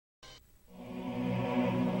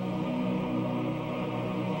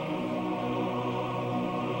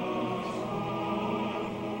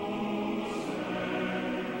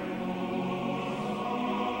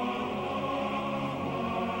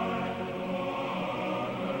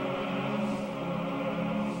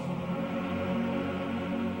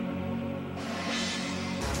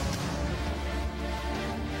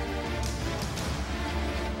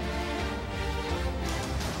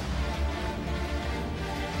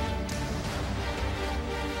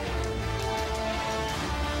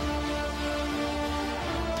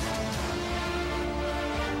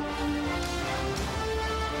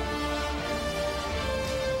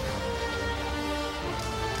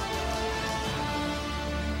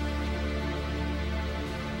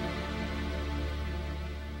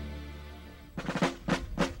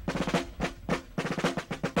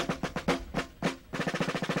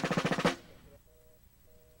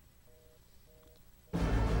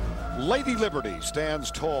Lady Liberty stands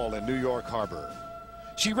tall in New York Harbor.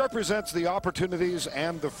 She represents the opportunities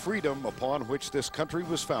and the freedom upon which this country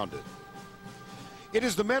was founded. It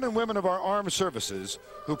is the men and women of our armed services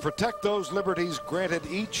who protect those liberties granted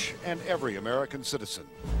each and every American citizen.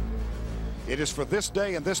 It is for this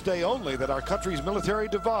day and this day only that our country's military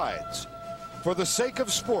divides, for the sake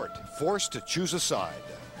of sport, forced to choose a side.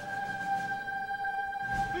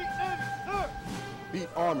 Beat Navy, sir. Beat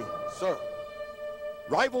Army, sir.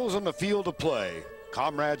 Rivals on the field of play,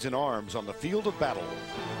 comrades in arms on the field of battle.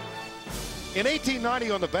 In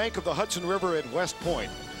 1890, on the bank of the Hudson River at West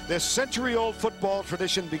Point, this century-old football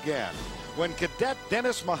tradition began when Cadet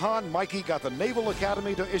Dennis Mahan Mikey got the Naval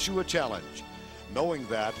Academy to issue a challenge. Knowing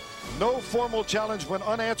that no formal challenge went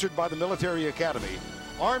unanswered by the Military Academy,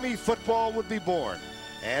 Army football would be born.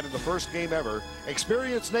 And in the first game ever,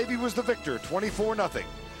 experienced Navy was the victor, 24-0.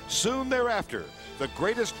 Soon thereafter, the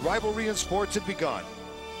greatest rivalry in sports had begun.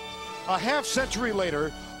 A half-century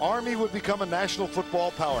later, Army would become a national football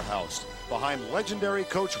powerhouse behind legendary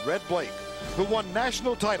coach Red Blake, who won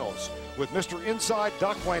national titles with Mr. Inside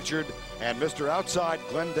Doc Blanchard and Mr. Outside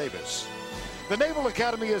Glenn Davis. The Naval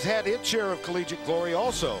Academy has had its share of collegiate glory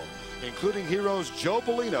also, including heroes Joe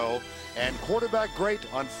Bellino and quarterback great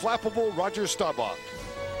unflappable Roger Staubach.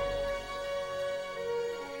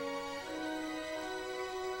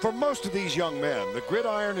 For most of these young men, the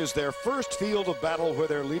gridiron is their first field of battle where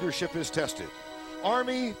their leadership is tested.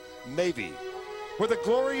 Army, Navy, where the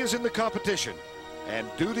glory is in the competition and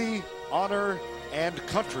duty, honor, and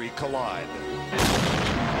country collide.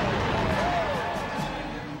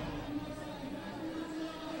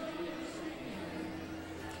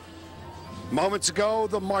 Moments ago,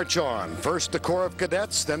 the march on. First the Corps of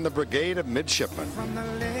Cadets, then the Brigade of Midshipmen. From the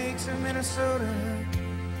lakes of Minnesota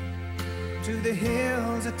to the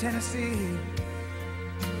hills of Tennessee,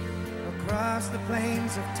 across the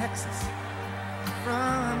plains of Texas,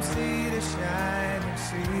 from sea to shining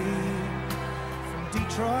sea, from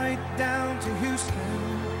Detroit down to Houston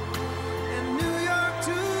and New York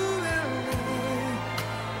to LA.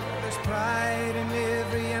 There's pride in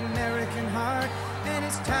every American heart, and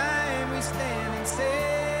it's time we stand and say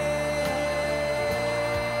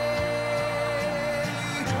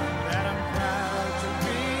that I'm proud to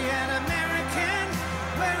be an American,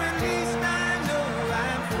 where at least I know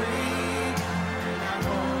I'm free. And I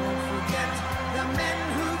won't forget the men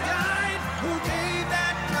who died, who gave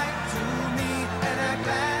that right to me. And I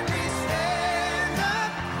gladly stand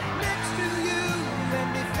up next to you and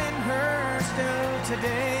defend her still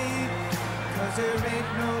today, 'cause there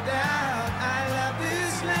ain't no doubt I love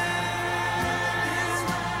this land.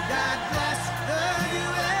 God bless the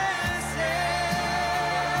USA.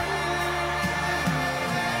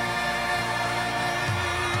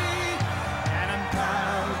 And I'm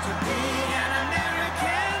proud to be an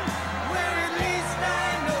American, where at least I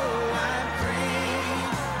know I'm free.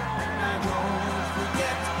 And I won't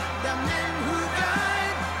forget the men who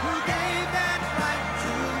died, who gave that right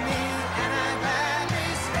to me. And I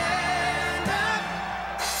gladly stand up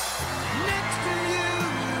next to you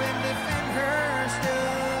and defend her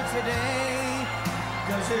still today,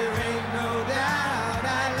 'cause there ain't no doubt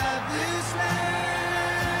I love this land.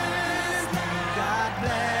 God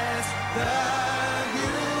bless the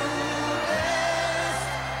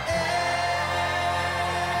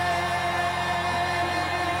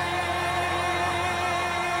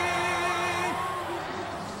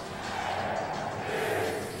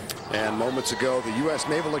And moments ago, the U.S.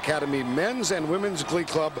 Naval Academy Men's and Women's Glee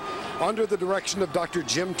Club, under the direction of Dr.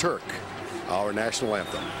 Jim Turk, our national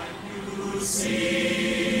anthem. You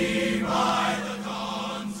see by the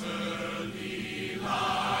dawn's early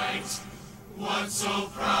light what so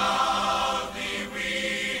proudly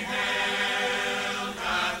we hailed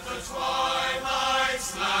at the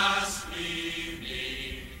twilight's last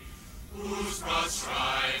gleaming, whose broad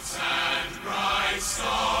stripes and bright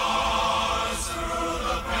stars through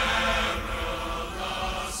the perilous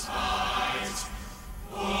fight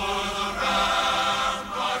o'er the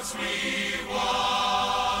ramparts we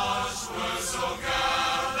watched were so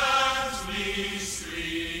gallantly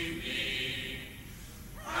streaming,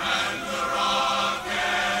 and the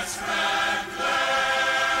rockets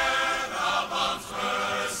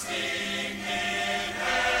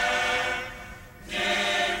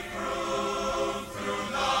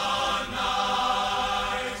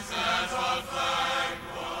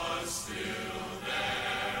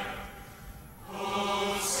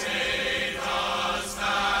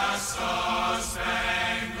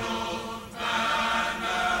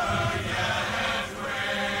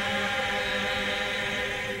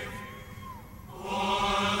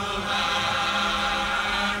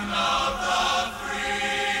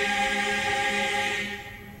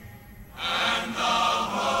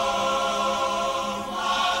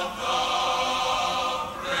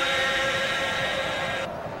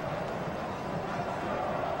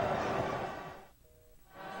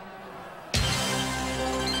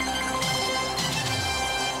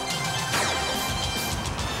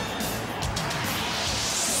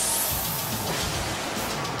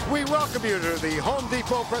welcome you to the Home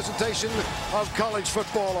Depot presentation of college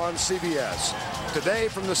football on CBS. Today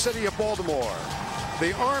from the city of Baltimore,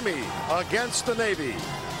 the Army against the Navy.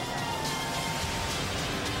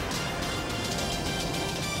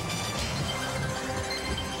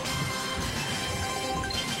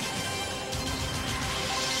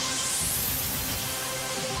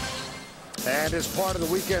 And as part of the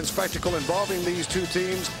weekend spectacle involving these two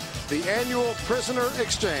teams, the annual prisoner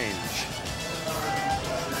exchange.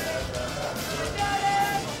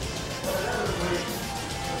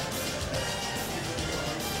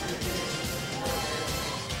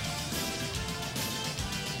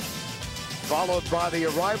 Followed by the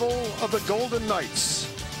arrival of the Golden Knights.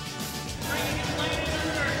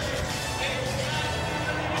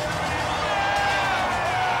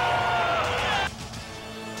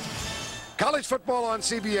 College football on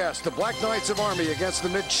CBS, the Black Knights of Army against the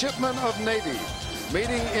Midshipmen of Navy,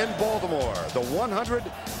 meeting in Baltimore. The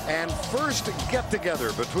 101st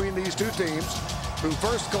get-together between these two teams, who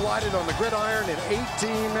first collided on the gridiron in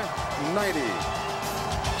 1890.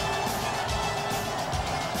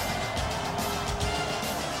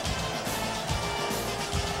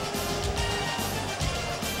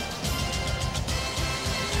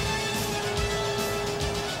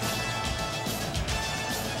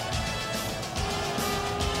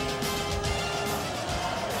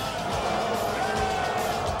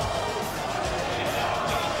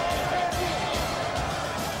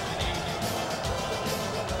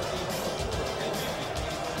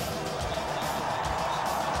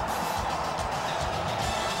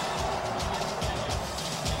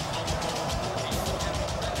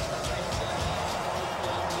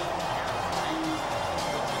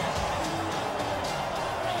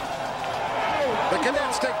 The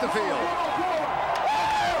cadets take the field.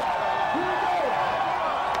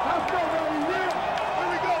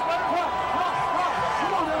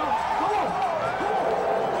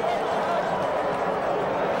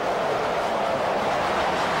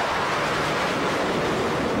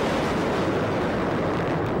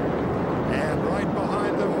 And right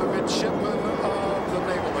behind them, the midshipmen of the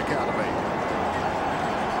Naval Academy.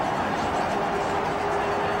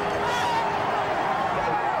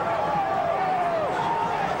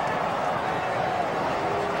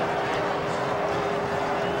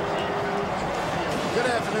 Good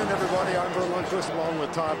afternoon, everybody. I'm Vern Lundquist along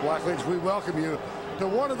with Todd Blackledge. We welcome you to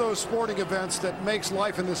one of those sporting events that makes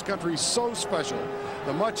life in this country so special.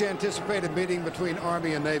 The much anticipated meeting between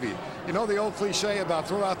Army and Navy. You know the old cliche about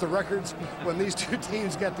throw out the records when these two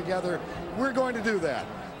teams get together? We're going to do that.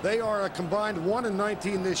 They are a combined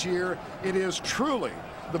 1-19 this year. It is truly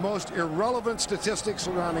the most irrelevant statistics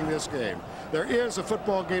surrounding this game. There is a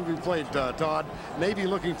football game to be played, Todd. Navy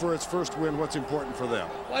looking for its first win. What's important for them?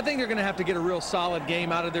 Well, I think they're going to have to get a real solid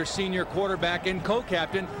game out of their senior quarterback and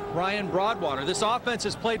co-captain, Brian Broadwater. This offense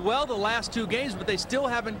has played well the last two games, but they still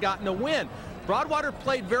haven't gotten a win. Broadwater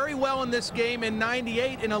played very well in this game in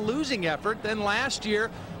 '98 in a losing effort. Then last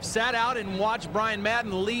year sat out and watched Brian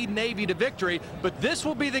Madden lead Navy to victory. But this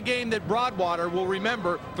will be the game that Broadwater will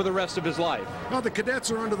remember for the rest of his life. Now the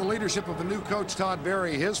cadets are under the leadership of the new coach, Todd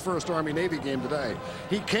Berry, his first Army-Navy game today.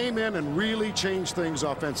 He came in and really changed things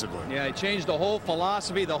offensively. Yeah, he changed the whole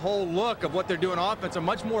philosophy, the whole look of what they're doing offense, a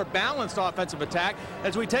much more balanced offensive attack.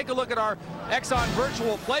 As we take a look at our Exxon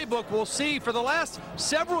virtual playbook, we'll see for the last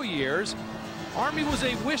several years, Army was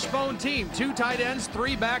a wishbone team, 2 tight ends,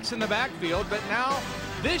 3 backs in the backfield, but now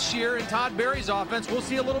this year in Todd Berry's offense, we'll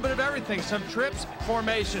see a little bit of everything. Some trips,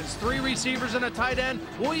 formations, 3 receivers and a tight end.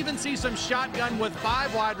 We'll even see some shotgun with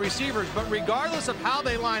 5 wide receivers. But regardless of how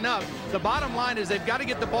they line up, the bottom line is they've got to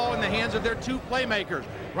get the ball in the hands of their 2 playmakers.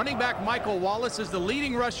 Running back Michael Wallace is the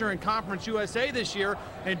leading rusher in Conference USA this year,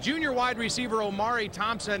 and junior wide receiver Omari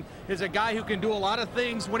Thompson is a guy who can do a lot of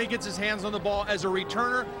things when he gets his hands on the ball as a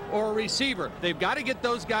returner or a receiver. They've got to get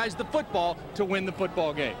those guys the football to win the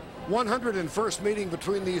football game. 101st meeting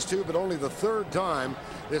between these two, but only the 3rd time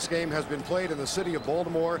this game has been played in the city of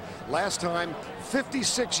Baltimore. Last time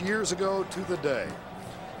 56 years ago to the day.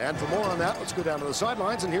 And for more on that, let's go down to the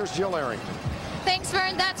sidelines, and here's Jill Arrington. Thanks,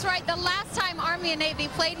 Vern. That's right. The last time Army and Navy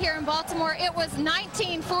played here in Baltimore, it was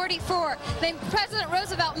 1944. Then President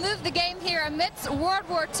Roosevelt moved the game here amidst World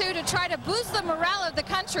War II to try to boost the morale of the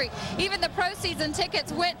country. Even the proceeds and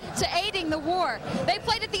tickets went to aiding the war. They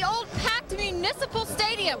played at the old packed municipal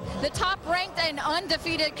stadium Stadium. The top-ranked and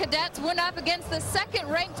undefeated cadets went up against the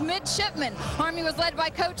second-ranked midshipmen. Army was led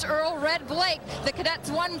by Coach Earl Red Blake. The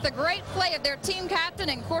cadets won with a great play of their team captain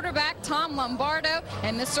and quarterback Tom Lombardo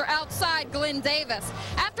and Mr. Outside Glenn Davis.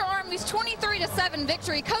 After Army's 23-7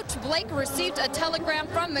 victory, Coach Blake received a telegram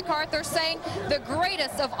from MacArthur saying, "The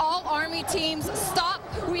greatest of all Army teams,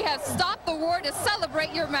 we have stopped the war to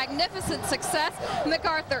celebrate your magnificent success,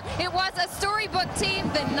 MacArthur. It was a storybook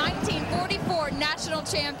team, the 1944 national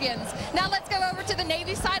champions." Now let's go over to the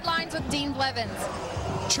Navy sidelines with Dean Blevins.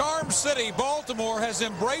 Charm City, Baltimore has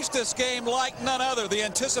embraced this game like none other. The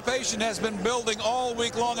anticipation has been building all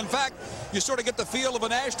week long. In fact, you sort of get the feel of a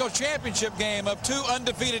national championship game of two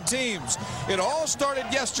undefeated teams. It all started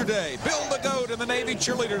yesterday. Bill the Goat and the Navy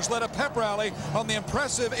cheerleaders led a pep rally on the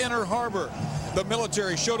impressive Inner Harbor. The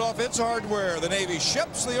military showed off its hardware. The Navy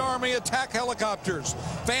ships, the Army attack helicopters.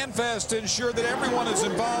 FanFest ensured that everyone is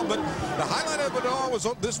involved, but the highlight of it all was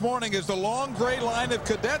this morning is the long gray line of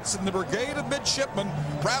cadets and the brigade of midshipmen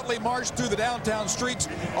proudly marched through the downtown streets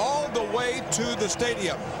all the way to the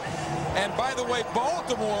stadium. And by the way,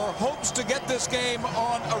 Baltimore hopes to get this game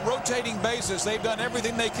on a rotating basis. They've done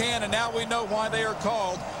everything they can, and now we know why they are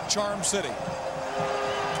called Charm City.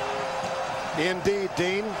 Indeed,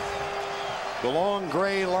 Dean. The long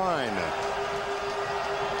gray line.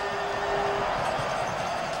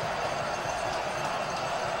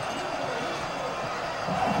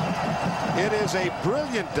 It is a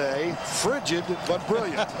brilliant day, frigid but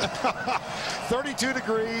brilliant. 32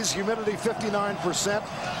 degrees, humidity 59%,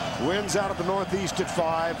 winds out of the northeast at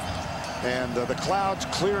 5, and the clouds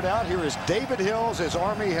cleared out. Here is David Hills as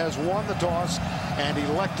Army has won the toss and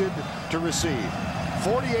elected to receive.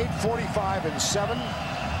 48-45 and 7.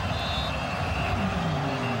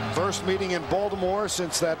 First meeting in Baltimore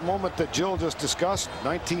since that moment that Jill just discussed,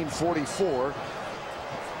 1944.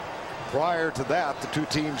 Prior to that, the two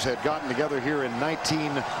teams had gotten together here in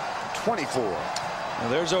 1924. Well,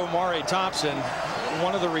 there's Omari Thompson,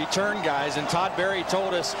 one of the return guys, and Todd Berry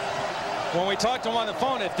told us when we talked to him on the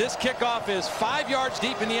phone, if this kickoff is 5 yards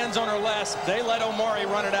deep in the end zone or less, they let Omari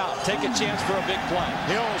run it out, take a chance for a big play.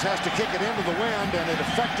 Hills has to kick it into the wind, and it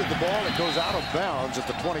affected the ball. It goes out of bounds at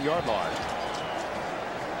the 20-yard line.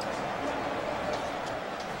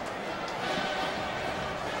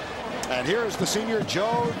 And here's the senior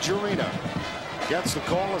Joe Gerina. Gets the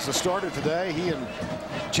call as the starter today. He and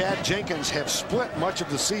Chad Jenkins have split much of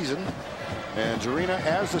the season. And Gerina,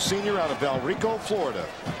 as the senior out of Valrico, Florida,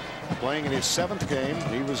 playing in his 7th game.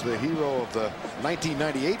 He was the hero of the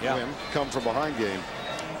 1998 win, come from behind game,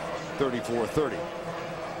 34-30.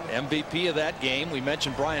 MVP of that game. We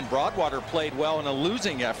mentioned Brian Broadwater played well in a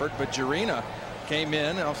losing effort, but Gerina came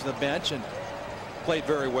in off the bench and played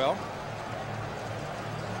very well.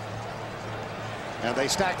 And they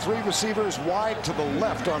stack 3 receivers wide to the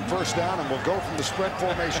left on first down, and will go from the spread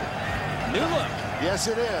formation. New look. Yes,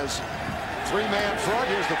 it is. 3-man front.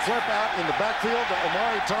 Here's the flip out in the backfield to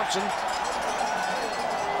Omari Thompson.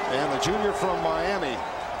 And the junior from Miami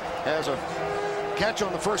has a catch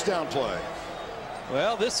on the first down play.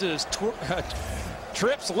 Well, this is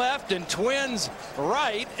trips left and twins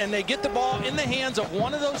right, and they get the ball in the hands of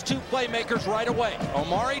one of those 2 playmakers right away.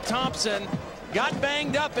 Omari Thompson got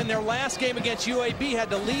banged up in their last game against UAB, had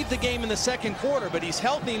to leave the game in the 2nd quarter, but he's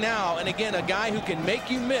healthy now, and again, a guy who can make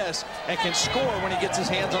you miss and can score when he gets his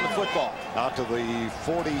hands on the football. Out to the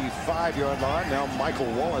 45-yard line. Now Michael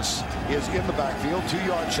Wallace is in the backfield, 2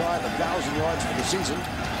 yards shy of 1,000 yards for the season.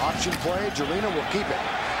 Option play, Gerina will keep it.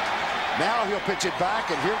 Now he'll pitch it back,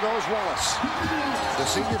 and here goes Wallace. The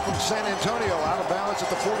senior from San Antonio out of bounds at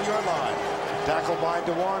the 40-yard line. Tackled by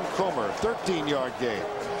DeJuan Comer, 13-yard gain.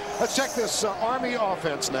 Let's check this Army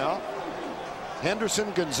offense now.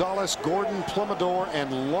 Henderson, Gonzalez, Gordon, Plumidor,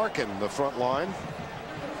 and Larkin, the front line.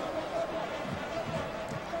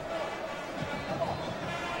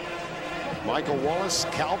 Michael Wallace,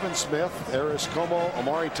 Calvin Smith, Eris Como,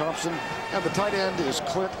 Omari Thompson, and the tight end is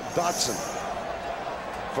Clint Dotson.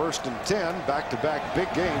 1st and 10, back-to-back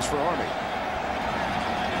big gains for Army.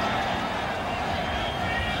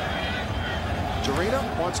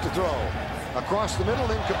 Gerina wants to throw. Across the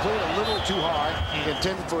middle, incomplete, a little too high,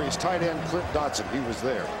 intended for his tight end, Clint Dotson. He was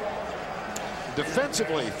there.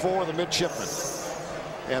 Defensively for the midshipmen.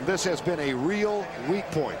 And this has been a real weak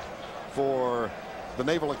point for the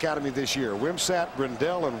Naval Academy this year. Wimsatt,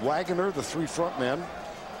 Brindell, and Wagoner, the 3 front men.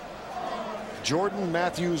 Jordan,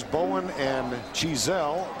 Matthews, Bowen, and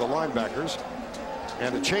Chizelle, the linebackers.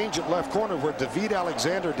 And a change at left corner where David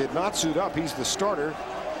Alexander did not suit up. He's the starter.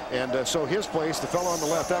 And so his place, the fellow on the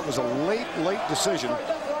left, that was a late decision.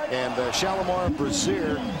 And Shalimar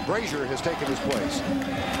Brazier has taken his place.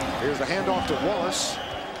 Here's the handoff to Wallace.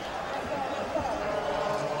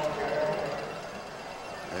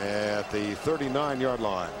 at the 39-yard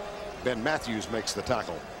line. Ben Matthews makes the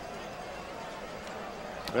tackle.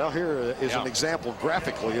 Well, here is an example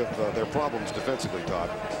graphically of their problems defensively, Todd.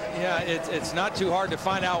 Yeah, it's not too hard to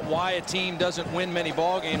find out why a team doesn't win many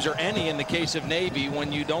ball games, or any in the case of Navy,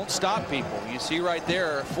 when you don't stop people. You see right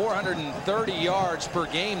there 430 yards per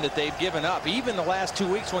game that they've given up. Even the last 2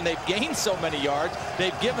 weeks when they've gained so many yards,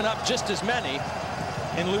 they've given up just as many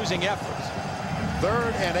in losing efforts.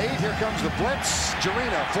 3rd and 8. Here comes the blitz.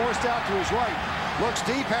 Jarena forced out to his right. Looks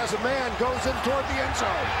deep, has a man, goes in toward the end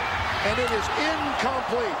zone. And it is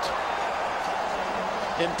incomplete.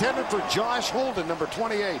 Intended for Josh Holden, number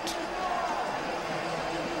 28.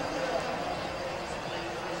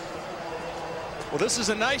 Well, this is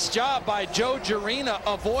a nice job by Joe Jarena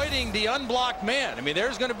avoiding the unblocked man. I mean,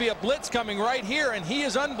 there's going to be a blitz coming right here, and he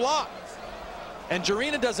is unblocked. And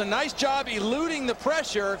Jarena does a nice job eluding the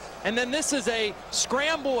pressure, and then this is a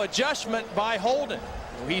scramble adjustment by Holden.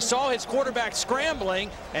 He saw his quarterback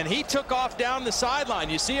scrambling, and he took off down the sideline.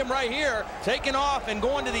 You see him right here taking off and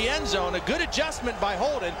going to the end zone. A good adjustment by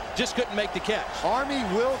Holden, just couldn't make the catch. Army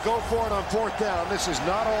will go for it on 4th down. This is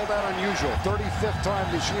not all that unusual. 35th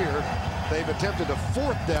time this year they've attempted a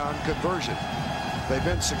 4th down conversion. They've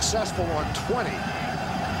been successful on 20.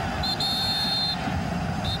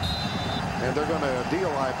 And they're going to deal,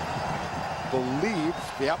 I believe,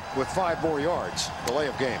 with 5 more yards. Delay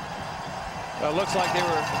of game. Well, it looks like they were,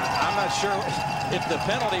 I'm not sure if the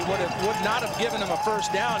penalty would not have given them a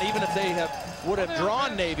 1st down, even if they would have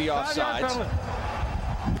drawn Navy offsides.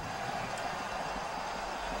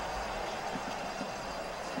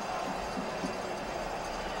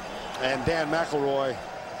 And Dan McElroy,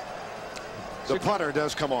 the punter,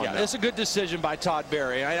 does come on. Yeah, it's a good decision by Todd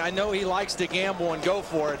Berry. I know he likes to gamble and go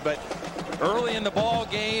for it, but early in the ball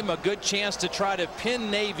game, a good chance to try to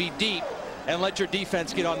pin Navy deep and let your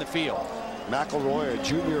defense get on the field. McElroy, a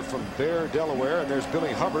junior from Bear, Delaware, and there's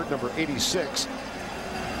Billy Hubbard, number 86,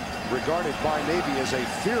 regarded by Navy as a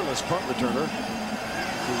fearless punt returner.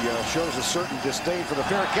 He shows a certain disdain for the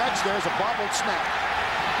fair catch. There's a bobbled snap.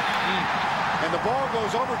 And the ball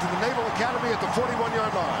goes over to the Naval Academy at the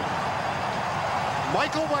 41-yard line.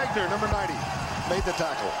 Michael Wagner, number 90, made the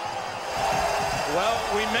tackle. Well,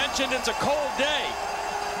 we mentioned it's a cold day,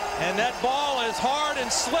 and that ball is hard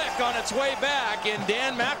and slick on its way back. And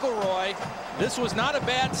Dan McElroy, this was not a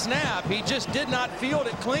bad snap. He just did not field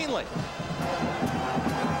it cleanly.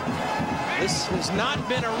 This has not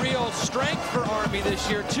been a real strength for Army this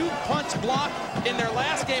year. 2 punts blocked in their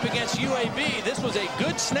last game against UAB. This was a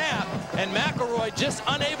good snap, and McElroy just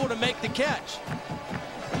unable to make the catch.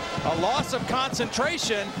 A loss of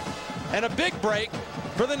concentration and a big break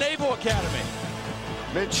for the Naval Academy.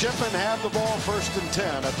 Midshipmen have the ball 1st and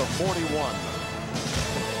 10 at the 41.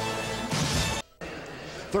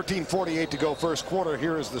 13:48 to go, 1st quarter.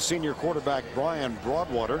 Here is the senior quarterback Brian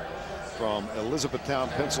Broadwater from Elizabethtown,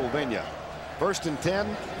 Pennsylvania. 1st and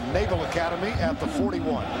 10, Naval Academy at the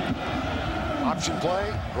 41. Option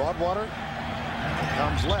play. Broadwater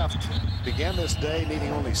comes left. Began this day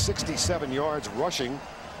needing only 67 yards rushing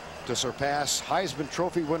to surpass Heisman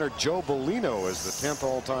Trophy winner Joe Bellino as the 10th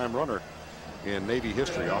all-time runner in Navy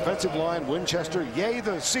history. Offensive line, Winchester,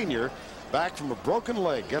 the senior, back from a broken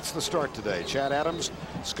leg, gets the start today. Chad Adams,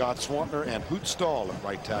 Scott Swantner, and Hoot Stahl at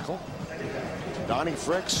right tackle. Donnie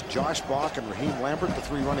Fricks, Josh Bach, and Raheem Lambert, the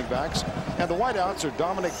 3 running backs. And the wideouts are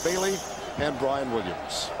Dominic Bailey and Brian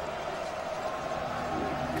Williams.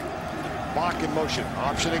 Bach in motion.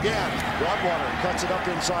 Option again. Broadwater cuts it up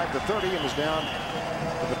inside the 30 and is down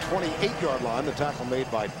to the 28-yard line. The tackle made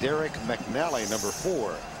by Derek McNally, number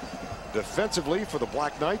 4. Defensively for the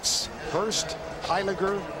Black Knights, Hurst,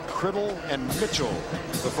 Heiliger, Criddle, and Mitchell,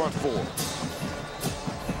 the front 4.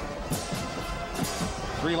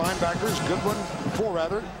 3 linebackers, Goodwin, 4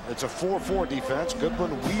 rather. It's a 4-4 defense.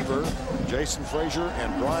 Goodwin, Weaver, Jason Frazier,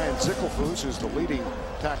 and Brian Zickelfoos, who's the leading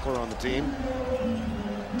tackler on the team.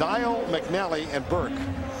 Dial, McNally, and Burke,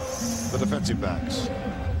 the defensive backs.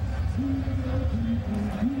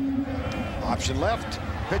 Option left,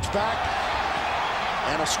 pitch back,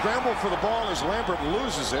 and a scramble for the ball as Lambert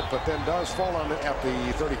loses it, but then does fall on it at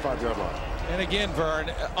the 35-yard line. And again,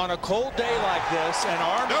 Vern, on a cold day like this, and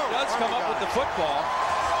Army does come up with the football.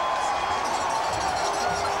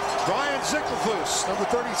 Brian Zickelfoos, number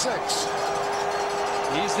 36.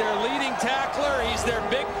 He's their leading tackler. He's their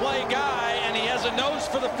big play guy, and he has a nose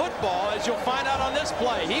for the football, as you'll find out on this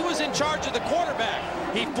play. He was in charge of the quarterback.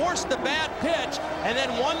 He forced the bad pitch and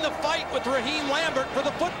then won the fight with Raheem Lambert for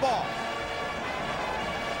the football.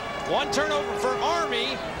 1 turnover for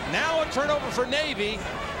Army, now a turnover for Navy.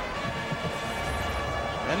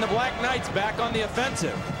 And the Black Knights back on the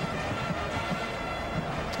offensive.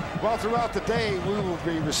 Well, throughout the day, we will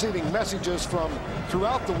be receiving messages from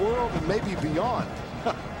throughout the world and maybe beyond.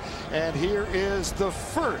 And here is the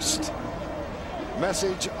first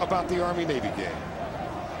message about the Army-Navy game.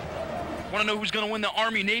 Want to know who's going to win the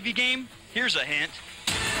Army-Navy game? Here's a hint.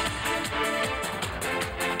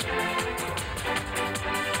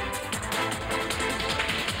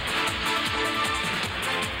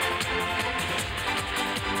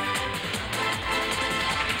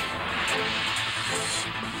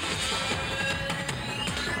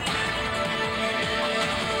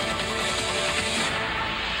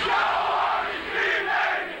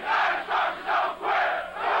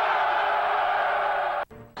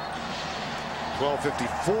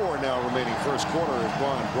 .54 now remaining first quarter as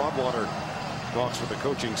Brian Broadwater talks with the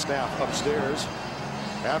coaching staff upstairs.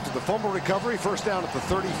 After the fumble recovery, first down at the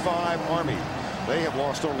 35 Army. They have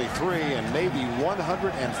lost only 3 and Navy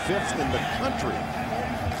 105th in the country.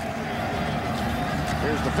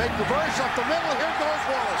 Here's the fake reverse up the middle. Here goes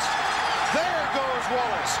Wallace. There goes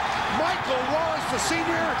Wallace. Michael Wallace, the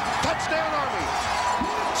senior, touchdown Army.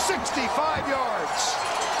 65 yards.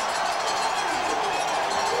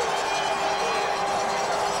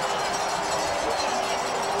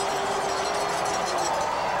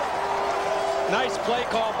 Nice play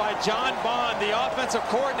call by John Bond, the offensive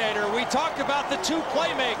coordinator. We talked about the 2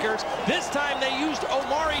 playmakers. This time they used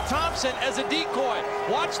Omari Thompson as a decoy.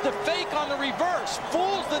 Watch the fake on the reverse.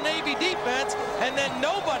 Fools the Navy defense, and then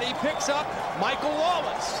nobody picks up Michael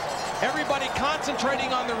Wallace. Everybody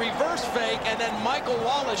concentrating on the reverse fake, and then Michael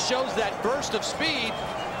Wallace shows that burst of speed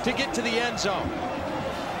to get to the end zone.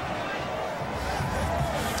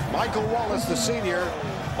 Michael Wallace, the senior,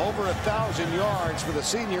 over 1,000 yards for the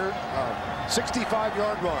senior.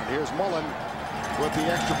 65-yard run. Here's Mullen with the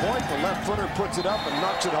extra point. The left footer puts it up and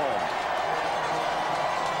knocks it home.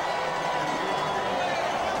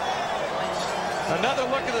 Another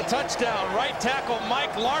look at the touchdown. Right tackle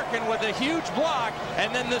Mike Larkin with a huge block,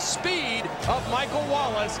 and then the speed of Michael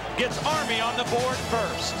Wallace gets Army on the board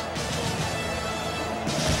first.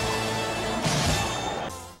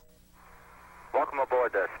 Welcome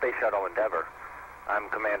aboard the Space Shuttle Endeavour. I'm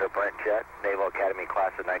Commander Brent Jett, Naval Academy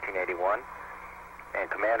class of 1981, and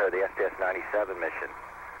commander of the SDS-97 mission,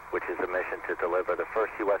 which is a mission to deliver the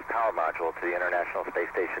first U.S. power module to the International Space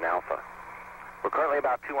Station Alpha. We're currently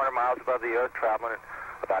about 200 miles above the Earth, traveling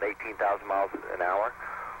about 18,000 miles an hour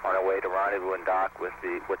on our way to rendezvous and dock with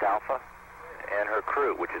Alpha and her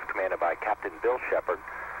crew, which is commanded by Captain Bill Shepard,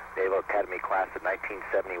 Naval Academy class of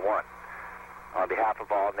 1971. On behalf of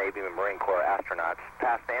all Navy and Marine Corps astronauts,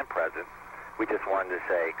 past and present, we just wanted to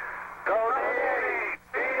say, go Navy!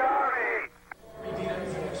 Beat Army!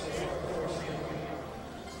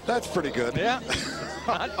 That's pretty good. Yeah,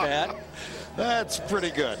 not bad. That's pretty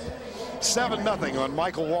good. 7-0 on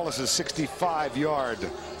Michael Wallace's 65-yard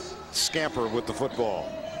scamper with the football.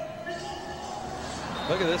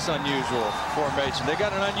 Look at this unusual formation. They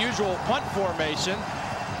got an unusual punt formation.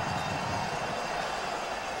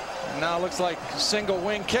 Now it looks like single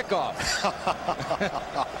wing kickoff.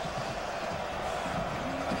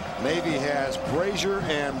 Navy has Brazier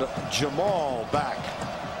and Jamal back.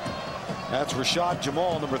 That's Rashad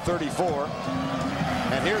Jamal, number 34.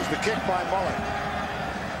 And here's the kick by Mullen.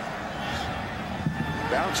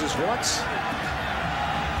 Bounces once.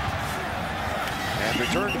 And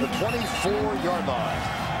returned to the 24-yard line.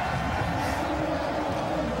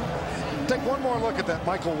 Take one more look at that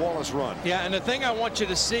Michael Wallace run. Yeah, and the thing I want you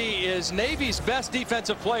to see is Navy's best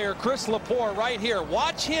defensive player, Chris Lepore, right here.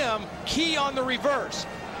 Watch him key on the reverse.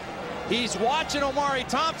 He's watching Omari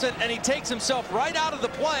Thompson, and he takes himself right out of the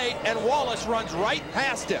play, and Wallace runs right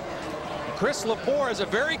past him. Chris Lepore is a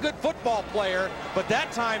very good football player, but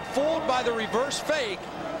that time fooled by the reverse fake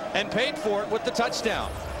and paid for it with the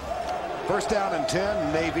touchdown. First down and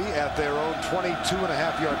 10, Navy at their own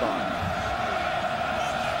 22.5-yard line.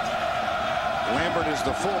 Lambert is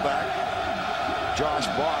the fullback. Josh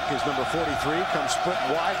Bach is number 43, comes split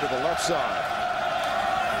wide to the left side.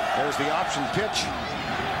 There's the option pitch.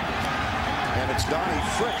 And it's Donnie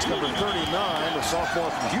Fricks, number 39, the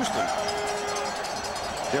sophomore from Houston.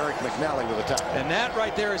 Derek McNally with a tackle. And that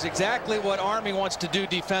right there is exactly what Army wants to do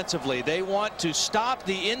defensively. They want to stop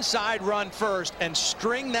the inside run first and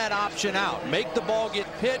string that option out. Make the ball get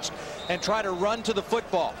pitched and try to run to the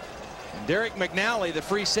football. Derek McNally, the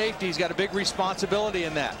free safety, has got a big responsibility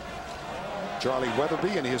in that. Charlie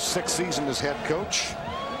Weatherby in his 6th season as head coach.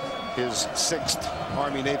 His 6th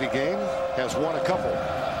Army-Navy game, has won a couple.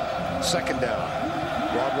 Second down.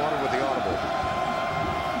 Broadwater with the audible.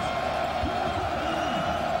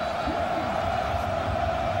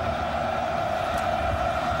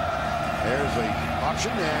 There's the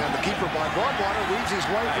option, and the keeper by Broadwater weaves his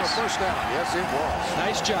way for a first down. Yes, it was.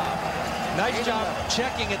 Nice job. Nice job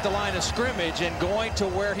checking at the line of scrimmage and going to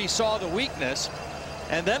where he saw the weakness.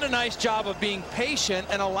 And then a nice job of being patient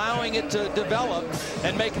and allowing it to develop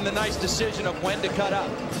and making the nice decision of when to cut up.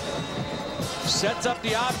 Sets up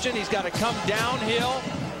the option. He's got to come downhill.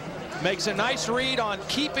 Makes a nice read on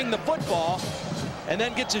keeping the football. And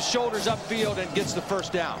then gets his shoulders upfield and gets the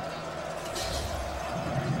first down.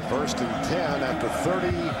 1st and 10 at the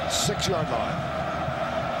 36-yard line.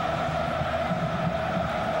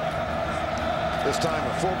 This time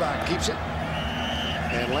a fullback keeps it.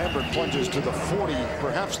 And Lambert plunges to the 40,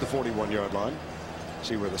 perhaps the 41-yard line.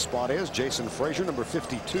 See where the spot is. Jason Frazier, number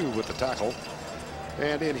 52, with the tackle.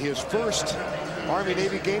 And in his first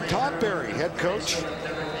Army-Navy game, Todd Berry, head coach,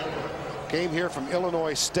 came here from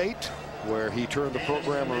Illinois State, where he turned the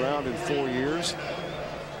program around in 4 years.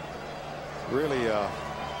 Really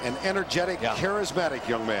an energetic, charismatic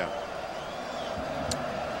young man.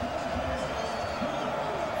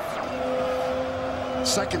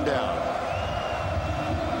 Second down.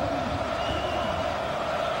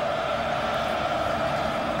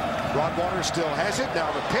 Broadwater still has it.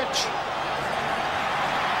 Now the pitch.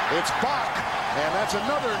 It's Bach. And that's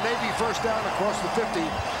another Navy first down across the 50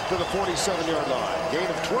 to the 47-yard line. Gain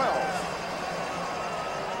of 12.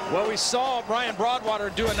 Well, we saw Brian Broadwater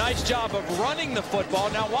do a nice job of running the football.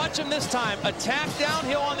 Now watch him this time. Attack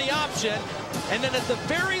downhill on the option. And then at the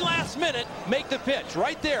very last minute, make the pitch.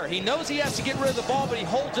 Right there. He knows he has to get rid of the ball, but he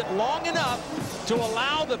holds it long enough to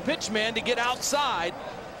allow the pitchman to get outside.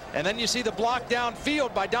 And then you see the block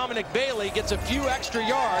downfield by Dominic Bailey. Gets a few extra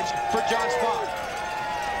yards for Josh Bach.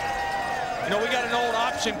 You know, we got an old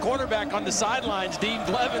option quarterback on the sidelines. Dean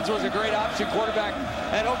Blevins was a great option quarterback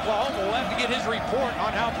at Oklahoma. We'll have to get his report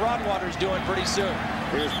on how Broadwater's doing pretty soon.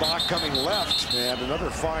 Here's Bach coming left, and another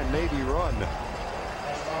fine Navy run.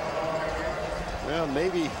 Well,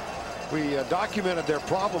 Navy, we documented their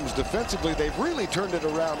problems defensively. They've really turned it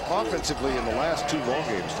around offensively in the last 2 ball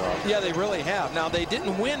games, Tom. Yeah, they really have. Now, they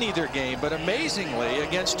didn't win either game, but amazingly,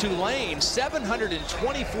 against Tulane,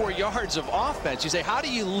 724 yards of offense. You say, how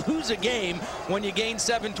do you lose a game when you gain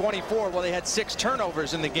 724? Well, they had 6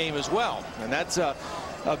 turnovers in the game as well. And that's a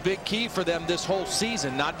big key for them this whole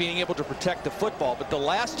season, not being able to protect the football. But the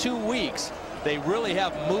last 2 weeks, they really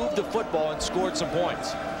have moved the football and scored some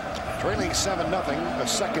points. Trailing 7-0, a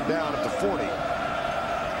second down at the 40.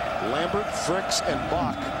 Lambert, Fricks, and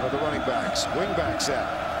Bach are the running backs. Wingback set.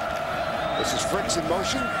 This is Fricks in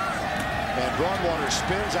motion. And Broadwater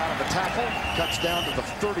spins out of the tackle, cuts down to the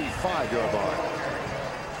 35-yard line.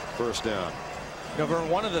 First down. You know, Vern,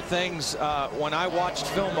 one of the things when I watched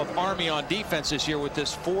film of Army on defense this year with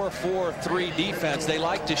this 4-4-3 defense, they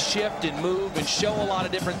like to shift and move and show a lot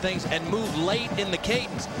of different things and move late in the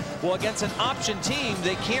cadence. Well, against an option team,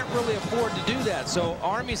 they can't really afford to do that. So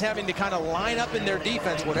Army's having to kind of line up in their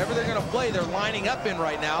defense. Whatever they're going to play, they're lining up in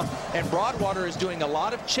right now. And Broadwater is doing a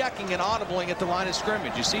lot of checking and audibling at the line of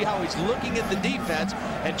scrimmage. You see how he's looking at the defense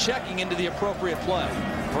and checking into the appropriate play.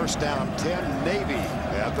 First down, 10, Navy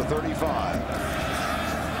at the 35.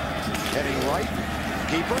 Heading right,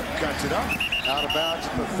 keeper cuts it up, out of bounds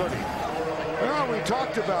at the 30. Well, we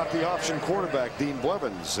talked about the option quarterback, Dean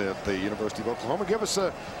Blevins, at the University of Oklahoma. Give us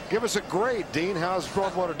a grade, Dean. How's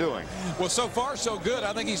Broadwater doing? Well, so far so good.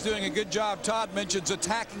 I think he's doing a good job. Todd mentions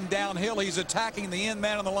attacking downhill. He's attacking the end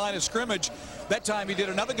man on the line of scrimmage. That time he did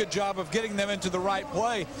another good job of getting them into the right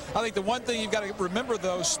play. I think the one thing you've got to remember,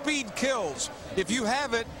 though, speed kills. If you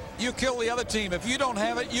have it, you kill the other team. If you don't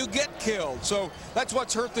have it, you get killed. So that's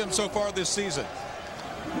what's hurt them so far this season.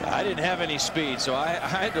 I didn't have any speed, so I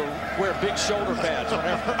had to wear big shoulder pads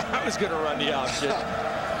whenever I was going to run the option.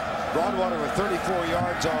 Broadwater with 34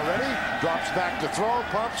 yards already. Drops back to throw,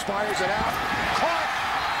 pumps, fires it out. Caught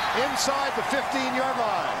inside the 15-yard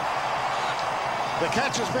line. The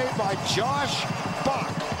catch is made by Josh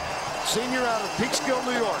Bach, senior out of Peekskill,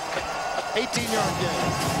 New York. 18-yard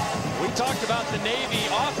gain. We talked about the Navy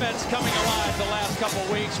offense coming alive the last couple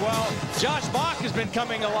weeks. Well, Josh Bach has been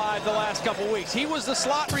coming alive the last couple weeks. He was the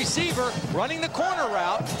slot receiver running the corner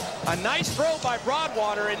route. A nice throw by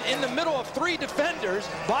Broadwater, and in the middle of 3 defenders,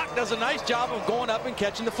 Bach does a nice job of going up and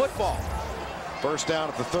catching the football. First down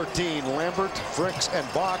at the 13. Lambert, Fricks,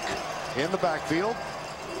 and Bach in the backfield.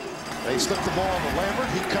 They slip the ball to Lambert.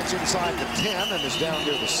 He cuts inside the 10 and is down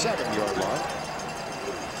near the 7-yard line.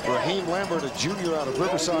 Raheem Lambert, a junior out of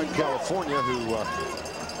Riverside, California, who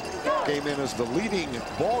came in as the leading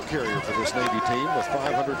ball carrier for this Navy team with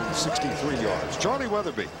 563 yards. Charlie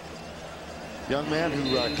Weatherby, young man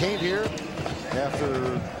who came here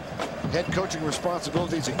after head coaching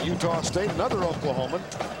responsibilities at Utah State, another Oklahoman.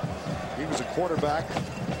 He was a quarterback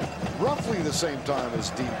roughly the same time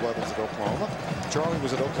as Dean Blood was at Oklahoma. Charlie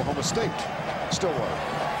was at Oklahoma State. Stillwater.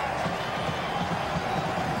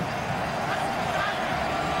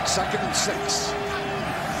 2nd and 6.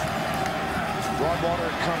 Broadwater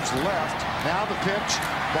comes left. Now the pitch.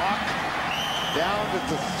 Bach down at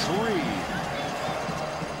the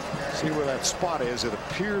 3. See where that spot is. It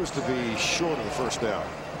appears to be short of the first down.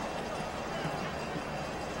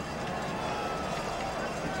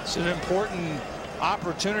 It's an important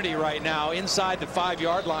opportunity right now inside the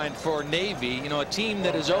 5-yard line for Navy. You know, a team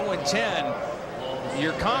that is 0-10,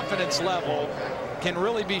 your confidence level can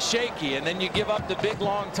really be shaky, and then you give up the big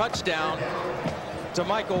long touchdown to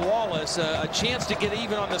Michael Wallace. A chance to get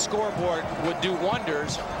even on the scoreboard would do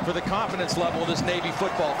wonders for the confidence level of this Navy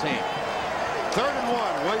football team. 3rd and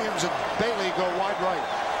 1. Williams and Bailey go wide right.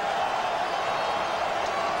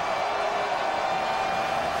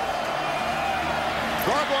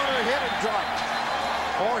 Broadwater hit and dropped,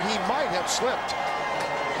 or he might have slipped.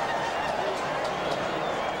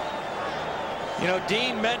 You know,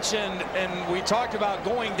 Dean mentioned, and we talked about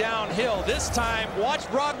going downhill. This time, watch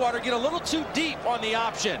Broadwater get a little too deep on the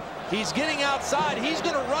option. He's getting outside. He's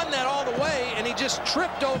going to run that all the way, and he just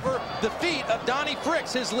tripped over the feet of Donnie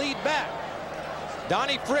Fricks, his lead back.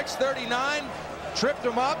 Donnie Fricks, 39, tripped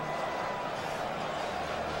him up.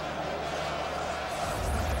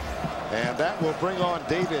 And that will bring on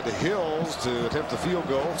David Hills to attempt the field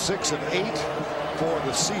goal. 6 and 8 for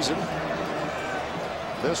the season.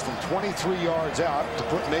 This from 23 yards out to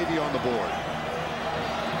put Navy on the board.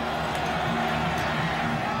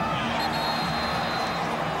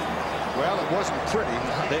 Well, it wasn't pretty.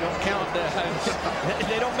 They don't count.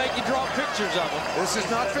 They don't make you draw pictures of them. This is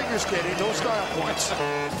not figure skating. No style points.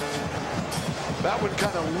 That one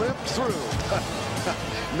kind of limped through.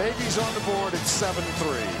 Navy's on the board at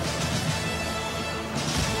 7-3.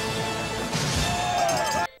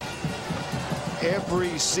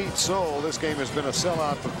 Every seat sold. This game has been a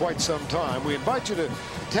sellout for quite some time. We invite you to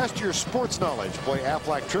test your sports knowledge. Play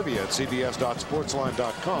Aflac Trivia at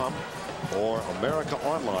cbs.sportsline.com or America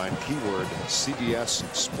Online, keyword CBS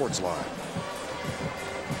Sportsline.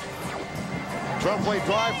 12-play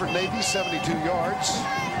drive for Navy, 72 yards.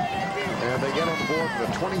 And they get on the board with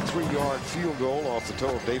a 23-yard field goal off the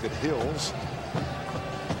toe of David Hills.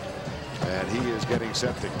 And he is getting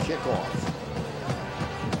set to kick off.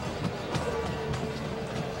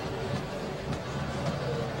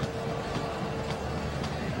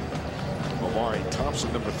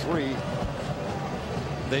 Thompson, number 3.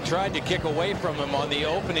 They tried to kick away from him on the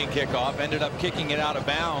opening kickoff, ended up kicking it out of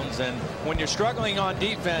bounds. And when you're struggling on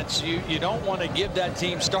defense, you don't want to give that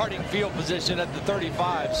team starting field position at the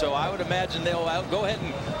 35. So I would imagine they'll go ahead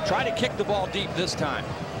and try to kick the ball deep this time.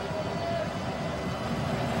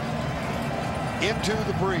 Into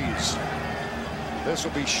the breeze. This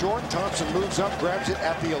will be short. Thompson moves up, grabs it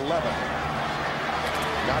at the 11.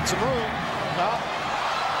 Got some room.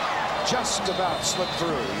 Just about slipped through.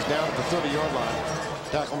 He's down at the 30-yard line.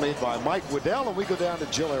 Tackle made by Mike Waddell, and we go down to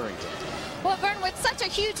Jill Arrington. Well, Vern, with such a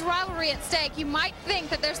huge rivalry at stake, you might think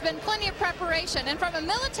that there's been plenty of preparation. And from a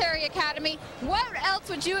military academy, what else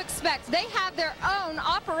would you expect? They have their own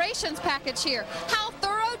operations package here. How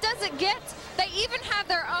thorough does it get? They even have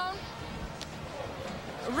their own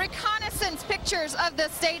reconnaissance pictures of the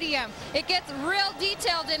stadium. It gets real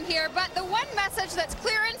detailed in here, but the one message that's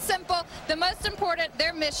clear and simple, the most important,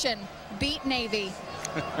 their mission: beat Navy.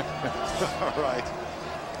 All right.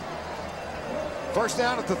 First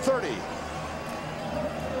down at the 30.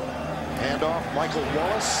 Handoff, Michael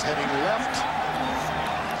Wallace heading left.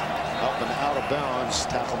 Up and out of bounds.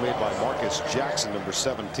 Tackle made by Marcus Jackson, number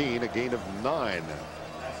 17, a gain of 9.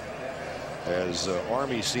 As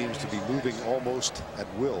Army seems to be moving almost at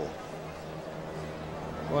will.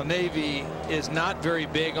 Well, Navy is not very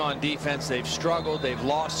big on defense. They've struggled. They've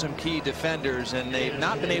lost some key defenders, and they've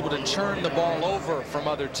not been able to turn the ball over from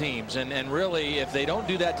other teams. And really, if they don't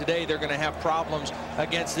do that today, they're going to have problems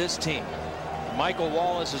against this team. Michael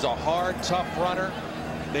Wallace is a hard, tough runner.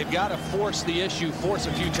 They've got to force the issue, force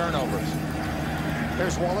a few turnovers.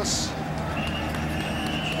 There's Wallace.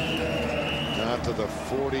 Out to the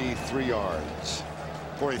 43-yard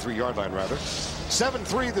line, rather.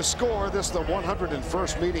 7-3 the score. This is the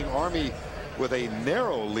 101st meeting. Army with a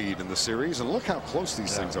narrow lead in the series, and look how close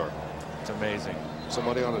these things are. It's amazing.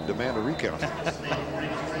 Somebody ought to demand a recount.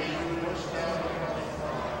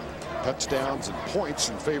 Touchdowns and points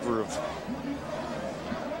in favor of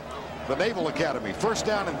the Naval Academy. First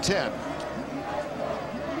down and 10.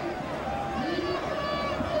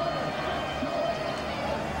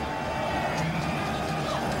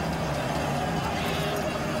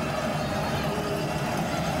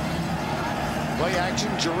 Play action,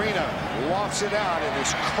 Jarena lofts it out. It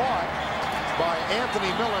is caught by Anthony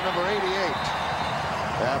Miller, number 88,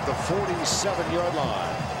 at the 47-yard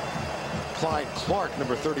line. Clyde Clark,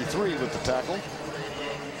 number 33, with the tackle.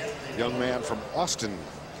 Young man from Austin,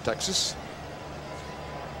 Texas.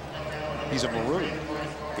 He's a Maroon.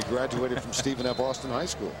 He graduated from Stephen F. Austin High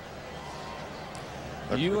School.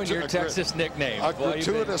 You and your Texas nickname. A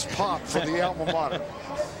gratuitous pop for the alma mater.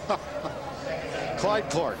 Clyde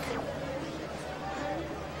Clark.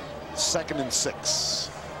 2nd and 6.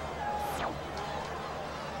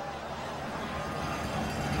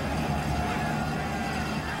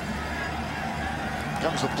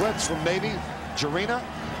 Comes the blitz from Navy. Jarena.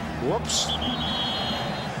 Whoops.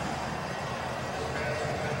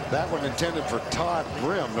 That one intended for Todd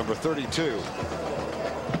Brim, number 32.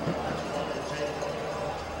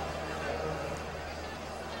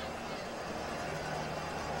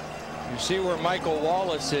 You see where Michael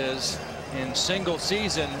Wallace is in single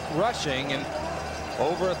season rushing, and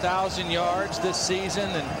over 1,000 yards this season,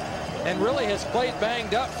 and really has played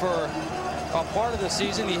banged up for a part of the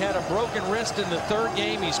season. He had a broken wrist in the 3rd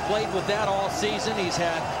game. He's played with that all season. He's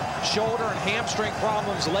had shoulder and hamstring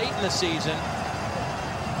problems late in the season.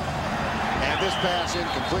 And this pass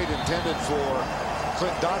incomplete, intended for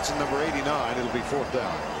Clint Dotson, number 89. It'll be 4th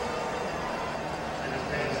down.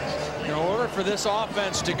 In order for this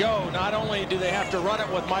offense to go, not only do they have to run it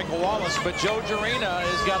with Michael Wallace, but Joe Jarena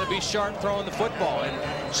has got to be sharp throwing the football.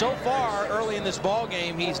 And so far, early in this ball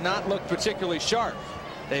game, he's not looked particularly sharp.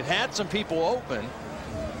 They've had some people open.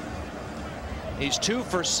 He's 2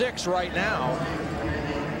 for 6 right now.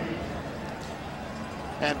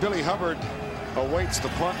 And Billy Hubbard awaits the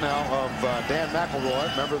punt now of Dan McElroy.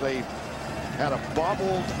 Remember, they had a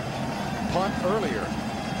bobbled punt earlier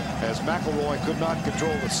as McElroy could not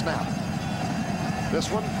control the snap. This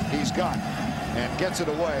one he's got and gets it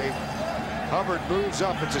away. Hubbard moves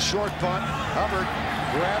up. It's a short punt. Hubbard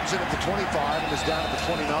grabs it at the 25 and is down at the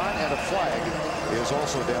 29, and a flag is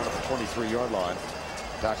also down at the 23-yard line.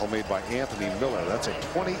 Tackle made by Anthony Miller. That's a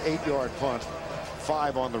 28-yard punt,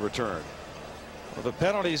 5 on the return. Well, the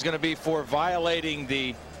penalty is going to be for violating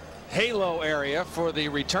the halo area for the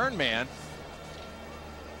return man.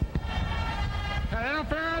 And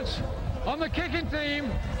interference on the kicking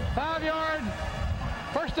team. 5-yard,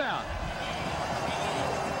 1st down.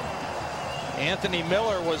 Anthony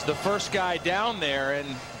Miller was the first guy down there,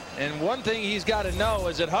 and one thing he's got to know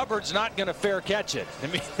is that Hubbard's not going to fair catch it. I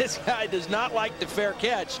mean, this guy does not like to fair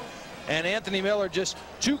catch, and Anthony Miller just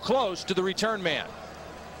too close to the return man.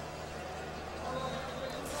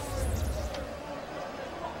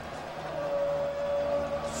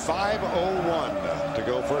 .5:01 to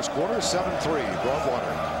go first quarter. 7-3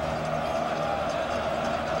 Broadwater.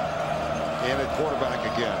 And at quarterback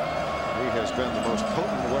again. He has been the most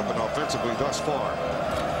potent weapon offensively thus far.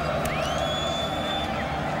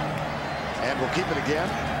 And will keep it again.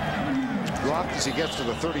 Dropped as he gets to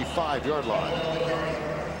the 35-yard line.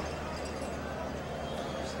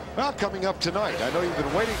 Well, coming up tonight, I know you've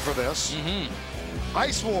been waiting for this.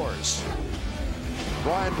 Ice Wars.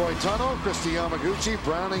 Brian Boitano, Christy Yamaguchi,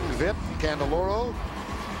 Browning, Vip, Candeloro.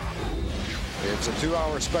 It's a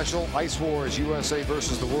 2-hour special. Ice Wars USA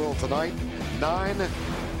versus the world tonight. 9,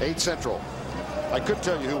 8 Central. I could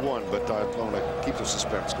tell you who won, but I want to keep the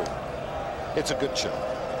suspense going. It's a good show.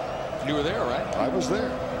 You were there, right? I was there.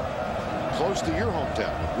 Close to your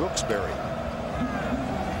hometown, Wilkes-Barre.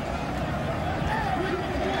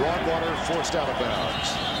 Broadwater forced out of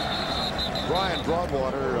bounds. Brian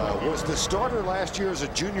Broadwater was the starter last year as a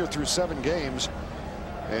junior through 7 games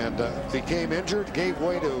and became injured, gave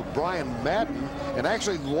way to Brian Madden, and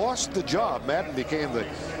actually lost the job. Madden became the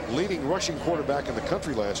leading rushing quarterback in the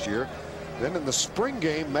country last year. Then in the spring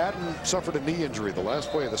game, Madden suffered a knee injury the last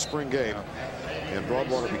play of the spring game, and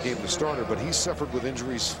Broadwater became the starter, but he suffered with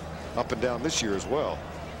injuries up and down this year as well,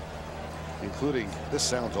 including, this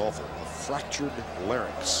sounds awful, a fractured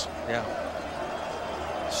larynx. Yeah.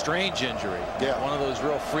 Strange injury. Yeah. One of those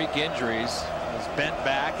real freak injuries. He's bent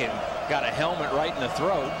back and got a helmet right in the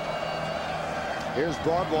throat. Here's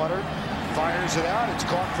Broadwater. Fires it out. It's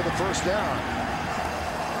caught for the 1st down.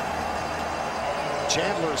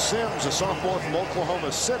 Chandler Sims, a sophomore from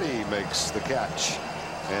Oklahoma City, makes the catch.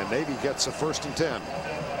 And Navy gets a 1st and 10.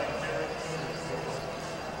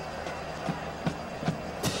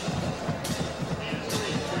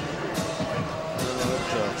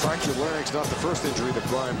 Fractured larynx, not the first injury that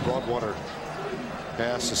Brian Broadwater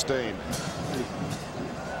has sustained.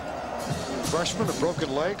 Freshman, a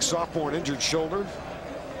broken leg, sophomore, an injured shoulder,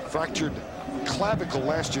 fractured clavicle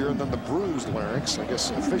last year, and then the bruised larynx. I guess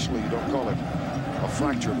officially you don't call it a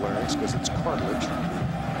fractured larynx because it's cartilage.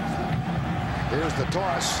 Here's the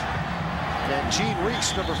toss. And Gene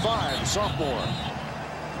Reese, number 5, the sophomore,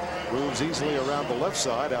 moves easily around the left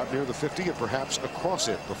side out near the 50 and perhaps across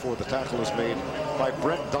it before the tackle is made by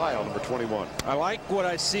Brent Dial, number 21. I like what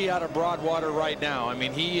I see out of Broadwater right now. I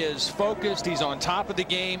mean, he is focused. He's on top of the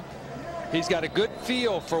game. He's got a good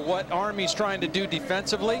feel for what Army's trying to do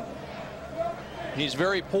defensively. He's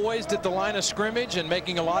very poised at the line of scrimmage and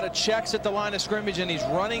making a lot of checks at the line of scrimmage, and he's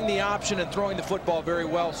running the option and throwing the football very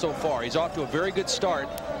well so far. He's off to a very good start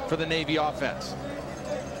for the Navy offense.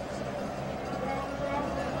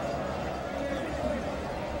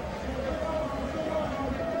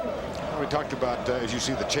 We talked about, as you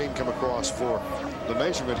see the chain come across for the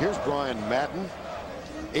measurement. Here's Brian Madden,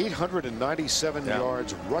 897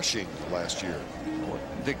 yards rushing last year.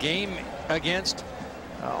 The game against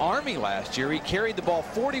Army last year, he carried the ball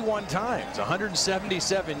 41 times,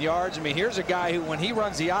 177 yards. I mean, here's a guy who, when he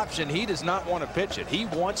runs the option, he does not want to pitch it. He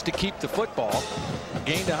wants to keep the football.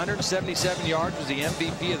 Gained 177 yards, was the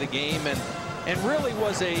MVP of the game, and really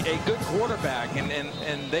was a good quarterback,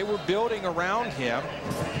 and they were building around him.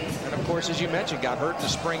 And of course, as you mentioned, got hurt in the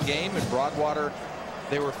spring game, and Broadwater,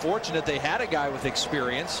 they were fortunate they had a guy with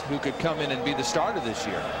experience who could come in and be the starter this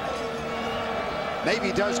year.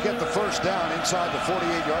 Navy does get the first down inside the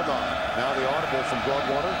 48-yard line. Now the audible from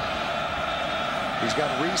Broadwater. He's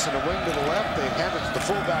got Reese in a wing to the left. They hand it to the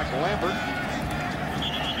fullback, Lambert.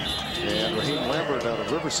 And Raheem Lambert out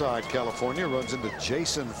of Riverside, California, runs into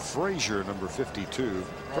Jason Frazier, number 52,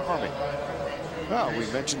 for Army. Well, we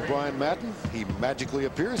mentioned Brian Madden. He magically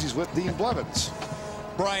appears. He's with Dean Blevins.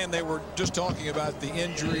 Brian, they were just talking about the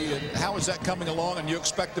injury, and how is that coming along, and you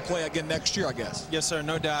expect to play again next year, I guess? Yes, sir,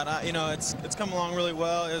 no doubt. You know, it's come along really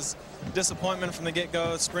well. It's disappointment from the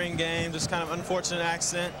get-go, spring game, just kind of unfortunate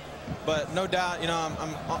accident. But no doubt, you know,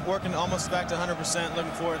 I'm working almost back to 100%,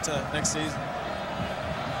 looking forward to next season.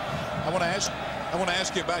 I want to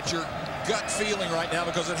ask you about your gut feeling right now,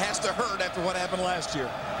 because it has to hurt after what happened last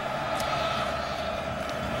year.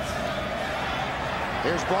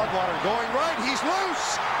 Here's Broadwater going right. He's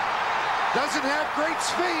loose. Doesn't have great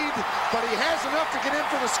speed, but he has enough to get in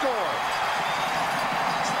for the score.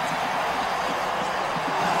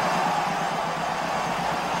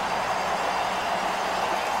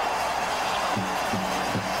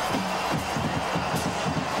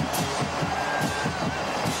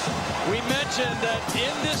 We mentioned that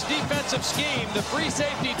in this defensive scheme, the free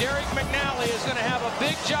safety, Derek McNally, is going to have a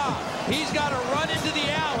big job. He's got to run into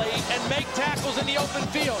the alley and make tackles in the open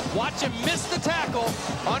field. Watch him miss the tackle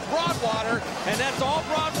on Broadwater, and that's all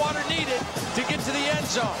Broadwater needed to get to the end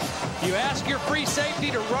zone. You ask your free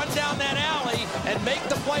safety to run down that alley and make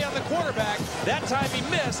the play on the quarterback. That time he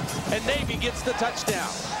missed, and Navy gets the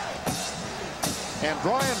touchdown. And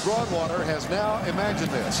Brian Broadwater has now, imagine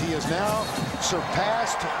this, he has now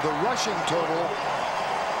surpassed the rushing total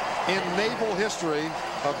in Naval history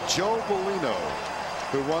of Joe Bellino,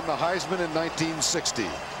 who won the Heisman in 1960.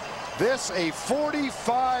 This a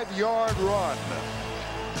 45-yard run.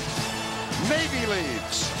 Navy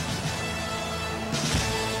leads.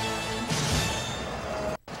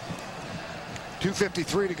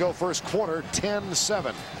 .253 to go first quarter,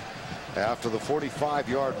 10-7. After the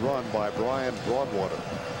 45-yard run by Brian Broadwater.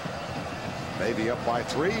 Navy up by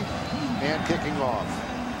 3 and kicking off.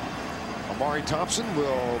 Amari Thompson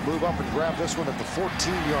will move up and grab this one at the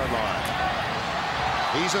 14-yard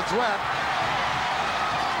line. He's a threat.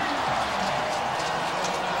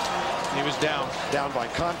 He was down. Down by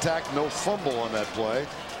contact, no fumble on that play.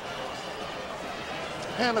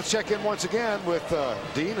 And let's check in once again with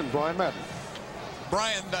Dean and Brian Madden.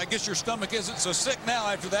 Brian, I guess your stomach isn't so sick now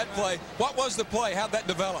after that play. What was the play? How'd that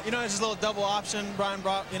develop? You know, it's just a little double option. Brian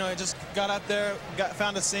brought, you know, he just got out there,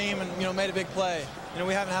 found a seam, and, you know, made a big play. You know,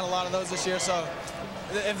 we haven't had a lot of those this year, so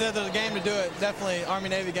if there's a game to do it, definitely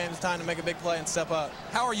Army-Navy game is time to make a big play and step up.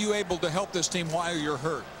 How are you able to help this team while you're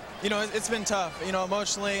hurt? You know, it's been tough. You know,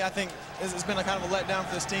 emotionally, I think it's been a kind of a letdown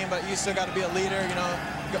for this team, but you still got to be a leader, you know,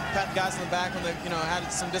 pat the guys in the back when they, you know, had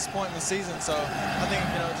some disappointment in the season. So I think,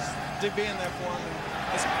 you know, just being there for them.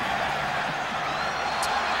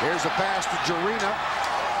 Here's a pass to Jarena.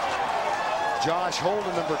 Josh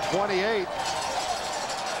Holden, number 28.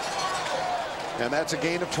 And that's a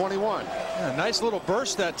gain of 21. Yeah, nice little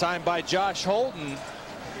burst that time by Josh Holden.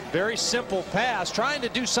 Very simple pass, trying to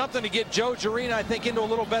do something to get Joe Jarena, I think, into a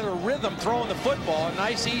little better rhythm throwing the football. A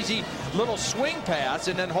nice, easy little swing pass,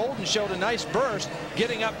 and then Holden showed a nice burst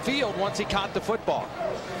getting upfield once he caught the football.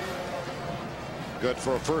 Good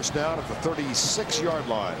for a first down at the 36-yard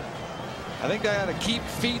line. I think they got to keep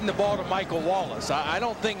feeding the ball to Michael Wallace. I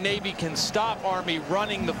don't think Navy can stop Army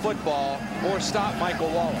running the football or stop Michael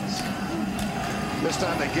Wallace. This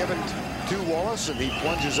time they give it to Wallace, and he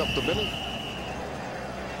plunges up the middle.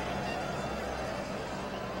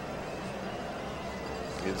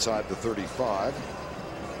 Inside the 35.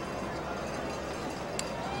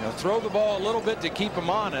 Now throw the ball a little bit to keep him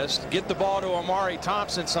honest. Get the ball to Amari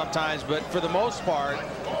Thompson sometimes, but for the most part,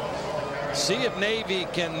 see if Navy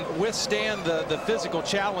can withstand the physical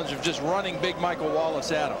challenge of just running big Michael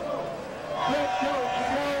Wallace at him.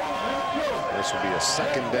 This will be a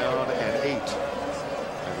 2nd down and 8.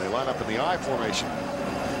 And they line up in the I formation.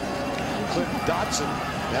 Clinton Dotson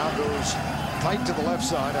now goes tight to the left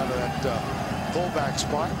side out of that fullback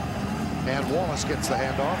spot. And Wallace gets the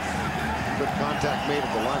handoff. Good contact made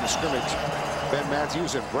at the line of scrimmage. Ben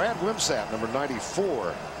Matthews and Brad Wimsatt, number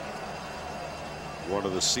 94. One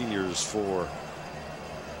of the seniors for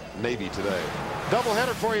Navy today.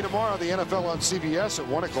 Doubleheader for you tomorrow. The NFL on CBS at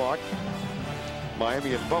 1 o'clock.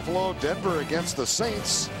 Miami and Buffalo, Denver against the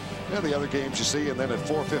Saints, and the other games you see. And then at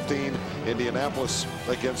 4:15, Indianapolis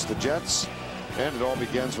against the Jets. And it all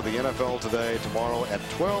begins with the NFL today, tomorrow at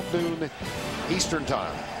 12 noon Eastern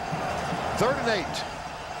time. 3rd and 8.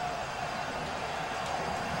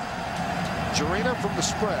 Jarena from the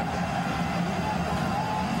spread.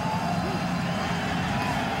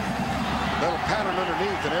 Little pattern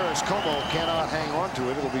underneath, and Aris Como cannot hang on to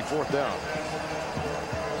it. It'll be 4th down.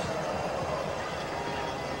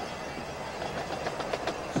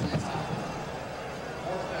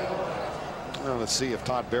 Well, let's see if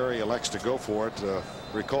Todd Berry elects to go for it.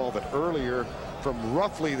 Recall that earlier from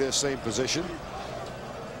roughly this same position,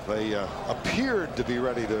 they appeared to be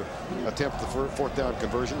ready to attempt the 4th down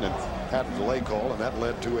conversion and had a delay call, and that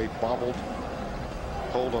led to a bobbled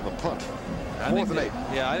hold on the punt. 4th and 8.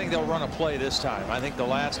 Yeah, I think they'll run a play this time. I think the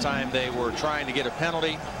last time they were trying to get a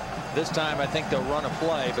penalty. This time I think they'll run a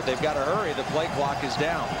play, but they've got to hurry. The play clock is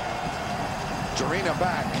down. Jarena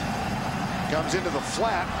back. Comes into the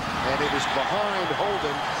flat, and it is behind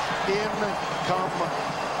Holden.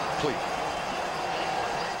 Incomplete.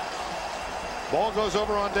 Ball goes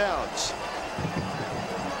over on downs.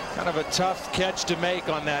 Kind of a tough catch to make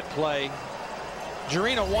on that play.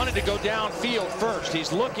 Jarena wanted to go downfield first.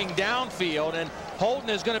 He's looking downfield, and Holden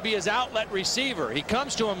is going to be his outlet receiver. He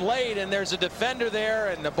comes to him late, and there's a defender there,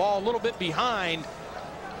 and the ball a little bit behind.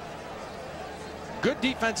 Good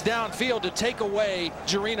defense downfield to take away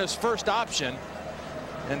Jarena's first option.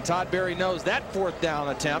 And Todd Berry knows that 4th down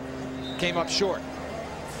attempt came up short.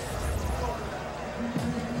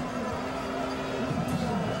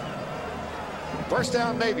 First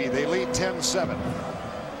down Navy. They lead 10-7.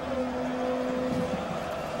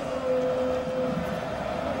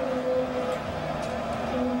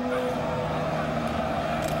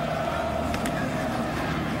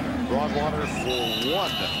 Broadwater for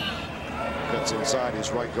 1. That's inside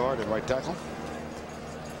his right guard and right tackle.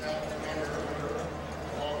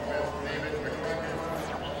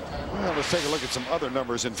 Well, let's take a look at some other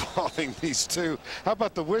numbers involving these two. How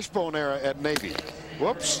about the wishbone era at Navy?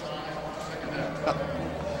 Whoops.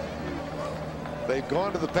 They've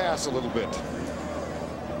gone to the pass a little bit.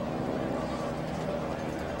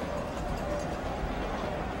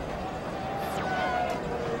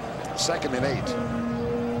 Second and 8.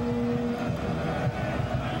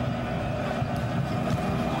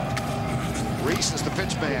 Reese is the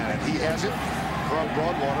pitch man, and he has it.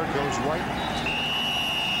 Broadwater goes right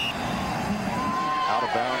out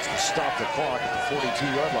of bounds to stop the clock at the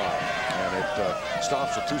 42-yard line. And it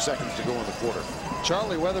stops with 2 seconds to go in the quarter.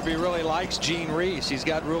 Charlie Weatherby really likes Gene Reese. He's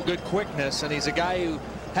got real good quickness, and he's a guy who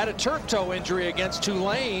had a turf toe injury against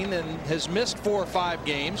Tulane and has missed 4 or 5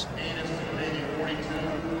 games.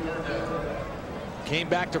 Came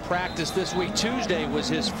back to practice this week. Tuesday was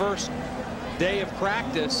his first day of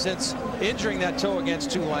practice since injuring that toe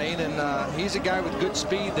against Tulane, and he's a guy with good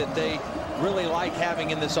speed that they really like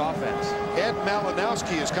having in this offense. Ed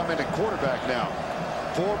Malinowski has come in at quarterback now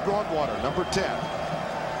for Broadwater, number 10.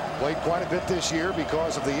 Played quite a bit this year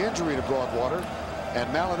because of the injury to Broadwater, and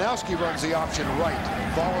Malinowski runs the option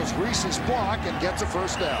right, follows Reese's block, and gets a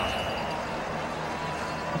first down.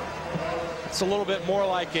 It's a little bit more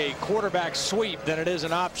like a quarterback sweep than it is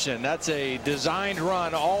an option. That's a designed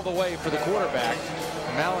run all the way for the quarterback.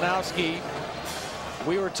 Malinowski,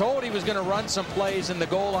 we were told he was going to run some plays in the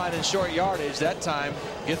goal line and short yardage. That time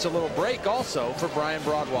gets a little break also for Brian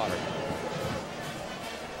Broadwater.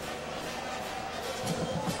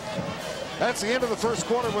 That's the end of the first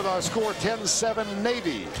quarter with our score 10-7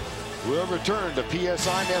 Navy. We'll return to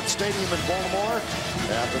PSI Net Stadium in Baltimore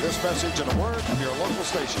after this message and a word from your local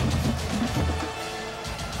station.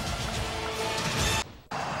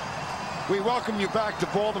 We welcome you back to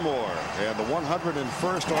Baltimore and the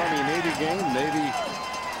 101st Army-Navy game. Navy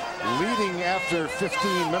leading after after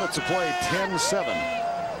 15 minutes of play, 10-7.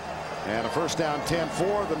 And a first down, 10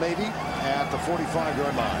 for the Navy at the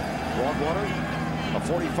 45-yard line. Broadwater, a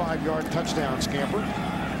 45-yard touchdown scamper.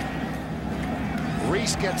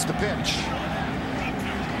 Reese gets the pitch.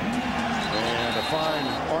 And a fine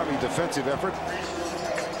Army defensive effort.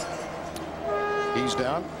 He's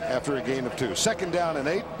down after a gain of 2. Second down and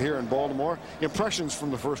 8 here in Baltimore. Impressions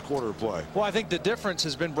from the first quarter of play. Well, I think the difference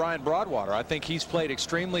has been Brian Broadwater. I think he's played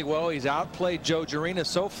extremely well. He's outplayed Joe Jarena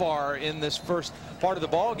so far in this first part of the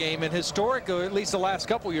ball game. And historically, at least the last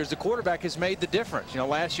couple years, the quarterback has made the difference. You know,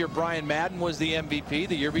 last year Brian Madden was the MVP.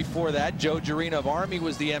 The year before that, Joe Jarena of Army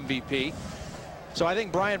was the MVP. So I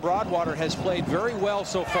think Brian Broadwater has played very well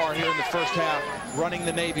so far here in the first half, running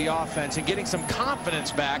the Navy offense and getting some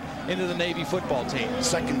confidence back into the Navy football team.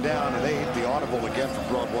 Second down and 8, the audible again for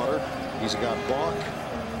Broadwater. He's got Bach,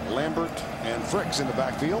 Lambert, and Fricks in the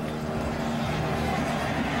backfield.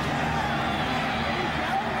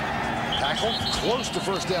 Tackle close to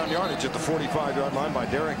first down yardage at the 45-yard line by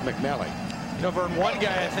Derek McNally. You know, Vern, one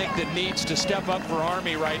guy I think that needs to step up for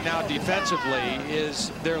Army right now defensively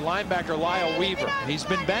is their linebacker Lyle Weaver. He's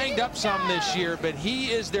been banged up some this year, but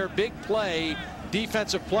he is their big play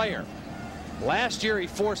defensive player. Last year he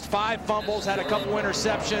forced 5 fumbles, had a couple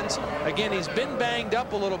interceptions. Again, he's been banged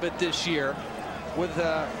up a little bit this year with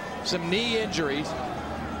some knee injuries,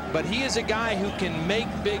 but he is a guy who can make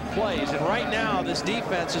big plays. And right now this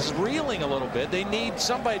defense is reeling a little bit. They need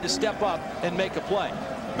somebody to step up and make a play.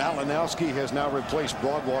 Malinowski has now replaced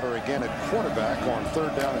Broadwater again at quarterback on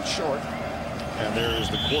third down and short. And there is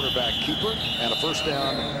the quarterback keeper and a first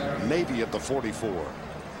down Navy at the 44. Well,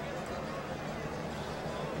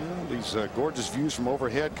 these gorgeous views from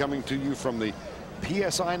overhead coming to you from the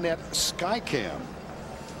PSINet Skycam.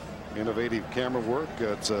 Innovative camera work.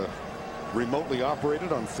 It's remotely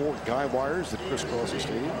operated on 4 guy wires that crisscross the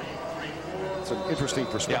stadium. It's an interesting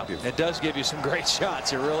perspective. Yeah, it does give you some great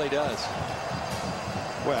shots. It really does.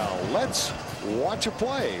 Well, let's watch a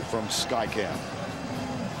play from Skycam.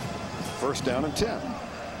 First down and 10.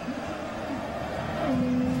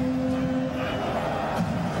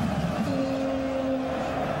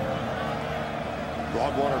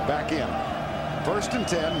 Broadwater back in. First and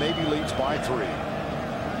 10. Navy leads by 3.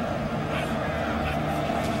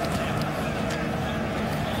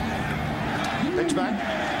 Pitch back.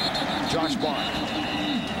 Josh Bond.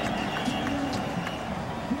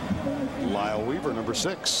 Lyle Weaver, number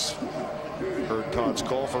 6. Heard Todd's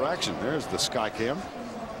call for action. There's the Skycam.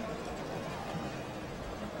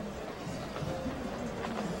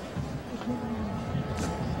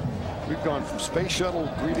 We've gone from space shuttle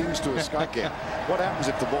greetings to a Skycam. What happens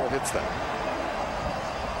if the ball hits that?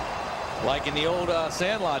 Like in the old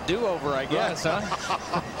Sandlot do-over, I guess, huh?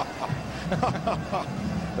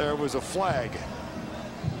 There was a flag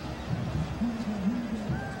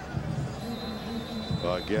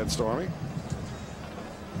against Army.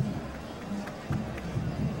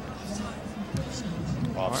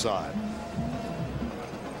 Offside.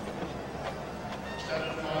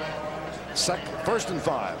 First and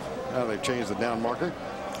 5. Now they've changed the down marker.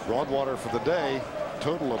 Broadwater for the day,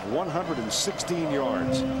 total of 116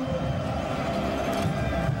 yards.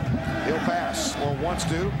 He'll pass, or wants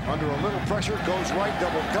to, under a little pressure, goes right,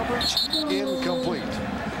 double coverage, incomplete.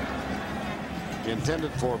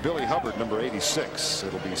 Intended for Billy Hubbard, number 86.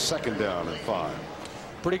 It'll be second down and 5.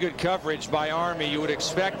 Pretty good coverage by Army. You would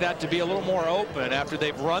expect that to be a little more open after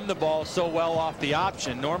they've run the ball so well off the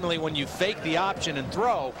option. Normally when you fake the option and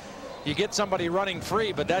throw, you get somebody running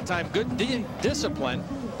free, but that time good discipline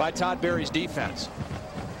by Todd Berry's defense.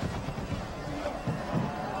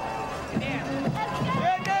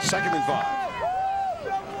 Second and 5.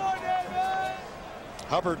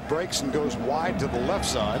 Hubbard breaks and goes wide to the left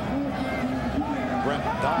side. Brent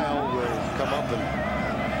Dial will come up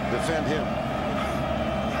and defend him.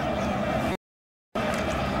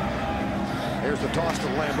 Here's the toss to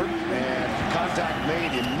Lambert, and contact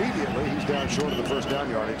made immediately. He's down short of the first down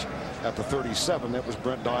yardage at the 37. That was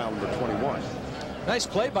Brent Dial, number 21. Nice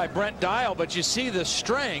play by Brent Dial, but you see the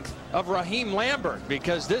strength of Raheem Lambert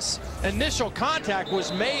because this initial contact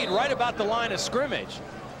was made right about the line of scrimmage.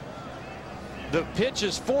 The pitch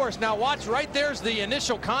is forced. Now watch, right there's the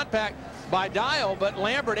initial contact by Dial, but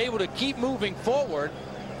Lambert able to keep moving forward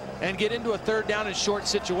and get into a third down and short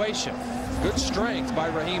situation. Good strength by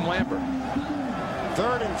Raheem Lambert.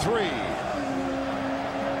 Third and 3.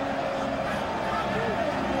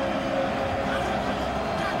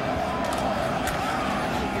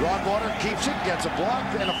 Broadwater keeps it, gets a block,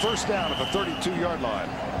 and a first down at the 32-yard line.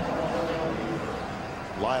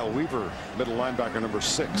 Lyle Weaver, middle linebacker, number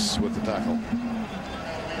 6, with the tackle.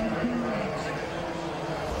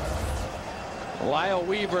 Lyle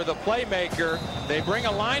Weaver, the playmaker. They bring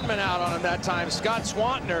a lineman out on him that time. Scott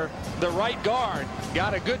Swantner, the right guard,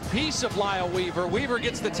 got a good piece of Lyle Weaver. Weaver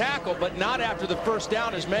gets the tackle, but not after the first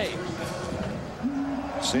down is made.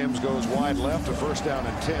 Sims goes wide left, a first down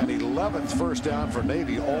and 10. 11th first down for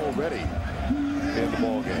Navy already in the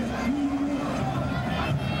ball game.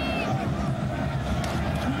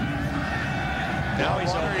 Now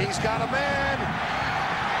he's got a man.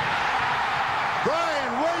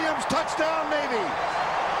 Brian Williams, touchdown Navy.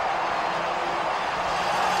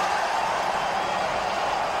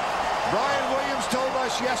 Brian Williams told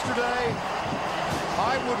us yesterday,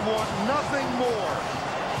 I would want nothing more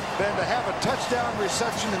than to have a touchdown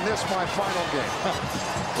reception in this, my final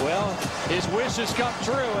game. Well, his wishes come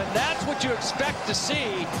true, and that's what you expect to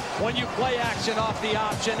see when you play action off the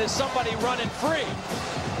option, is somebody running free.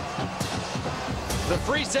 The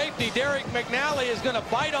free safety, Derek McNally, is going to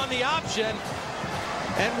bite on the option,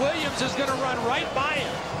 and Williams is going to run right by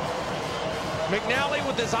him. McNally,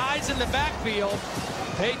 with his eyes in the backfield,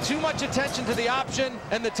 paid too much attention to the option,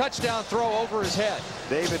 and the touchdown throw over his head.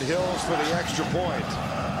 David Hills for the extra point.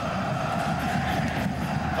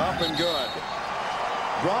 Up and good.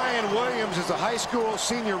 Brian Williams is a high school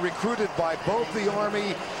senior recruited by both the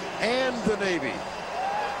Army and the Navy.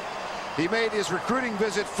 He made his recruiting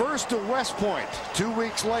visit first to West Point, 2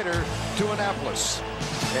 weeks later to Annapolis,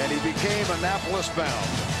 and he became Annapolis bound.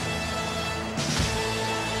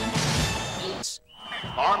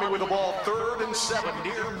 Army with the ball, 3rd and 7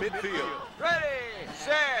 near midfield. Ready,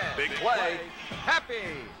 set, Big play.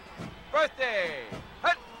 Happy birthday.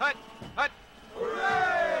 Hut, hut, hut.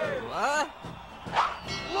 Hooray! What?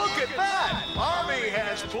 Look at that! Army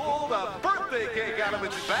has pulled a birthday cake out of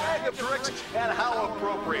its bag of tricks, and how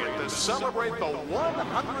appropriate to celebrate the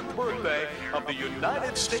 100th birthday of the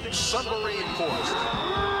United States Submarine Force.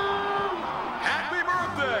 Happy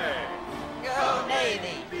birthday! Go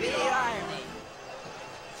Navy, be Army.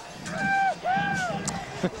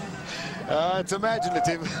 It's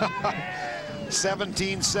imaginative.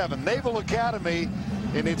 17-7. Naval Academy,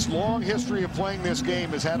 in its long history of playing this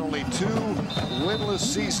game, has had only 2 winless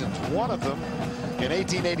seasons. One of them in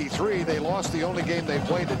 1883. They lost the only game they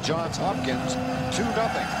played to Johns Hopkins, 2-0.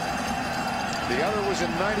 The other was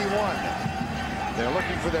in 91. They're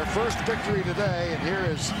looking for their first victory today, and here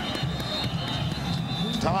is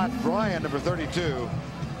Todd Bryan, number 32,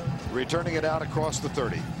 returning it out across the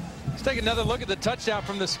 30. Let's take another look at the touchdown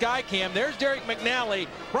from the sky cam. There's Derek McNally.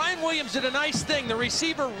 Brian Williams did a nice thing. The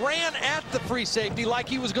receiver ran at the free safety like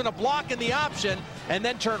he was going to block in the option, and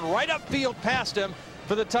then turned right upfield past him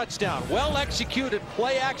for the touchdown. Well executed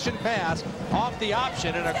play action pass off the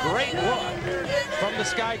option, and a great look from the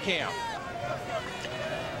sky cam.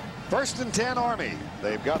 1st and 10 Army.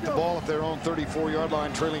 They've got the ball at their own 34-yard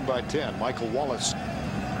line, trailing by 10. Michael Wallace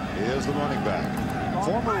is the running back.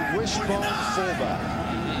 Former wishbone fullback.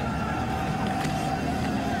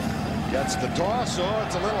 Gets the toss. Oh,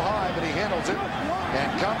 it's a little high, but he handles it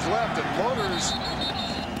and comes left and motors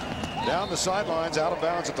down the sidelines, out of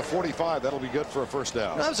bounds at the 45. That'll be good for a first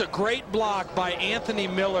down. That was a great block by Anthony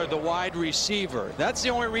Miller, the wide receiver. That's the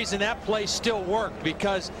only reason that play still worked,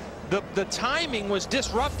 because the timing was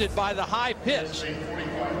disrupted by the high pitch.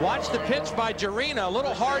 Watch the pitch by Jarena, a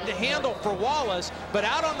little hard to handle for Wallace, but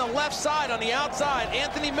out on the left side, on the outside,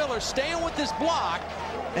 Anthony Miller staying with this block,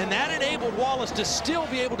 and that enabled Wallace to still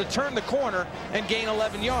be able to turn the corner and gain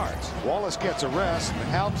 11 yards. Wallace gets a rest,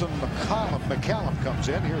 and Alton McCallum comes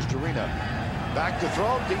in. Here's Jarena. Back to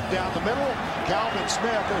throw, deep down the middle. Calvin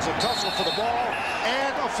Smith, there's a tussle for the ball,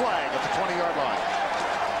 and a flag at the 20-yard line.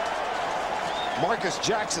 Marcus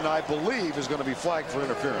Jackson, I believe, is going to be flagged for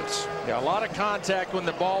interference. Yeah, a lot of contact when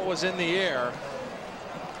the ball was in the air.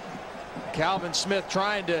 Calvin Smith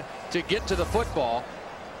trying to get to the football.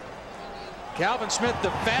 Calvin Smith, the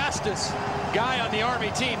fastest guy on the Army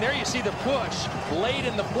team. There you see the push late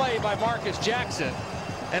in the play by Marcus Jackson,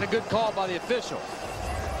 and a good call by the official.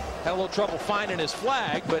 Had a little trouble finding his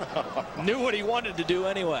flag, but knew what he wanted to do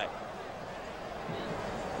anyway.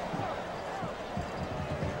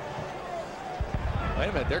 Wait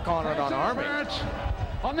a minute, they're calling it on Army.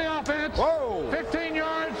 On the offense. Whoa. 15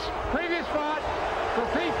 yards, previous spot,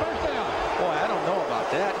 repeat first down. Boy, I don't know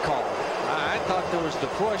about that call. I thought there was the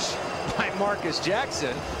push by Marcus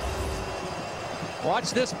Jackson.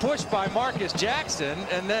 Watch this push by Marcus Jackson,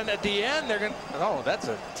 and then at the end they're going to, oh, that's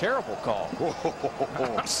a terrible call.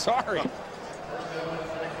 I'm sorry.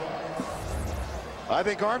 I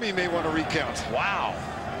think Army may want to recount. Wow.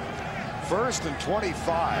 1st and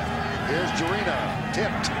 25. Here's Jarena,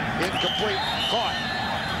 tipped, incomplete, caught.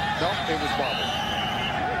 Nope, it was bobbled.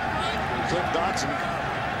 Cliff Dodson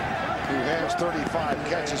who has 35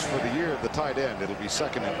 catches for the year, the tight end. It'll be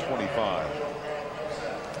 2nd and 25.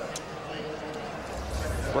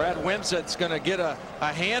 Brad Wimsatt's going to get a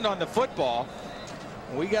hand on the football.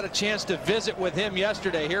 We got a chance to visit with him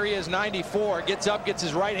yesterday. Here he is, 94, gets up, gets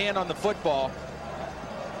his right hand on the football.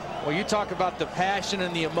 Well, you talk about the passion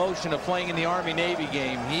and the emotion of playing in the Army-Navy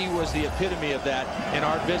game. He was the epitome of that in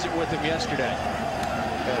our visit with him yesterday.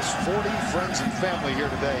 Has 40 friends and family here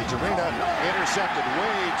today. Jarena intercepted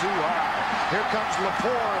way too high. Here comes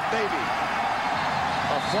Lepore of Navy.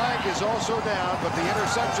 A flag is also down, but the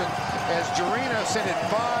interception as Jarena sent it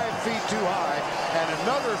 5 feet too high, and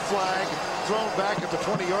another flag thrown back at the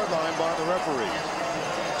 20-yard line by the referee.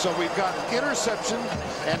 So we've got an interception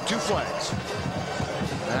and 2 flags.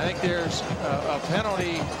 I think there's a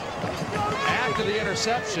penalty after the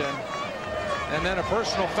interception and then a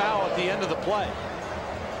personal foul at the end of the play.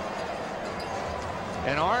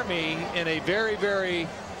 And Army in a very, very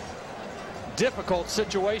difficult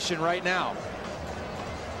situation right now.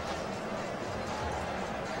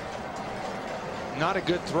 Not a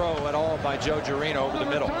good throw at all by Joe Jarena over the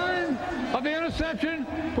middle. Return of the interception.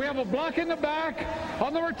 We have a block in the back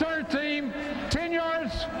on the return team, 10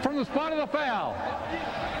 yards from the spot of the foul.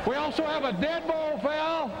 We also have a dead ball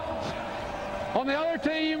foul on the other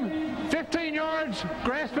team, 15 yards,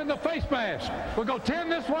 grasping the face mask. We'll go 10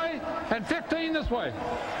 this way and 15 this way.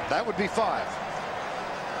 That would be 5.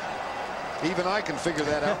 Even I can figure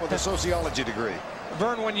that out with a sociology degree.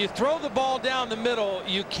 Vern, when you throw the ball down the middle,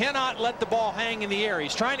 you cannot let the ball hang in the air.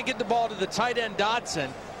 He's trying to get the ball to the tight end Dotson.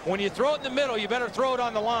 When you throw it in the middle, you better throw it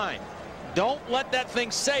on the line. Don't let that thing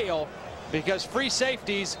sail, because free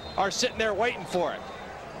safeties are sitting there waiting for it.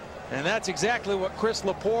 And that's exactly what Chris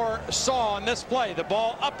Lepore saw on this play. The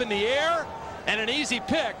ball up in the air, and an easy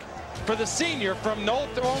pick for the senior from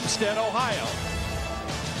North Olmsted, Ohio.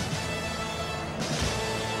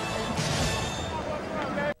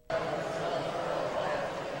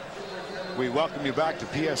 We welcome you back to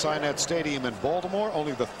PSINet Stadium in Baltimore.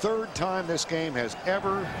 Only the 3rd time this game has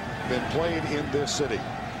ever been played in this city.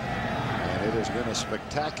 And it has been a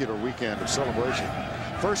spectacular weekend of celebration.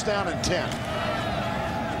 1st down and 10.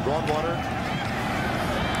 Broadwater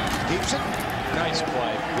keeps it. Nice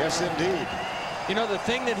play. Yes, indeed. You know, the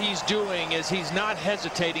thing that he's doing is he's not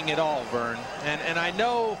hesitating at all, Vern. And I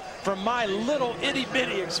know from my little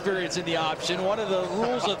itty-bitty experience in the option, one of the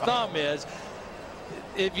rules of thumb is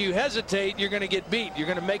if you hesitate, you're going to get beat. You're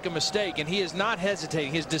going to make a mistake, and he is not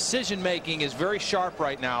hesitating. His decision-making is very sharp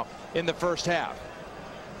right now in the 1st half.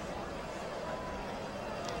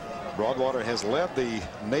 Broadwater has led the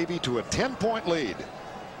Navy to a 10-point lead.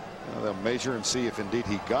 Now they'll measure and see if indeed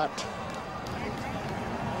he got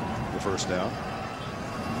the 1st down.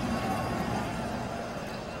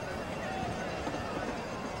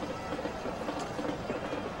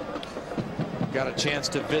 Got a chance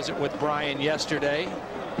to visit with Brian yesterday.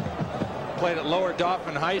 Played at Lower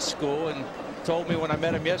Dauphin High School and told me when I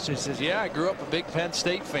met him yesterday, he says, yeah, I grew up a big Penn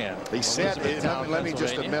State fan. He said, let me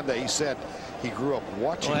just amend that. He said he grew up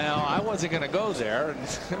watching. Well, I wasn't going to go there.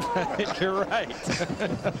 You're right.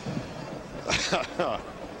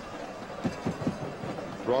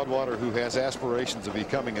 Broadwater, who has aspirations of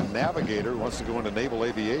becoming a navigator, wants to go into naval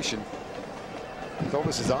aviation. He told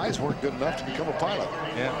us his eyes weren't good enough to become a pilot.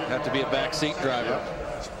 Yeah, have to be a backseat driver. Yeah.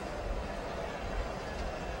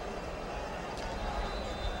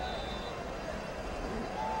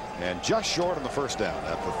 And just short on the 1st down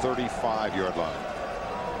at the 35-yard line.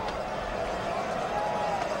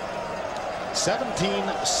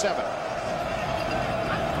 17-7.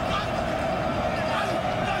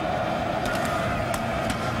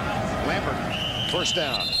 Lambert, 1st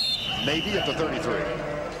down. Navy at the 33.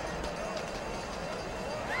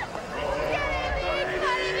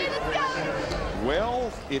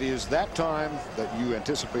 Well, it is that time that you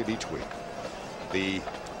anticipate each week. The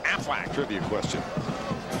AFLAC trivia question.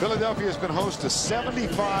 Philadelphia has been host to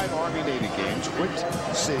 75 Army-Navy games. Which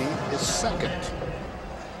city is 2nd?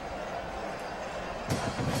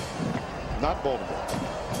 Not Baltimore.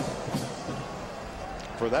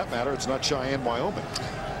 For that matter, it's not Cheyenne, Wyoming.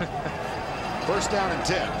 1st down and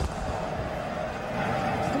 10.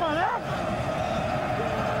 Come on out.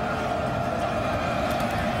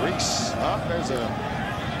 Reese, there's a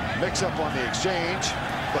mix-up on the exchange,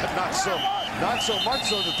 but not so much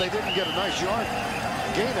so that they didn't get a nice yard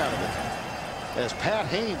gain out of it. As Pat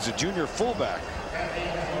Haynes, a junior fullback.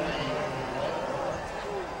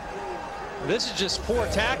 This is just poor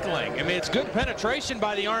tackling. I mean, it's good penetration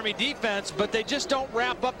by the Army defense, but they just don't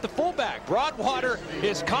wrap up the fullback. Broadwater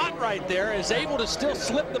is caught right there, is able to still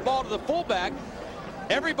slip the ball to the fullback.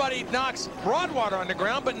 Everybody knocks Broadwater on the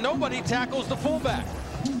ground, but nobody tackles the fullback.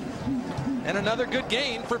 And another good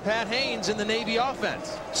gain for Pat Haynes in the Navy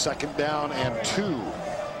offense. 2nd down and 2.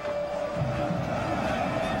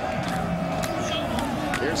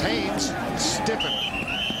 Here's Haynes,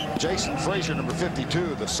 stiffened. Jason Frazier, number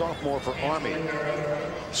 52, the sophomore for Army,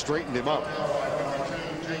 straightened him up.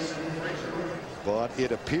 But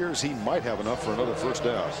it appears he might have enough for another 1st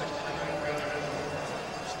down.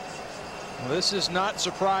 Well, this is not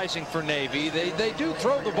surprising for Navy. They do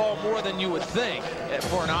throw the ball more than you would think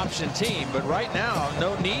for an option team, but right now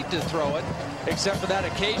no need to throw it except for that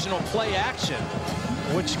occasional play action,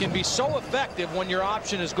 which can be so effective when your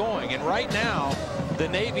option is going. And right now the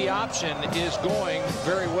Navy option is going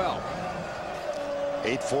very well.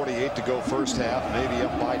 8:48 to go 1st half. Navy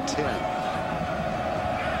up by 10.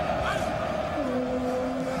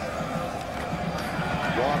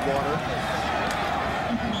 Broadwater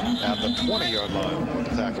at the 20-yard line when the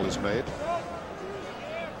tackle is made.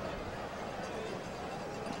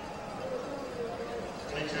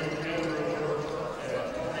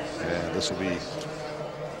 And this will be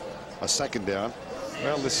a 2nd down.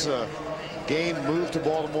 Well, this game moved to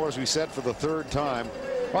Baltimore, as we said, for the 3rd time.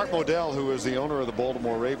 Art Modell, who is the owner of the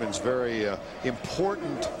Baltimore Ravens, very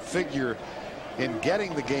important figure in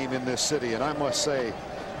getting the game in this city. And I must say,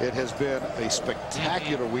 it has been a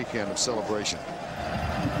spectacular weekend of celebration.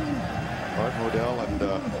 Art Modell and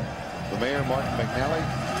the mayor, Martin McNally.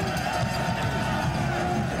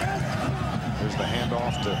 There's the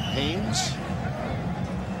handoff to Haynes.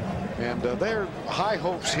 And there are high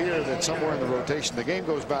hopes here that somewhere in the rotation, the game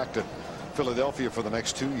goes back to Philadelphia for the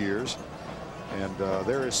next 2 years. And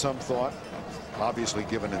there is some thought, obviously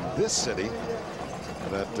given in this city,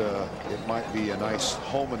 that it might be a nice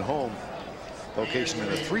home and home location in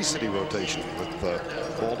a 3-city rotation with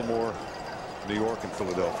Baltimore, New York, and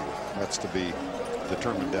Philadelphia. That's to be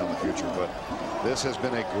determined down the future. But this has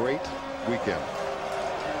been a great weekend.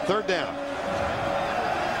 3rd down.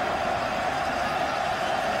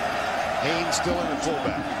 Haynes still in at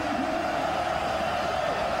fullback.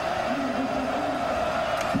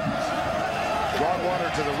 Broadwater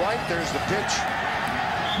to the right. There's the pitch.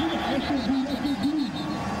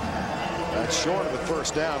 That's short of the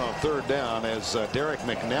 1st down on 3rd down as Derek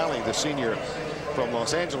McNally, the senior from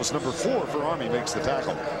Los Angeles, number 4 for Army, makes the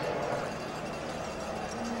tackle.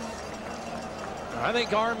 I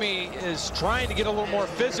think Army is trying to get a little more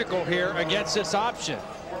physical here against this option.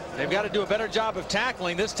 They've got to do a better job of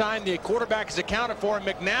tackling. This time the quarterback is accounted for.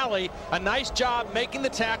 McNally, a nice job making the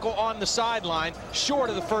tackle on the sideline, short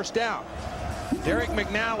of the 1st down. Derek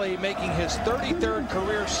McNally making his 33rd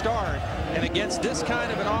career start, and against this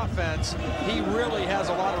kind of an offense, he really has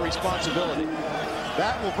a lot of responsibility.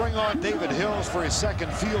 That will bring on David Hills for his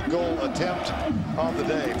 2nd field goal attempt of the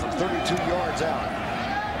day from 32 yards out.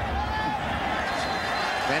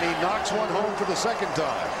 And he knocks one home for the 2nd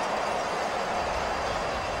time.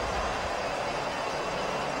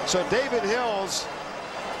 So David Hills,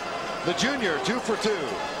 the junior, 2 for 2,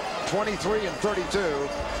 23 and 32.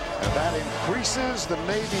 And that increases the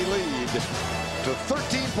Navy lead to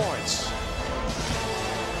 13 points.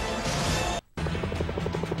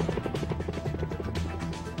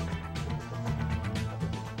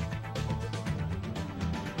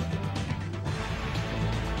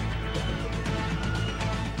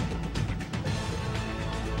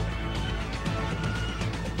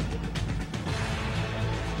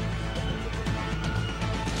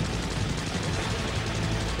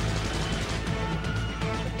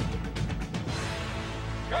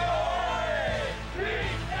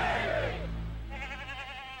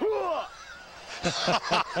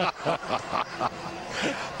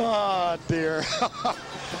 Oh, dear.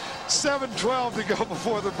 7:12 to go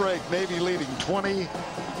before the break. Navy leading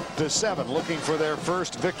 20-7, looking for their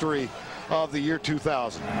 1st victory of the year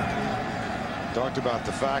 2000. Talked about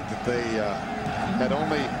the fact that they had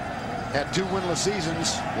only had 2 winless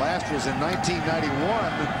seasons. Last was in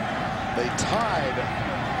 1991. They tied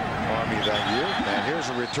Army that year. And here's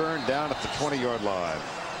a return down at the 20-yard line.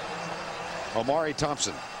 Omari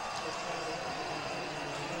Thompson.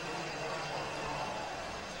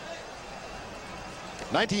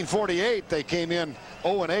 1948, they came in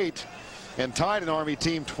 0-8 and tied an Army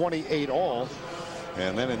team 28 all.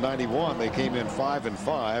 And then in 91, they came in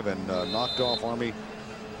 5-5 and knocked off Army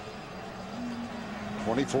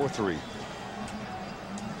 24-3.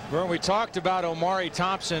 Well, we talked about Omari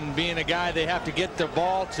Thompson being a guy they have to get the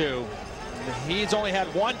ball to. He's only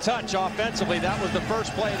had 1 touch offensively. That was the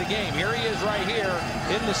first play of the game. Here he is right here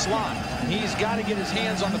in the slot. He's got to get his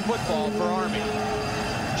hands on the football for Army.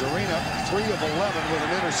 Jarena, 3 of 11 with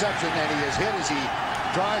an interception, and he is hit as he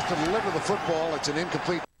tries to deliver the football. It's an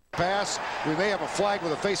incomplete pass. We may have a flag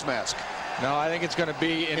with a face mask. No, I think it's going to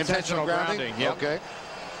be intentional grounding. Yep. Okay.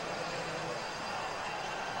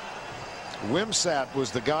 Wimsatt was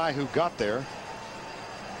the guy who got there.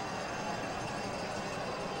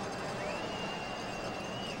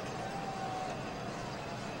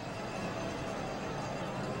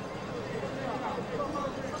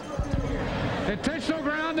 Intentional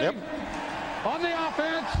grounding on the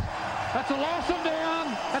offense. That's a loss of down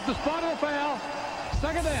at the spot of the foul.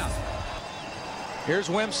 Second down. Here's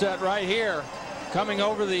Wimsatt right here coming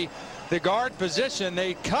over the guard position.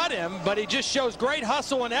 They cut him, but he just shows great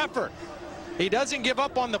hustle and effort. He doesn't give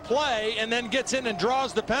up on the play and then gets in and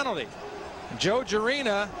draws the penalty. Joe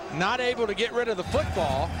Gerina not able to get rid of the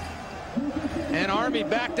football, and Army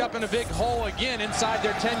backed up in a big hole again inside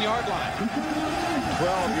their 10-yard line.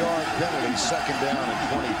 12-yard penalty, second down and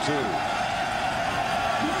 22.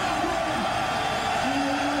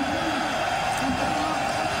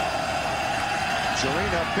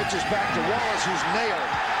 Gerina pitches back to Wallace, who's nailed.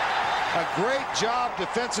 A great job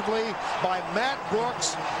defensively by Matt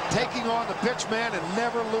Brooks, taking on the pitchman and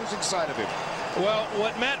never losing sight of him. Well,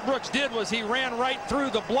 what Matt Brooks did was he ran right through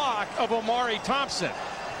the block of Omari Thompson.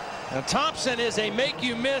 Now, Thompson is a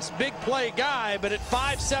make-you-miss big play guy, but at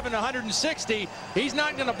 5'7", 160, he's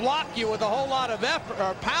not going to block you with a whole lot of effort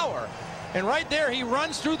or power. And right there, he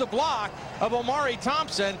runs through the block of Omari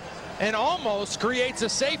Thompson and almost creates a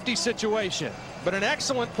safety situation. But an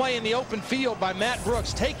excellent play in the open field by Matt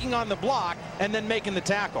Brooks, taking on the block and then making the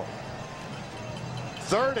tackle.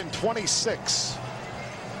 3rd and 26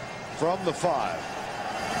 from the 5.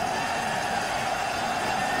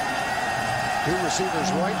 2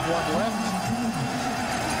 receivers right, 1 left.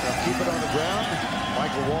 They'll keep it on the ground.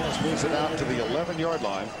 Michael Wallace moves it out to the 11-yard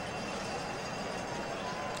line.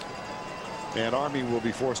 And Army will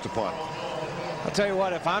be forced to punt. I'll tell you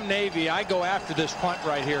what, if I'm Navy, I go after this punt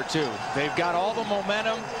right here, too. They've got all the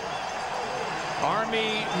momentum.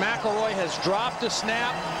 Army, McElroy has dropped a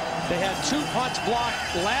snap. They had 2 punts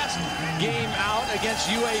blocked last game out against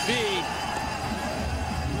UAB.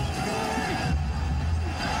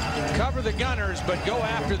 Cover the Gunners, but go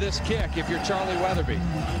after this kick if you're Charlie Weatherby.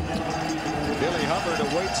 Billy Hubbard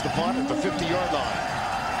awaits the punt at the 50-yard line.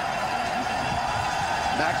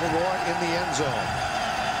 McElroy in the end zone.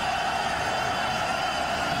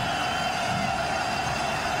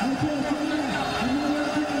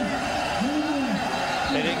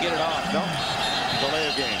 They didn't get it off. No. Delay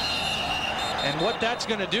of game. And what that's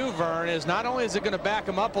going to do, Vern, is not only is it going to back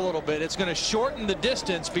them up a little bit, it's going to shorten the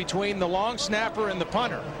distance between the long snapper and the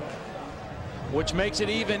punter, which makes it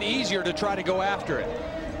even easier to try to go after it.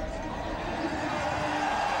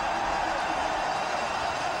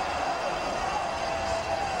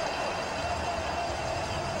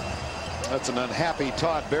 That's an unhappy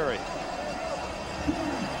Todd Berry.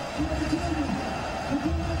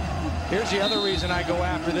 Here's the other reason I go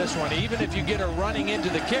after this one. Even if you get a running into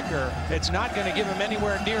the kicker, it's not going to give him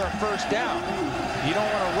anywhere near a first down. You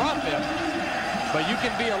don't want to rough him, but you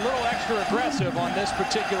can be a little extra aggressive on this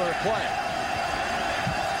particular play.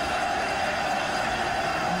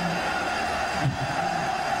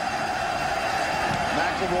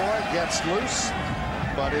 McElroy gets loose,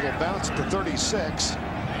 but it'll bounce to 36,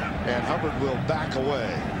 and Hubbard will back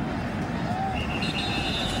away.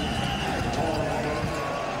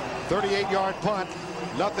 38-yard punt,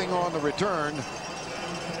 nothing on the return.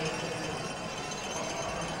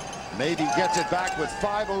 Navy gets it back with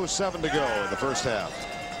 5:07 to go in the first half.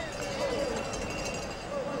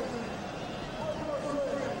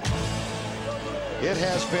 It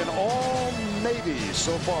has been all Navy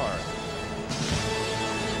so far.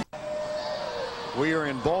 We are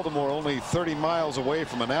in Baltimore, only 30 miles away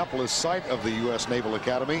from Annapolis, site of the U.S. Naval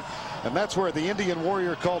Academy, and that's where the Indian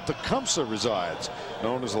warrior called Tecumseh resides,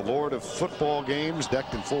 known as the Lord of Football Games,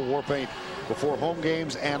 decked in full war paint before home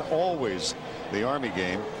games and always the Army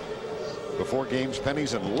game. Before games,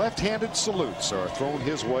 pennies and left-handed salutes are thrown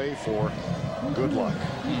his way for good luck.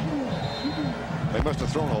 They must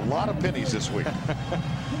have thrown a lot of pennies this week.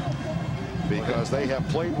 Because they have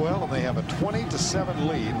played well and they have a 20-7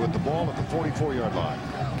 lead with the ball at the 44-yard line.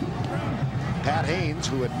 Pat Haynes,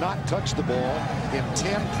 who had not touched the ball in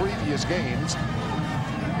 10 previous games,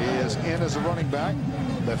 is in as a running back.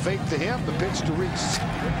 The fake to him, the pitch to Reese.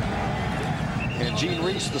 And Gene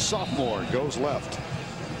Reese, the sophomore, goes left.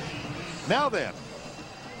 Now then,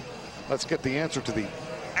 let's get the answer to the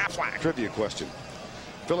Aflac trivia question.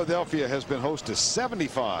 Philadelphia has been host to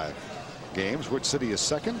 75 games. Which city is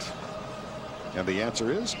second? And the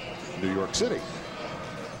answer is New York City.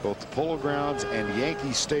 Both the Polo Grounds and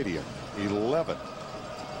Yankee Stadium, 11.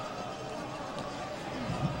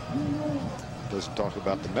 Doesn't talk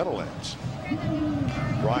about the Meadowlands.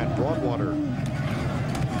 Brian Broadwater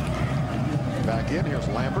back in. Here's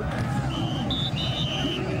Lambert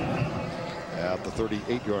at the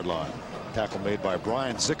 38-yard line. Tackle made by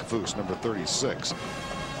Brian Zickafoos, number 36.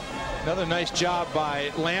 Another nice job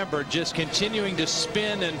by Lambert, just continuing to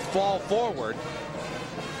spin and fall forward.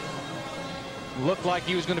 Looked like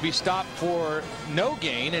he was going to be stopped for no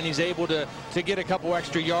gain, and he's able to get a couple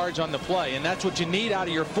extra yards on the play. And that's what you need out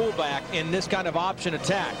of your fullback in this kind of option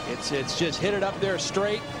attack. It's just hit it up there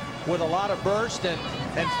straight with a lot of burst and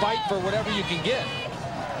fight for whatever you can get.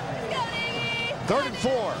 3rd and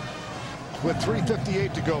 4 with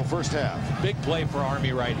 3:58 to go, first half. Big play for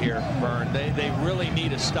Army right here, Vern. They really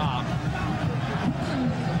need a stop.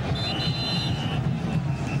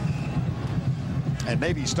 And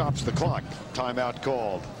Navy stops the clock. Timeout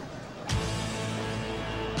called.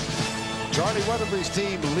 Charlie Weatherby's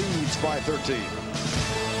team leads by 13.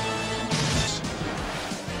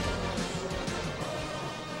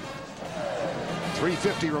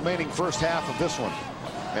 .350 remaining first half of this one.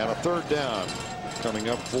 And a 3rd down coming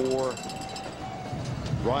up for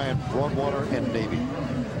Brian Broadwater and Navy.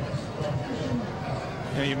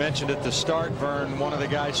 You mentioned at the start, Vern, one of the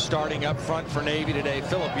guys starting up front for Navy today,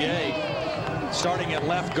 Philip Ye, starting at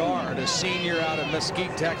left guard, a senior out of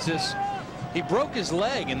Mesquite, Texas. He broke his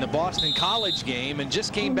leg in the Boston College game and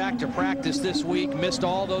just came back to practice this week, missed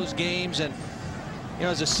all those games, and you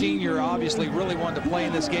know, as a senior, obviously really wanted to play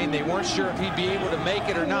in this game. They weren't sure if he'd be able to make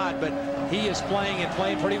it or not, but he is playing and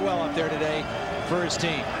playing pretty well up there today for his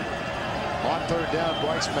team. On 3rd down,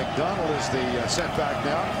 Bryce McDonald is the setback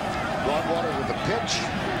now. Broadwater with the pitch.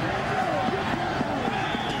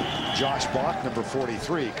 Josh Bach, number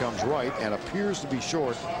 43, comes right and appears to be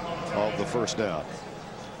short of the first down.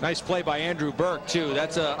 Nice play by Andrew Burke, too.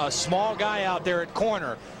 That's a small guy out there at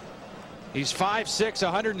corner. He's 5'6",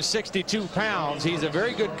 162 pounds. He's a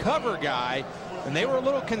very good cover guy, and they were a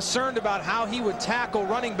little concerned about how he would tackle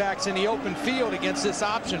running backs in the open field against this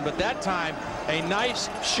option, but that time a nice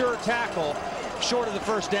sure tackle short of the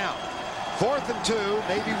first down. 4th and 2,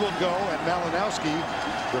 Navy will go, and Malinowski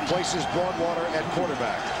replaces Broadwater at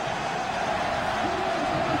quarterback.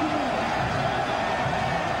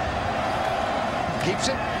 Keeps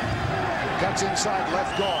it, cuts inside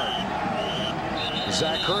left guard.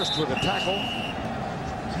 Zach Hurst with a tackle,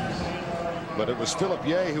 but it was Philip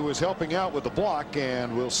Ye who was helping out with the block,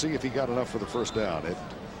 and we'll see if he got enough for the first down. It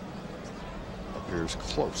appears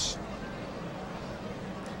close.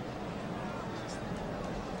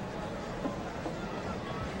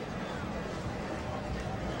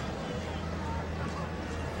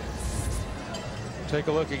 Take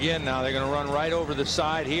a look again now. They're going to run right over the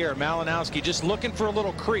side here. Malinowski just looking for a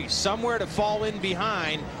little crease, somewhere to fall in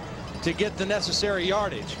behind to get the necessary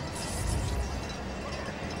yardage.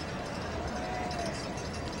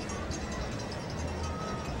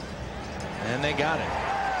 And they got it.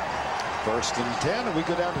 1st and 10, and we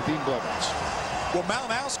go down to Dean Blevins. Well,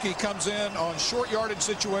 Malinowski comes in on short yardage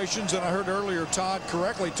situations, and I heard earlier Todd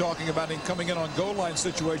correctly talking about him coming in on goal line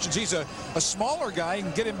situations. He's a smaller guy and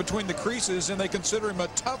can get in between the creases, and they consider him a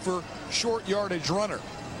tougher short yardage runner.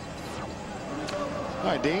 All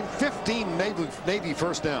right, Dean, 15 Navy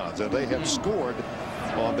first downs, and they have scored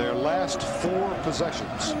on their last 4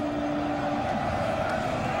 possessions.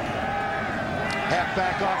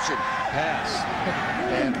 Halfback option. Pass.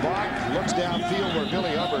 And Bach looks downfield where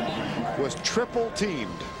Billy Hubbard was triple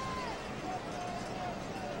teamed.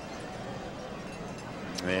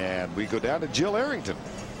 And we go down to Jill Arrington.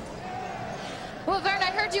 Well, Vern, I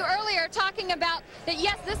heard you earlier talking about that,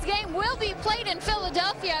 yes, this game will be played in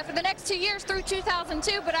Philadelphia for the next 2 years through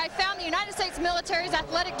 2002, but I found the United States Military's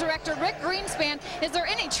athletic director, Rick Greenspan. Is there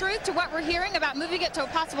any truth to what we're hearing about moving it to a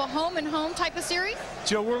possible home-and-home type of series?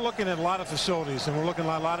 Joe, we're looking at a lot of facilities, and we're looking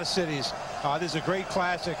at a lot of cities. This is a great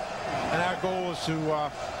classic, and our goal is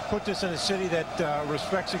to put this in a city that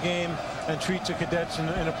respects the game and treats the cadets in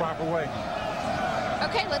a proper way.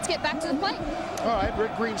 Okay, let's get back to the play. All right,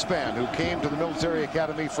 Rick Greenspan, who came to the military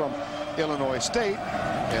academy from Illinois State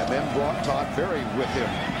and then brought Todd Berry with him.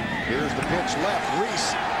 Here's the pitch left.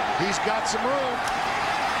 Reese, he's got some room.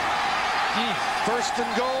 1st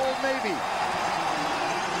and goal, Navy.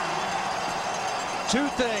 2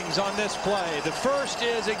 things on this play. The first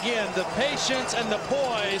is, again, the patience and the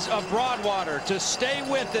poise of Broadwater to stay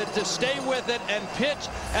with it, and pitch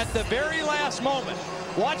at the very last moment.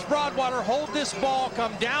 Watch Broadwater hold this ball,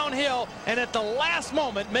 come downhill, and at the last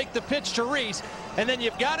moment make the pitch to Reese. And then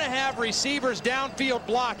you've got to have receivers downfield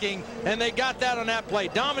blocking, and they got that on that play.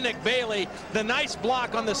 Dominic Bailey, the nice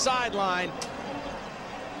block on the sideline.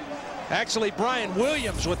 Actually, Brian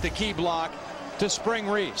Williams with the key block to spring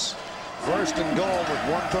Reese. First and goal with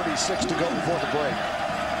 1:36 to go before the break.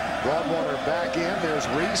 Broadwater back in. There's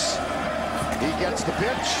Reese. He gets the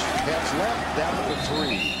pitch. Heads left. Down to the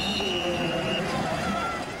 3.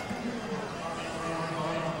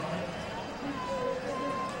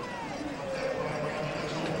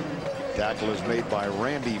 Tackle is made by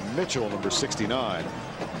Randy Mitchell, number 69.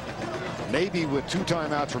 Navy with 2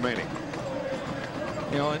 timeouts remaining.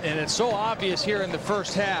 You know, and it's so obvious here in the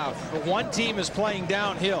first half. One team is playing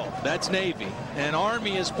downhill. That's Navy. And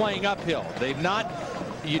Army is playing uphill. They've not.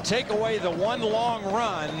 You take away the one long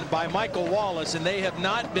run by Michael Wallace, and they have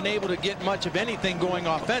not been able to get much of anything going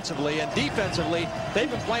offensively. And defensively,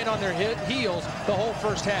 they've been playing on their heels the whole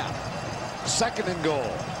first half. Second and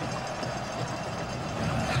goal.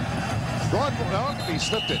 Broadwater, he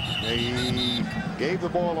slipped it. He gave the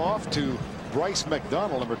ball off to Bryce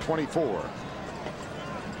McDonald, number 24.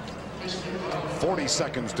 40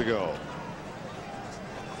 seconds to go.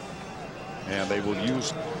 And they will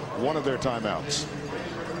use one of their timeouts.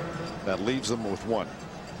 That leaves them with 1.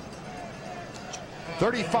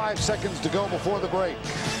 35 seconds to go before the break.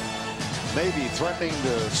 Navy threatening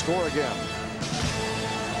to score again.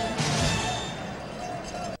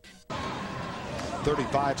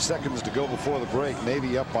 35 seconds to go before the break.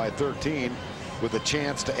 Navy up by 13 with a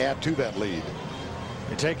chance to add to that lead.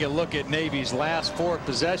 You take a look at Navy's last 4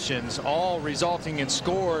 possessions, all resulting in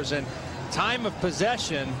scores, and time of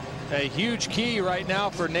possession a huge key right now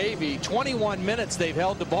for Navy. 21 minutes they've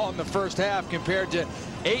held the ball in the first half compared to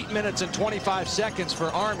 8 minutes and 25 seconds for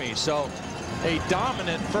Army. So a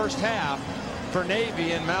dominant first half for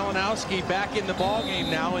Navy, and Malinowski back in the ballgame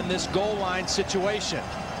now in this goal line situation.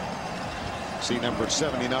 See number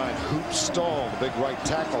 79, Hoop Stahl, the big right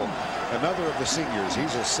tackle, another of the seniors.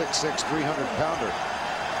 He's a 6'6", 300-pounder.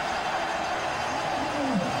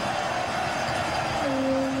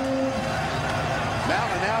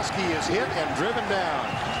 Malinowski is hit and driven down.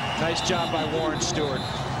 Nice job by Warren Stewart.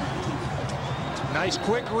 Nice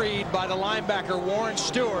quick read by the linebacker Warren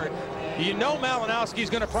Stewart. You know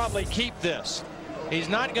Malinowski's going to probably keep this. He's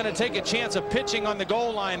not going to take a chance of pitching on the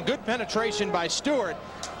goal line. Good penetration by Stewart,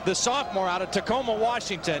 the sophomore out of Tacoma,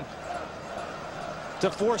 Washington, to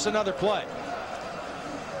force another play.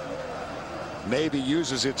 Navy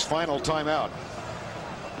uses its final timeout.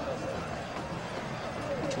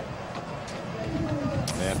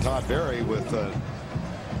 And Todd Berry with a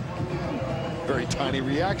very tiny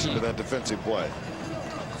reaction to that defensive play.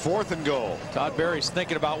 4th and goal. Todd Berry's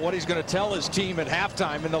thinking about what he's going to tell his team at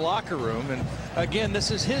halftime in the locker room. And again, this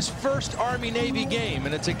is his first Army-Navy game,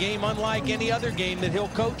 and it's a game unlike any other game that he'll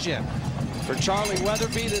coach in. For Charlie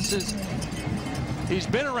Weatherby, he's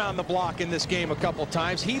been around the block in this game a couple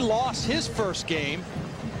times. He lost his first game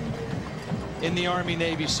in the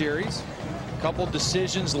Army-Navy series. A couple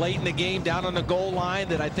decisions late in the game down on the goal line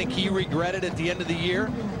that I think he regretted at the end of the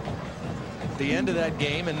year. At the end of that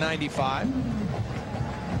game in '95.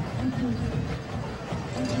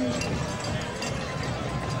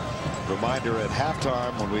 Reminder at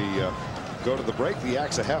halftime when we go to the break, the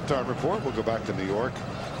AXA halftime report. We'll go back to New York.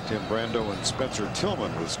 Tim Brando and Spencer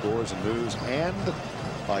Tillman with scores and news and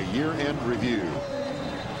a year-end review.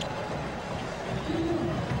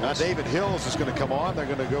 Now David Hills is going to come on. They're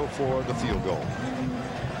going to go for the field goal.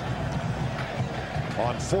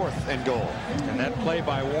 On 4th and goal. And that play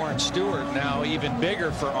by Warren Stewart now even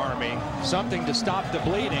bigger for Army. Something to stop the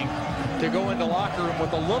bleeding, to go into locker room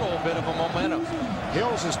with a little bit of a momentum.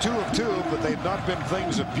 Hills is 2 of 2, but they've not been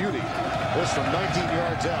things of beauty. This from 19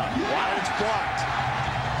 yards out. Wide, it's blocked.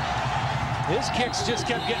 His kicks just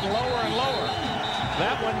kept getting lower and lower.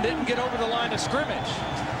 That one didn't get over the line of scrimmage.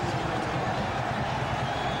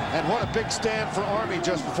 And what a big stand for Army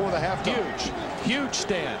just before the halftime. Huge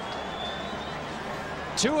stand.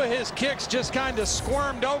 2 of his kicks just kind of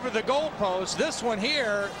squirmed over the goalpost. This one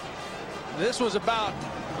here, this was about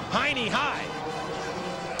Heine high.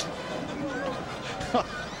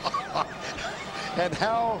 And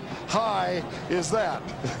how high is that?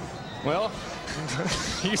 Well,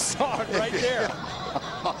 you saw it right there.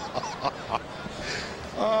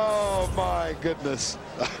 Oh my goodness.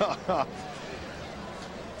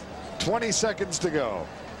 20 seconds to go.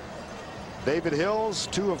 David Hills,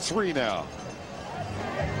 2 of 3 now.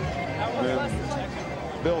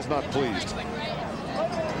 And Bill's not pleased. It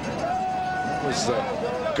was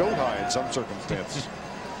goat high in some circumstances.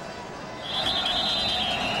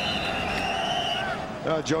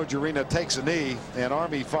 Joe Jurina takes a knee, and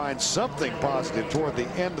Army finds something positive toward the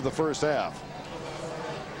end of the first half.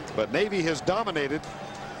 But Navy has dominated.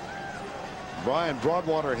 Brian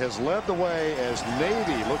Broadwater has led the way as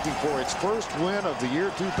Navy looking for its first win of the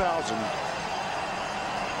year 2000.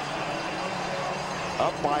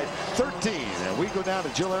 up by 13. And we go down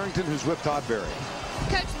to Jill Arrington, who's with Todd Berry.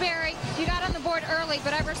 Coach Berry, you got on the board early,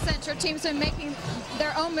 but ever since your team's been making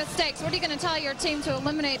their own mistakes. What are you going to tell your team to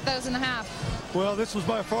eliminate those in the half? Well, this was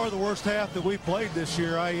by far the worst half that we played this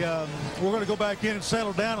year. We're going to go back in and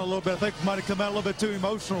settle down a little bit. I think we might have come out a little bit too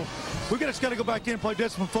emotional. We just got to go back in and play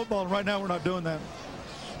disciplined football, and right now we're not doing that.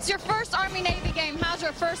 It's your first Army-Navy game. How's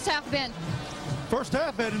your first half been? First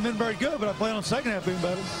half hadn't been very good, but I plan on second half being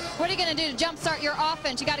better. What are you going to do to jumpstart your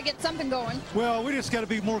offense? You got to get something going. Well, we just got to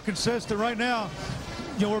be more consistent. Right now,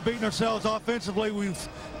 you know, we're beating ourselves offensively. We've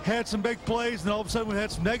had some big plays, and all of a sudden we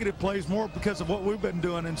had some negative plays more because of what we've been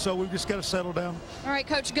doing, and so we've just got to settle down. All right,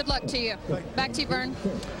 Coach, good luck to you. Back to you, Vern.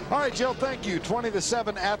 All right, Jill, thank you.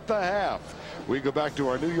 20-7 at the half. We go back to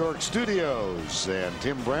our New York studios, and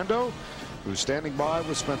Tim Brando, who's standing by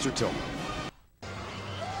with Spencer Tillman.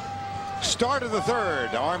 Start of the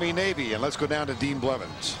third, Army-Navy, and let's go down to Dean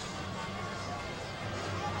Blevins.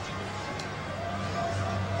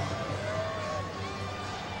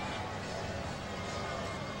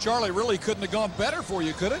 Charlie, really couldn't have gone better for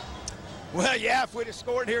you, could it? Well, yeah, if we'd have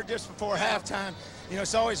scored here just before halftime, you know,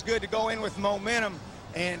 it's always good to go in with momentum.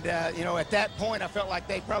 And, you know, at that point, I felt like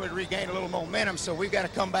they probably regained a little momentum. So we've got to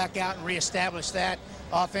come back out and reestablish that.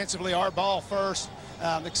 Offensively, our ball first.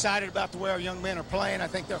 I'm excited about the way our young men are playing. I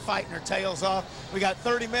think they're fighting their tails off. We got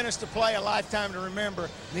 30 minutes to play, a lifetime to remember.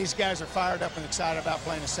 And these guys are fired up and excited about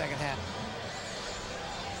playing the second half.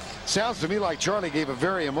 Sounds to me like Charlie gave a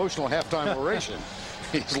very emotional halftime oration.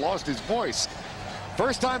 He's lost his voice.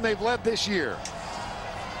 First time they've led this year.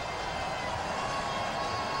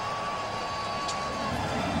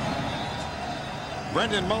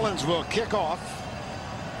 Brendan Mullins will kick off.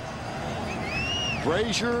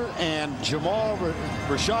 Brazier and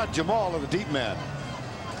Rashad Jamal are the deep men.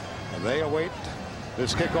 And they await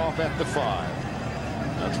this kickoff at the 5.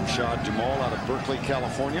 That's Rashad Jamal out of Berkeley,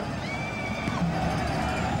 California.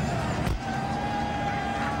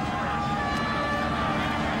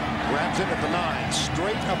 Grabs it at the 9,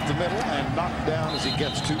 straight up the middle, and knocked down as he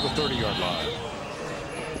gets to the 30-yard line.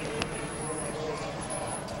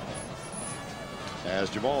 As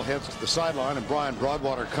Jamal heads to the sideline and Brian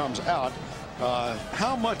Broadwater comes out,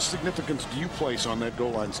 how much significance do you place on that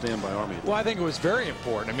goal line stand by Army? Well, I think it was very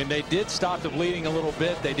important. I mean, they did stop the bleeding a little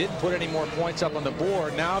bit. They didn't put any more points up on the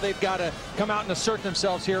board. Now they've got to come out and assert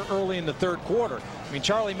themselves here early in the third quarter. I mean,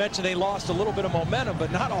 Charlie mentioned they lost a little bit of momentum,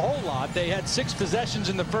 but not a whole lot. They had 6 possessions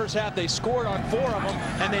in the first half. They scored on 4 of them,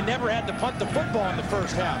 and they never had to punt the football in the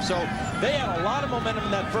first half. So they had a lot of momentum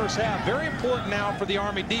in that first half. Very important now for the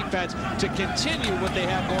Army defense to continue what they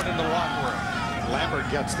have going in the locker room. Lambert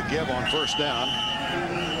gets the give on first down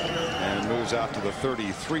and moves out to the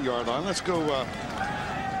 33-yard line. Let's go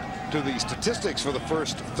to the statistics for the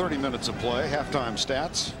first 30 minutes of play. Halftime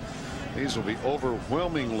stats. These will be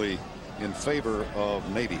overwhelmingly in favor of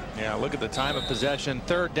Navy. Yeah, look at the time of possession.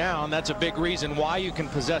 Third down. That's a big reason why you can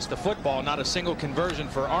possess the football. Not a single conversion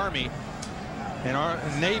for Army. And our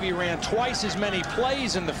Navy ran twice as many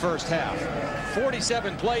plays in the first half.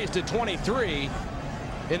 47 plays to 23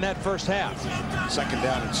 in that first half. Second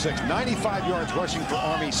down and 6. 95 yards rushing for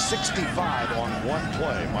Army, 65 on one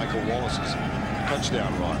play. Michael Wallace's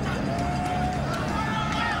touchdown run.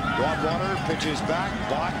 Broadwater pitches back,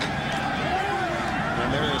 block.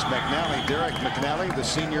 And there is McNally, Derek McNally, the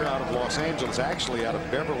senior out of Los Angeles, actually out of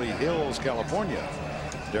Beverly Hills, California.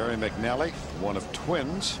 Derek McNally, one of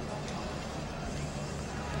twins.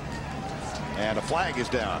 And a flag is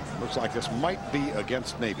down. Looks like this might be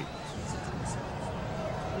against Navy.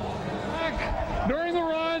 During the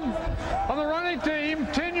run on the running team,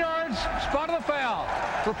 10 yards, spot of the foul.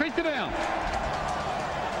 Repeat the down.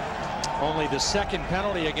 Only the second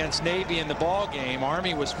penalty against Navy in the ball game.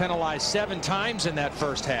 Army was penalized 7 times in that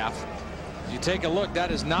first half. You take a look, that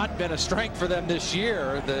has not been a strength for them this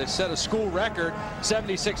year. They set a school record,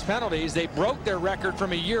 76 penalties. They broke their record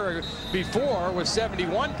from a year before with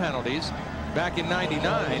 71 penalties back in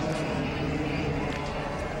 '99.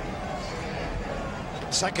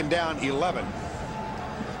 Second down, 11.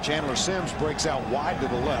 Chandler Sims breaks out wide to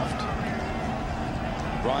the left.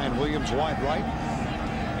 Brian Williams wide right.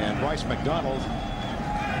 And Bryce McDonald is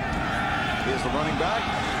the running back.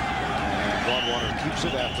 And Broadwater keeps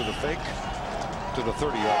it after the fake to the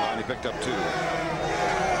 30-yard line. He picked up 2.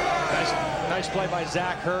 Nice play by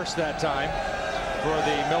Zach Hurst that time for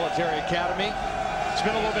the Military Academy. It's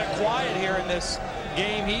been a little bit quiet here in this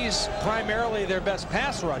game. He's primarily their best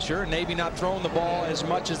pass rusher. Navy not throwing the ball as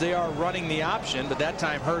much as they are running the option, but that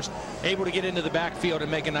time Hurst able to get into the backfield and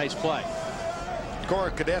make a nice play. Corps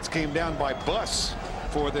Cadets came down by bus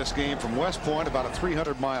for this game from West Point, about a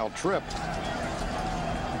 300-mile trip.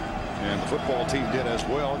 And the football team did as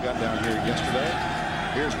well. Got down here yesterday.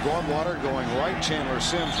 Here's Broadwater going right. Chandler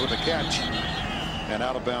Sims with a catch. And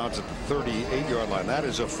out of bounds at the 38-yard line. That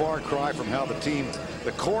is a far cry from how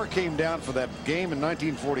the Corps came down for that game in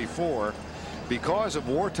 1944. Because of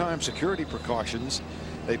wartime security precautions,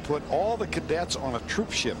 they put all the cadets on a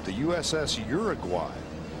troop ship, the USS Uruguay.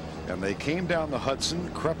 And they came down the Hudson,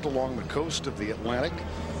 crept along the coast of the Atlantic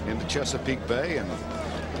into Chesapeake Bay, and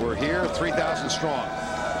we're here 3,000 strong.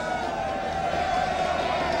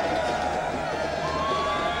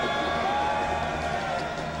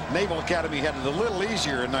 Naval Academy had it a little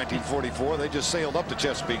easier in 1944. They just sailed up to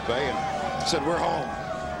Chesapeake Bay and said, we're home.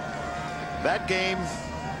 That game,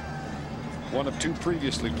 one of two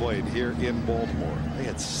previously played here in Baltimore. They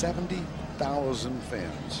had 70,000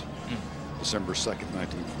 fans. December 2nd,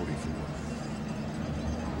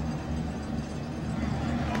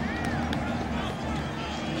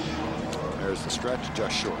 1944. There's the stretch,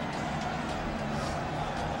 just short.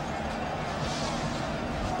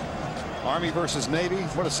 Army versus Navy.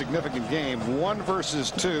 What a significant game. 1 versus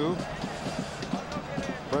 2.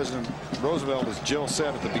 President Roosevelt, as Jill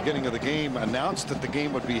said at the beginning of the game, announced that the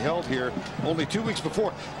game would be held here only 2 weeks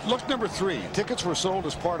before. Look, number 3. Tickets were sold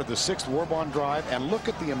as part of the 6th War Bond drive, and look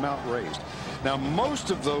at the amount raised. Now,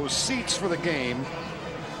 most of those seats for the game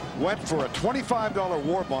went for a $25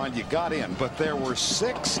 war bond. You got in, but there were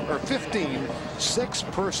 15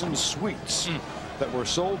 six-person suites that were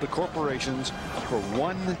sold to corporations for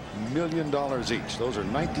 $1 million each. Those are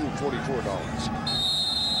 $1944.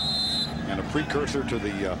 And a precursor to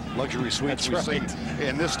the luxury suites we see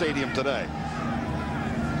in this stadium today.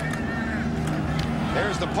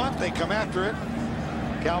 There's the punt. They come after it.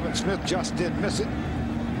 Calvin Smith just did miss it.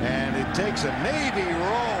 And it takes a Navy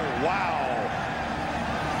roll. Wow.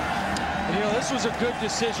 You know, this was a good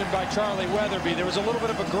decision by Charlie Weatherby. There was a little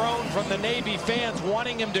bit of a groan from the Navy fans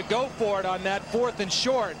wanting him to go for it on that 4th and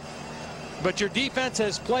short. But your defense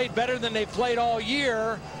has played better than they've played all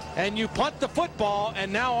year. And you punt the football,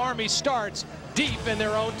 and now Army starts deep in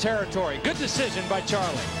their own territory. Good decision by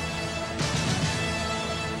Charlie.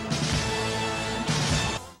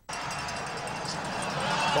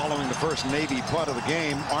 Following the first Navy punt of the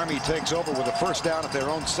game, Army takes over with a first down at their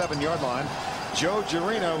own 7-yard line. Joe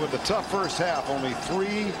Girino with a tough first half, only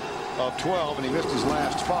 3 of 12, and he missed his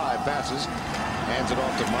last 5 passes. Hands it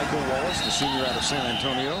off to Michael Wallace, the senior out of San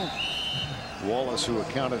Antonio. Wallace, who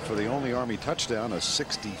accounted for the only Army touchdown, a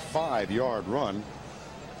 65-yard run,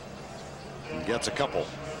 gets a couple.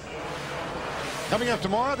 Coming up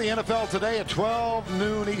tomorrow, the NFL Today at 12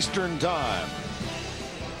 noon Eastern Time.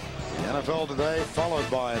 The NFL Today, followed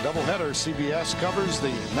by a doubleheader. CBS covers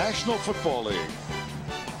the National Football League.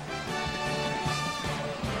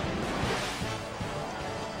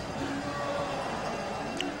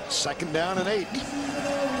 Second down and 8.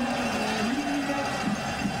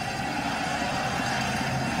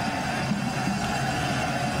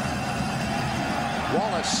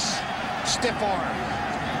 Wallace, stiff arm,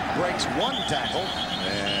 breaks 1 tackle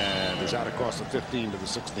and is out across the 15 to the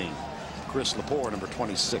 16. Chris Lepore, number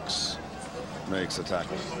 26, makes the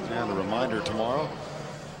tackle. And a reminder tomorrow,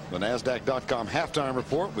 the NASDAQ.com halftime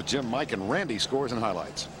report with Jim, Mike, and Randy scores and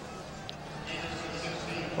highlights.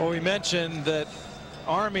 Well, we mentioned that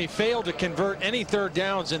Army failed to convert any 3rd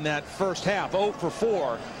downs in that first half, 0 for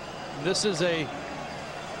 4. This is a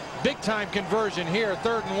big-time conversion here,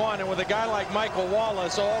 3rd and 1, and with a guy like Michael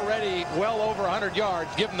Wallace already well over 100 yards,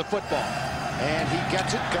 give him the football. And he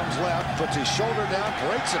gets it, comes left, puts his shoulder down,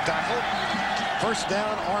 breaks a tackle. First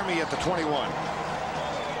down, Army at the 21.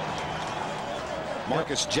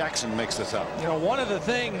 Marcus Jackson makes this out. You know, one of the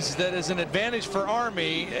things that is an advantage for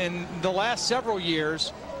Army in the last several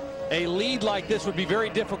years, a lead like this would be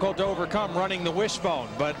very difficult to overcome running the wishbone.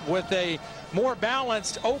 But with a more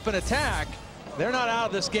balanced open attack, they're not out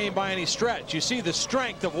of this game by any stretch. You see the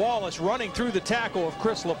strength of Wallace running through the tackle of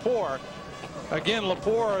Chris Lepore. Again,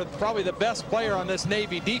 Lepore, probably the best player on this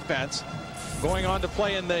Navy defense, going on to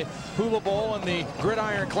play in the Hula Bowl and the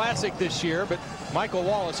Gridiron Classic this year. But Michael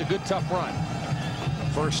Wallace, a good tough run.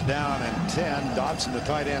 First down and 10. Dodson, the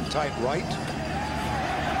tight end, tight right.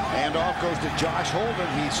 And off goes to Josh Holden.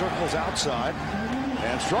 He circles outside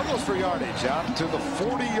and struggles for yardage out to the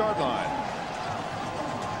 40-yard line.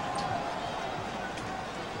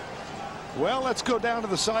 Well, let's go down to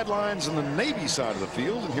the sidelines on the Navy side of the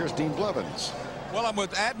field, and here's Dean Blevins. Well, I'm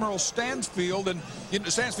with Admiral Stansfield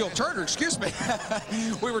Turner, excuse me.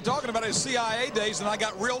 We were talking about his CIA days, and I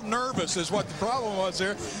got real nervous is what the problem was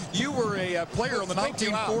there. You were a player on the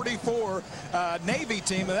 1944 Navy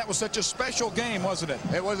team, and that was such a special game, wasn't it?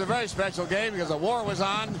 It was a very special game because the war was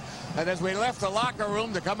on. And as we left the locker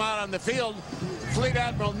room to come out on the field, Fleet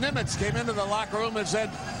Admiral Nimitz came into the locker room and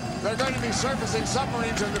said, they're going to be surfacing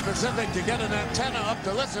submarines in the Pacific to get an antenna up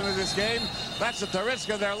to listen to this game. That's at the risk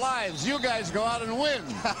of their lives. You guys go out and win.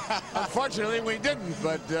 Unfortunately, we didn't,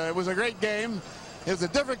 but it was a great game. It was a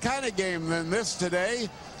different kind of game than this today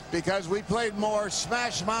because we played more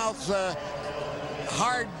smash mouth,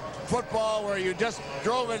 hard football where you just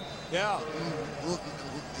drove it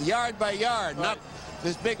yard by yard, not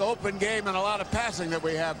this big open game and a lot of passing that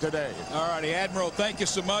we have today. All righty, Admiral, thank you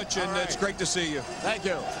so much, and it's great to see you. Thank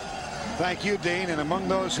you. Thank you, Dean. And among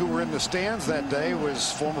those who were in the stands that day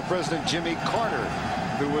was former President Jimmy Carter,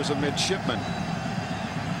 who was a midshipman.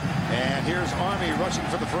 And here's Army rushing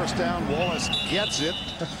for the first down. Wallace gets it.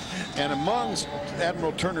 And amongst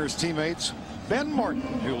Admiral Turner's teammates, Ben Martin,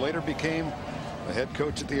 who later became the head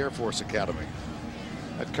coach at the Air Force Academy.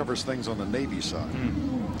 That covers things on the Navy side.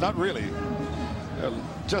 Not really.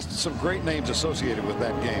 Just some great names associated with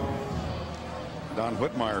that game. Don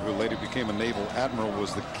Whitmire, who later became a naval admiral,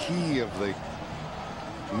 was the key of the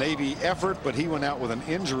Navy effort, but he went out with an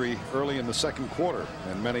injury early in the second quarter,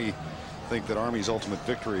 and many think that Army's ultimate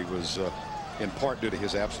victory was in part due to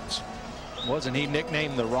his absence. Wasn't he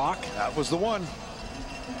nicknamed the Rock? That was the one.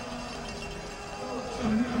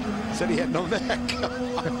 Said he had no neck.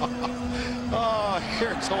 Oh,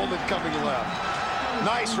 here's Holden coming left.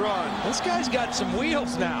 Nice run. This guy's got some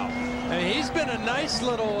wheels now. And he's been a nice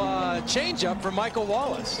little change-up for Michael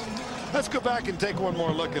Wallace. Let's go back and take one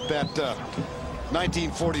more look at that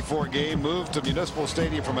 1944 game. Moved to Municipal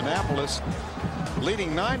Stadium from Annapolis.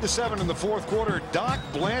 Leading 9-7 in the fourth quarter. Doc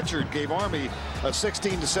Blanchard gave Army a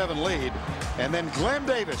 16-7 lead. And then Glenn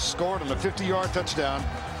Davis scored on a 50-yard touchdown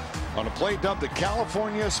on a play dubbed the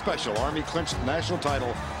California Special. Army clinched the national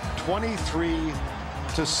title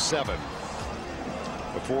 23-7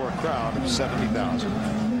 before a crowd of 70,000.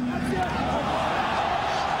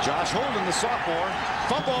 Josh Holden, the sophomore,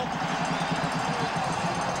 fumble.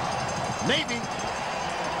 Navy.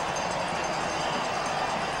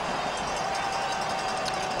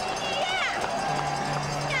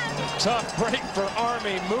 Tough break for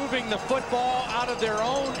Army, moving the football out of their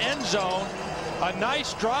own end zone. A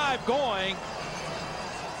nice drive going.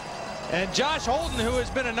 And Josh Holden, who has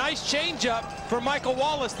been a nice changeup for Michael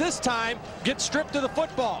Wallace this time, gets stripped of the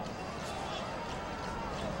football.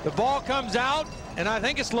 The ball comes out, and I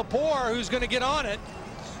think it's Lepore who's going to get on it.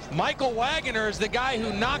 Michael Wagoner is the guy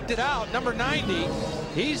who knocked it out, number 90.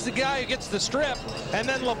 He's the guy who gets the strip, and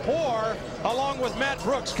then Lepore, along with Matt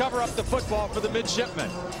Brooks, cover up the football for the midshipmen.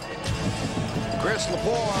 Chris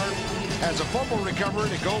Lepore has a fumble recovery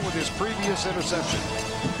to go with his previous interception.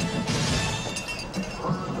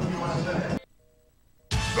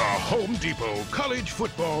 The Home Depot College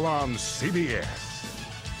Football on CBS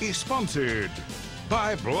is sponsored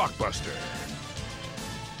by Blockbuster,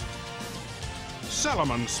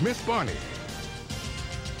 Salomon Smith Barney,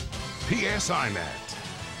 PSI Net,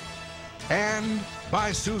 and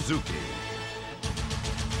by Suzuki.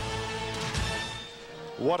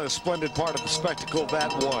 What a splendid part of the spectacle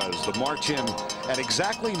that was. The march in at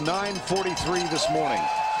exactly 9:43 this morning.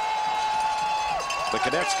 The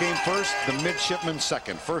cadets came first, the midshipmen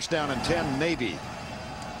second. First down and 10, Navy.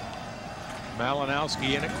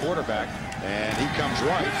 Malinowski in at quarterback. And he comes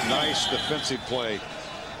right. Nice defensive play.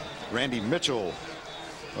 Randy Mitchell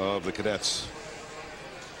of the cadets.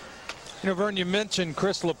 You know, Vern, you mentioned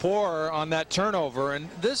Chris Lepore on that turnover, and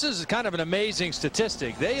this is kind of an amazing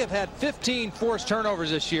statistic. They have had 15 forced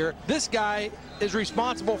turnovers this year. This guy is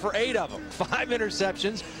responsible for 8 of them. 5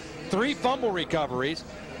 interceptions, 3 fumble recoveries,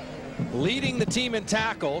 leading the team in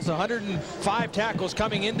tackles, 105 tackles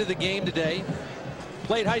coming into the game today.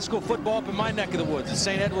 Played high school football up in my neck of the woods at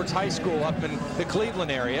St. Edward's High School up in the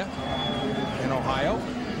Cleveland area in Ohio.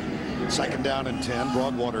 Second down and 10.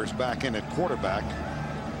 Broadwater's back in at quarterback.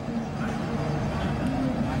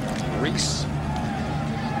 Reese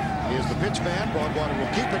is the pitch man. Broadwater will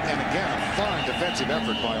keep it, and again a fine defensive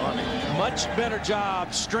effort by Army. Much better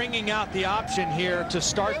job stringing out the option here to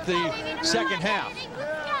start the second half.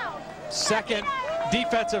 Second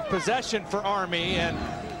defensive possession for Army, and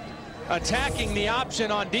attacking the option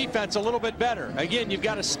on defense a little bit better. Again, you've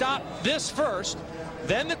got to stop this first,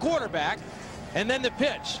 then the quarterback, and then the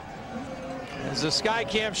pitch. As the sky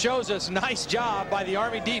cam shows us, nice job by the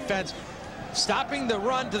Army defense stopping the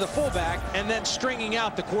run to the fullback and then stringing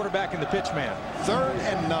out the quarterback and the pitch man. 3rd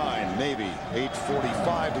and 9, Navy.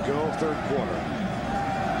 8:45 to go, third quarter.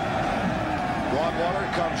 Broadwater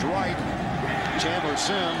comes right. Chandler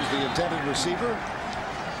Sims, the intended receiver.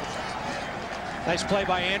 Nice play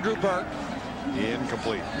by Andrew Burke.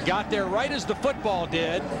 Incomplete. Got there right as the football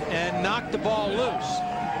did and knocked the ball loose.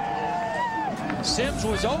 Sims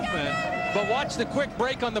was open, but watch the quick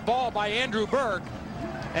break on the ball by Andrew Burke,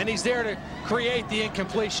 and he's there to create the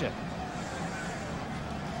incompletion.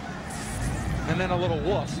 And then a little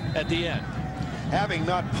woof at the end. Having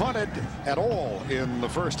not punted at all in the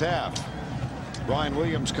first half, Brian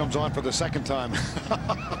Williams comes on for the second time.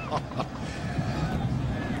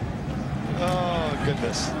 Oh,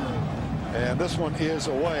 goodness. And this one is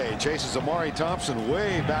away. Chases Amari Thompson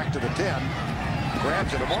way back to the 10.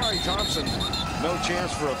 Grabs it. Amari Thompson, no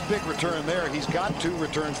chance for a big return there. He's got 2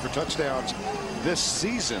 returns for touchdowns this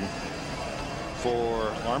season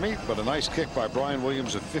for Army, but a nice kick by Brian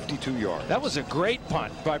Williams of 52 yards. That was a great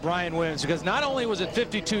punt by Brian Williams, because not only was it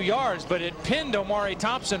 52 yards, but it pinned Omari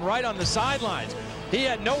Thompson right on the sidelines. He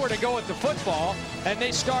had nowhere to go with the football, and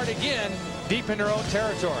they start again deep in their own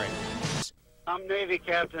territory. I'm Navy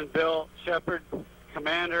Captain Bill Shepard,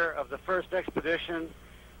 commander of the 1st Expedition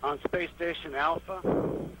on Space Station Alpha.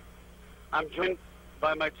 I'm joined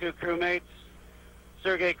by my 2 crewmates,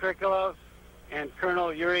 Sergei Krikalev and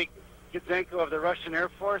Colonel Yuri Gidzenko of the Russian Air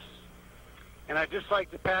Force. And I'd just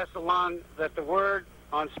like to pass along that the word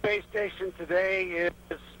on Space Station today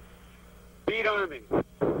is beat Army.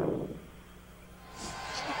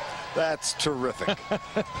 That's terrific.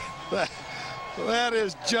 That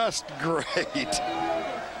is just great.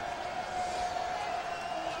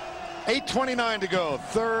 8:29 to go,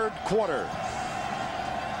 3rd quarter.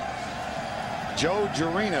 Joe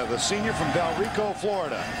Jurina, the senior from Del Rico,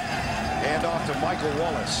 Florida. Hand off to Michael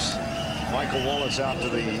Wallace. Michael Wallace out to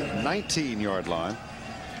the 19-yard line.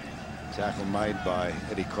 Tackle made by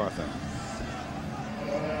Eddie Carthon.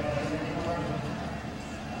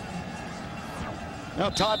 Now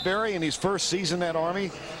Todd Berry in his first season at Army.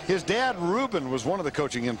 His dad Reuben was one of the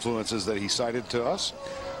coaching influences that he cited to us.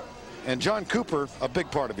 And John Cooper, a big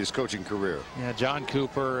part of his coaching career. Yeah, John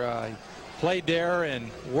Cooper played there and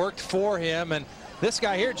worked for him. And this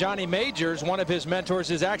guy here, Johnny Majors, one of his mentors,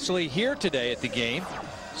 is actually here today at the game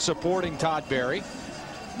supporting Todd Berry.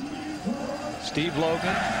 Steve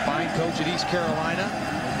Logan, fine coach at East Carolina,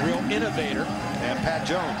 a real innovator. And Pat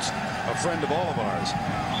Jones, a friend of all of ours.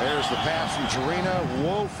 There's the pass from Jurina,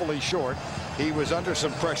 woefully short. He was under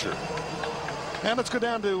some pressure. And let's go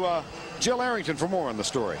down to Jill Arrington for more on the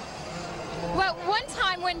story. Well, one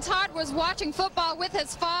time when Todd was watching football with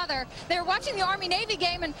his father, they were watching the Army-Navy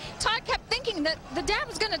game, and Todd kept thinking that the dad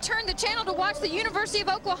was going to turn the channel to watch the University of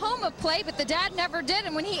Oklahoma play, but the dad never did.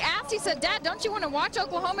 And when he asked, he said, "Dad, don't you want to watch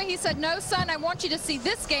Oklahoma?" He said, "No, son, I want you to see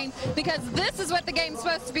this game, because this is what the game's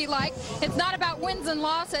supposed to be like. It's not about wins and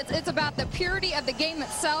losses. It's about the purity of the game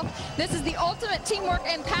itself. This is the ultimate teamwork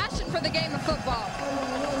and passion for the game of football."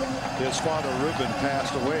 His father, Reuben,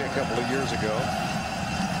 passed away a couple of years ago.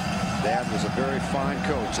 Dad was a very fine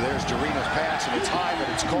coach. There's Jurina's pass, and it's high, but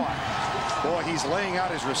it's caught. Boy, he's laying out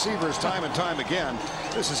his receivers time and time again.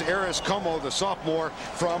 This is Eris Como, the sophomore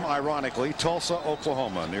from, ironically, Tulsa,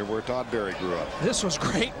 Oklahoma, near where Todd Berry grew up. This was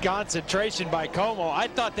great concentration by Como. I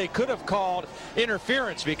thought they could have called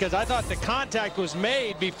interference, because I thought the contact was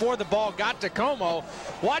made before the ball got to Como.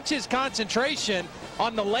 Watch his concentration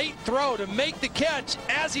on the late throw to make the catch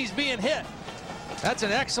as he's being hit. That's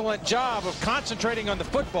an excellent job of concentrating on the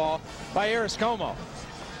football by Eris Como.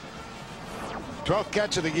 12th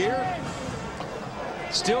catch of the year.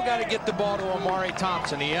 Still got to get the ball to Omari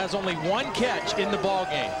Thompson. He has only 1 catch in the ball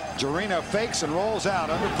game. Jurina fakes and rolls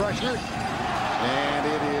out under pressure. And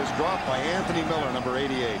it is dropped by Anthony Miller, number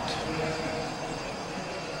 88.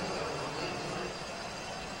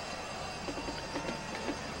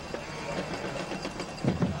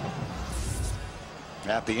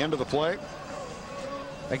 At the end of the play.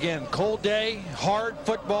 Again, cold day, hard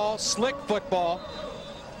football, slick football.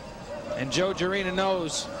 And Joe Jurina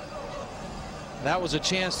knows that was a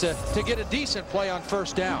chance to get a decent play on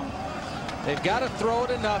first down. They've got to throw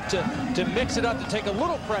it enough to mix it up, to take a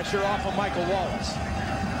little pressure off of Michael Wallace.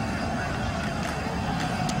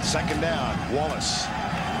 Second down, Wallace.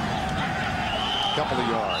 Couple of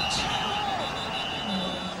yards.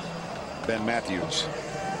 Ben Matthews.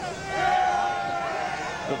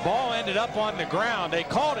 The ball ended up on the ground. They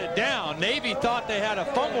called it down. Navy thought they had a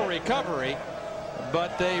fumble recovery,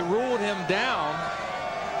 but they ruled him down.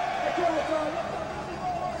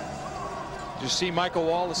 You see Michael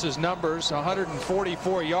Wallace's numbers,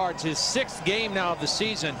 144 yards, his 6th game now of the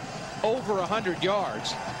season, over 100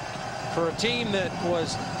 yards. For a team that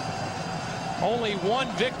was only 1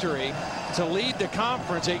 victory to lead the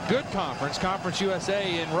conference, a good conference, Conference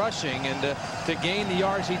USA in rushing, and to gain the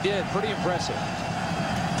yards he did, pretty impressive.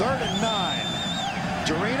 3rd and 9.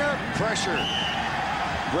 Jurina, pressure.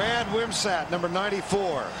 Brad Wimsatt, number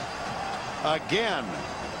 94. Again.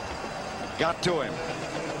 Got to him.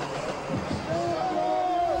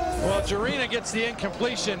 Well, Jarena gets the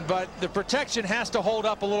incompletion, but the protection has to hold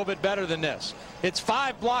up a little bit better than this. It's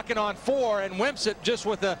 5 blocking on 4, and Wimsatt just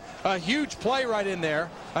with a huge play right in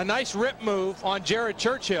there. A nice rip move on Jared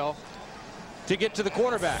Churchill to get to the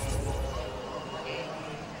quarterback.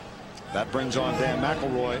 That brings on Dan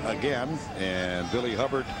McElroy again, and Billy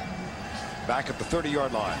Hubbard back at the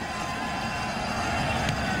 30-yard line.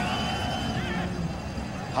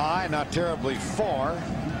 High, not terribly far,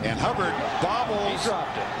 and Hubbard bobbles. He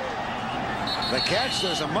dropped it. The catch,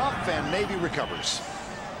 there's a muff, and Navy recovers.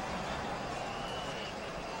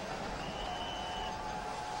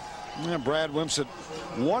 And Brad Wimsatt,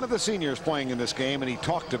 one of the seniors playing in this game, and he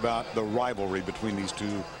talked about the rivalry between these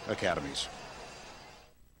two academies.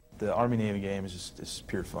 The Army-Navy game is just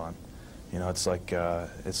pure fun. You know, it's like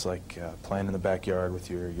playing in the backyard with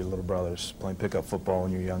your little brothers, playing pickup football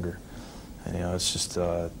when you're younger. And, you know, it's just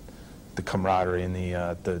the camaraderie and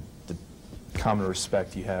the common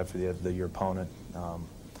respect you have for your opponent.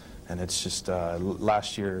 And it's just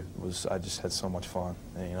last year I just had so much fun.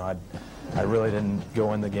 And, you know, I really didn't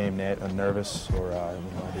go in the game nervous, or you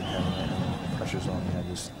know, I didn't have any pressures on me.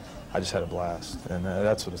 I just had a blast, and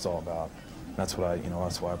that's what it's all about. That's what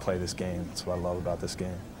that's why I play this game. That's what I love about this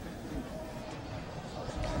game.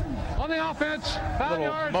 On the offense,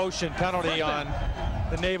 little motion penalty on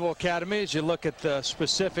the Naval Academy as you look at the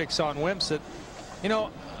specifics on Wimsatt. You know,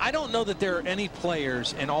 I don't know that there are any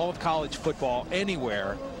players in all of college football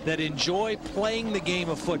anywhere that enjoy playing the game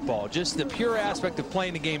of football, just the pure aspect of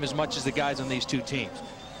playing the game, as much as the guys on these two teams.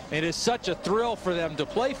 It is such a thrill for them to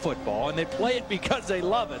play football, and they play it because they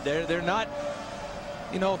love it. They're not,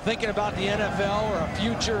 you know, thinking about the NFL or a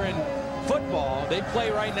future in football. They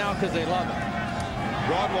play right now because they love it.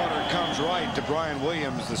 Broadwater comes right to Brian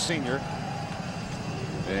Williams, the senior,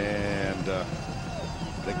 and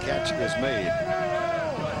the catch is made.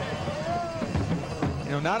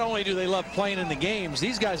 You know, not only do they love playing in the games,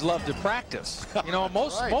 these guys love to practice. You know,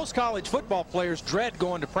 most college football players dread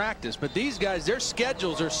going to practice, but these guys, their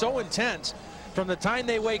schedules are so intense from the time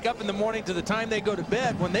they wake up in the morning to the time they go to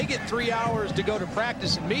bed. When they get 3 hours to go to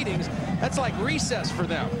practice and meetings, that's like recess for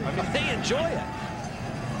them. I mean, they enjoy it.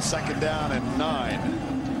 2nd down and 9.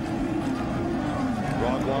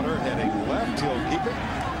 Broadwater heading left. He'll keep it.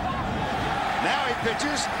 Now he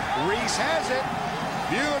pitches. Reese has it.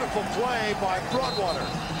 Beautiful play by Broadwater.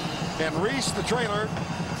 And Reese, the trailer,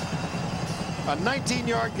 a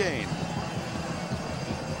 19-yard gain.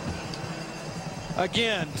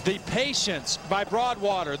 Again, the patience by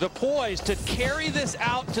Broadwater, the poise to carry this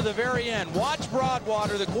out to the very end. Watch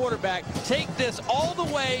Broadwater, the quarterback, take this all the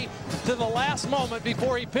way to the last moment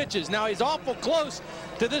before he pitches. Now, he's awful close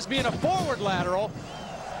to this being a forward lateral,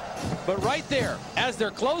 but right there, as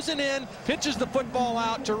they're closing in, pitches the football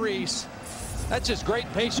out to Reese. That's just great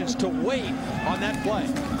patience to wait on that play.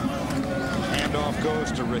 Handoff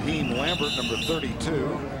goes to Raheem Lambert, number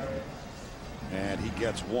 32. And he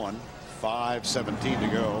gets one. 5:17 to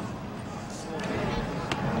go.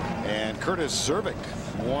 And Curtis Zervik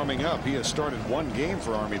warming up. He has started one game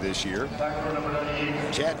for Army this year.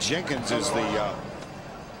 Chad Jenkins is the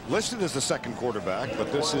listed as the second quarterback,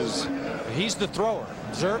 but this is... He's the thrower.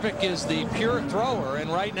 Zervik is the pure thrower,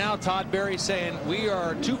 and right now Todd Berry's saying we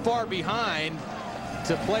are too far behind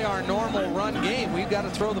to play our normal run game. We've got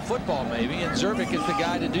to throw the football maybe, and Zervik is the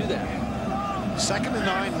guy to do that. 2nd and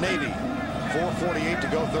 9, Navy. 4:48 to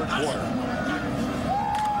go, 3rd quarter.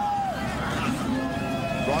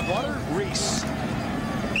 Broadwater, Reese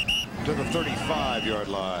to the 35-yard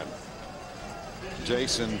line.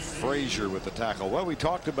 Jason Frazier with the tackle. Well, we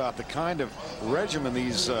talked about the kind of regimen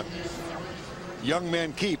these young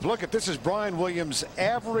men keep. Look at this is Brian Williams'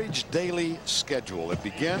 average daily schedule. It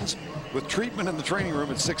begins with treatment in the training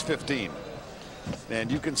room at 6:15.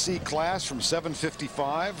 And you can see class from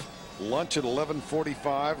 7:55, lunch at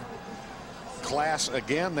 11:45. Class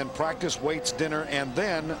again, then practice, weights, dinner, and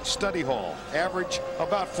then study hall. Average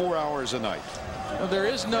about 4 hours a night. Well, there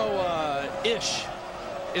is no ish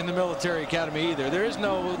in the military academy either. There is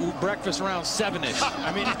no breakfast around 7-ish.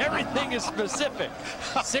 I mean, everything is specific.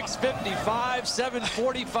 6:55,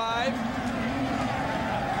 7:45.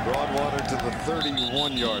 Broadwater to the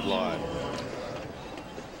 31-yard line.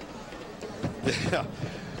 Yeah.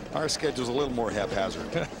 Our schedule's a little more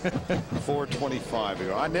haphazard. 4:25 to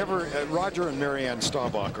go. Roger and Marianne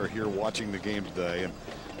Staubach are here watching the game today, and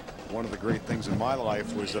one of the great things in my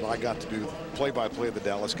life was that I got to do play-by-play of the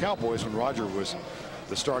Dallas Cowboys when Roger was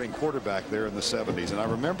the starting quarterback there in the 70s. And I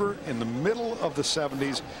remember in the middle of the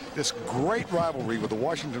 70s, this great rivalry with the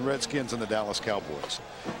Washington Redskins and the Dallas Cowboys.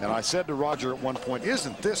 And I said to Roger at one point,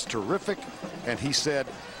 "Isn't this terrific?" And he said,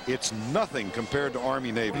 "It's nothing compared to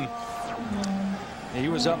Army-Navy." He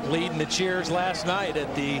was up leading the cheers last night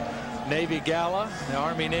at the Navy Gala, the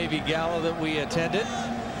Army-Navy Gala that we attended.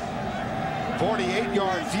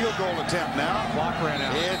 48-yard field goal attempt now. Clock ran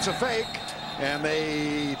out. It's a fake, and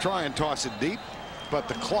they try and toss it deep, but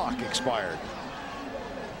the clock expired.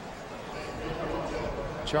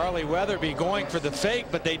 Charlie Weatherby going for the fake,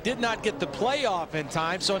 but they did not get the play off in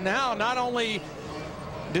time. So now not only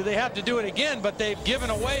do they have to do it again, but they've given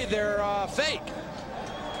away their fake.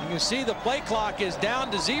 You can see the play clock is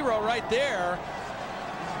down to 0 right there.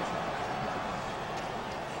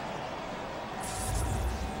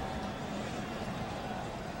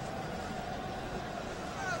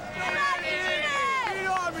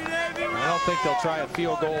 I don't think they'll try a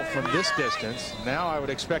field goal from this distance. Now I would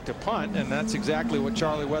expect a punt, and that's exactly what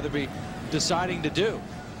Charlie Weatherby deciding to do.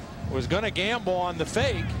 Was going to gamble on the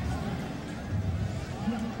fake,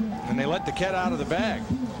 and they let the cat out of the bag.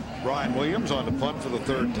 Brian Williams on the punt for the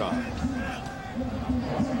 3rd time.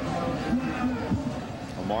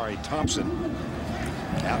 Omari Thompson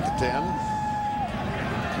at the 10.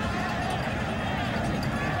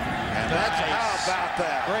 And that's how about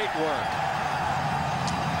that? Great work.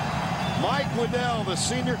 Mike Waddell, the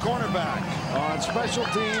senior cornerback, on special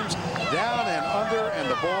teams, down and under, and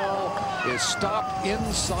the ball is stopped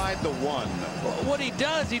inside the 1. What he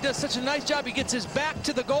does such a nice job. He gets his back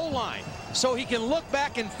to the goal line so he can look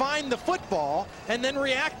back and find the football and then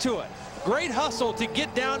react to it. Great hustle to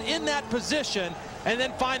get down in that position and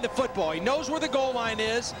then find the football. He knows where the goal line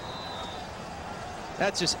is.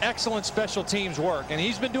 That's just excellent special teams work, and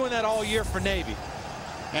he's been doing that all year for Navy.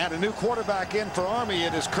 And a new quarterback in for Army.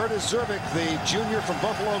 It is Curtis Zervik, the junior from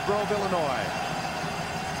Buffalo Grove, Illinois.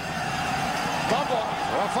 Fumble.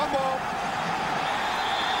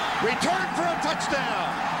 Return for a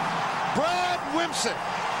touchdown. Brad Wimsatt.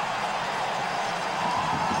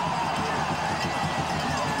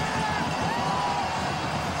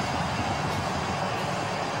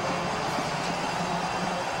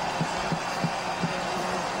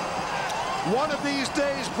 One of these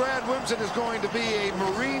days, Brad Wimsatt is going to be a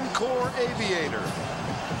Marine Corps aviator.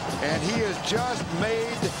 And he has just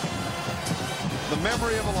made the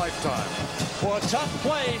memory of a lifetime. Well, a tough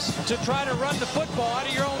place to try to run the football out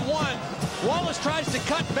of your own 1. Wallace tries to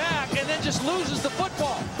cut back and then just loses the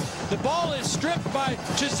football. The ball is stripped by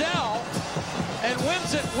Giselle, and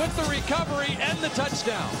Wimsatt with the recovery and the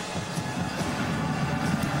touchdown.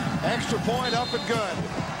 Extra point up and good.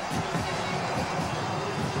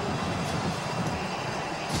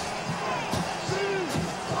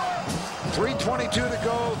 .322 to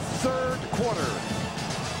go, 3rd quarter.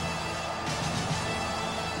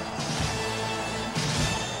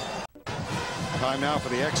 Time now for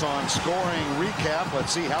the Exxon scoring recap.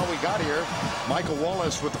 Let's see how we got here. Michael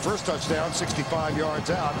Wallace with the first touchdown, 65 yards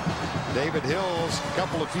out. David Hills, a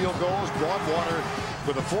couple of field goals. Broadwater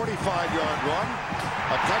with a 45-yard run.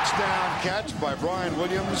 A touchdown catch by Brian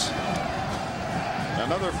Williams.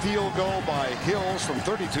 Another field goal by Hills from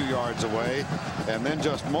 32 yards away. And then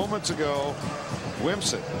just moments ago,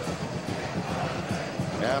 Wimsatt,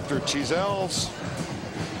 after Chizel's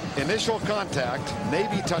initial contact,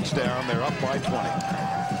 Navy touchdown, they're up by 20.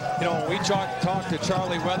 You know, when we talked to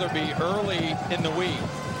Charlie Weatherby early in the week,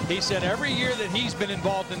 he said every year that he's been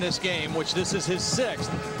involved in this game, which this is his 6th,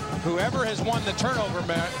 whoever has won the turnover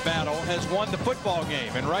battle has won the football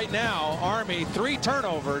game. And right now, Army 3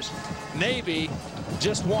 turnovers, Navy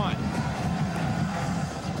just 1.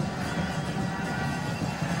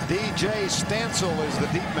 DJ Stansel is the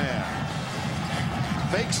deep man.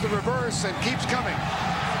 Fakes the reverse and keeps coming.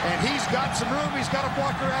 And he's got some room. He's got a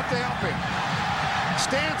blocker out to help him.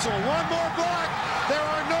 Stansel, one more block. There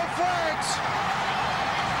are no flags.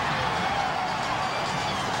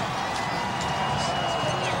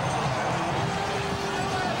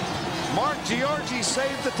 Mark Giorgi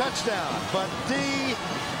saved the touchdown, but DJ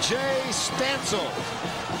Stansel.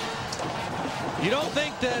 You don't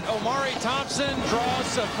think that Omari Thompson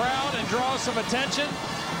draws a crowd and draws some attention?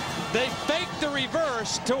 They faked the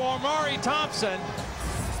reverse to Omari Thompson,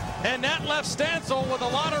 and that left Stansel with a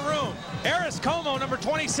lot of room. Eris Como, number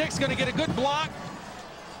 26, going to get a good block.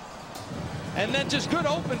 And then just good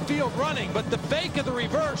open field running. But the fake of the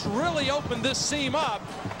reverse really opened this seam up,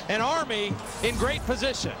 and Army in great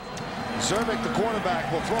position. Zervik, the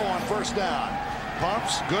quarterback, will throw on first down.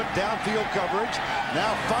 Pumps, good downfield coverage.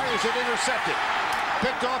 Now fires it, intercepted.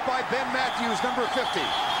 Picked off by Ben Matthews, number 50.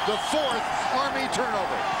 The 4th Army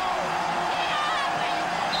turnover.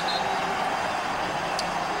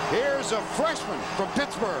 Here's a freshman from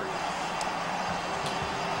Pittsburgh.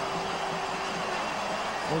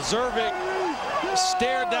 Well, Zervik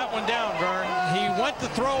stared that one down, Vern. He went to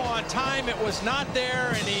throw on time. It was not there,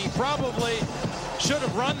 and he probably should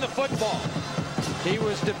have run the football. He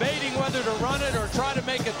was debating whether to run it or try to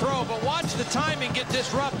make a throw, but watch the timing get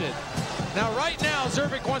disrupted. Now, right now,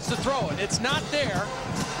 Zervik wants to throw it. It's not there.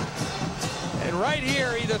 And right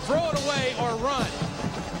here, either throw it away or run.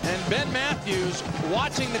 And Ben Matthews,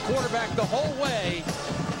 watching the quarterback the whole way,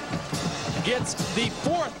 gets the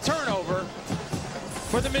 4th turnover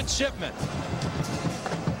for the midshipmen.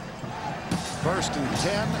 1st and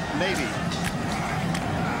 10, Navy.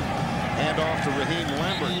 Hand off to Raheem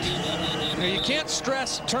Lambert. Now, you can't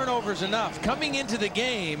stress turnovers enough. Coming into the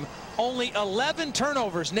game, only 11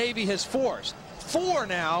 turnovers Navy has forced. 4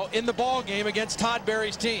 now in the ball game against Todd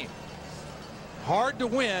Berry's team. Hard to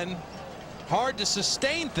win, hard to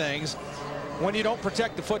sustain things when you don't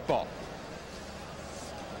protect the football.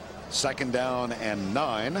 2nd down and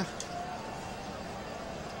 9.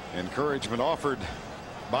 Encouragement offered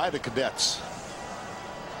by the Cadets.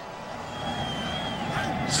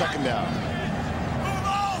 2nd down.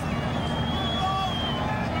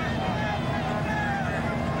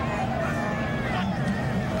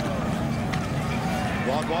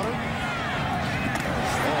 Broadwater.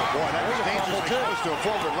 Oh boy, that was dangerously close to a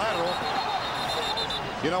forward lateral.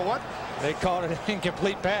 You know what? They called it an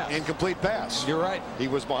incomplete pass. Incomplete pass. You're right. He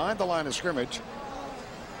was behind the line of scrimmage.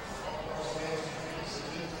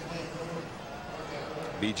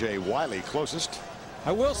 B.J. Wiley closest.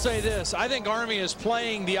 I will say this. I think Army is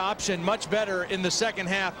playing the option much better in the 2nd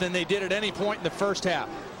half than they did at any point in the 1st half.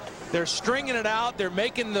 They're stringing it out. They're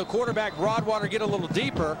making the quarterback Broadwater get a little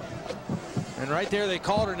deeper. And right there, they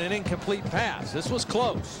called it an incomplete pass. This was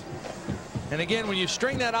close. And again, when you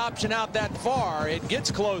string that option out that far, it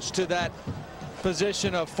gets close to that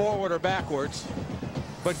position of forward or backwards.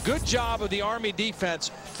 But good job of the Army defense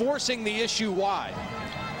forcing the issue wide.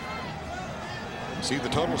 See the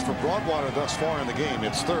totals for Broadwater thus far in the game.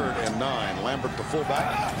 It's 3rd and 9. Lambert, the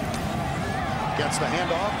fullback, gets the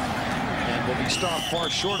handoff and will be stopped far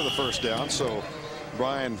short of the 1st down. So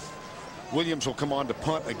Brian Williams will come on to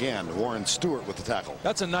punt again. Warren Stewart with the tackle.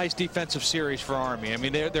 That's a nice defensive series for Army. I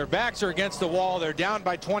mean, their backs are against the wall. They're down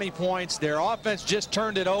by 20 points. Their offense just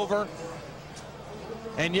turned it over.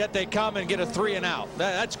 And yet they come and get a 3 and out.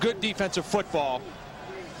 That's good defensive football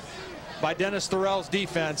by Dennis Thorell's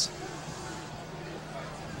defense.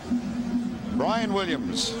 Brian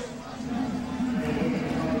Williams.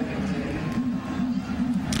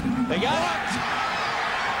 They got it.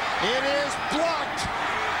 It is blocked.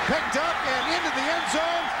 Picked up and into the end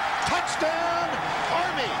zone. Touchdown,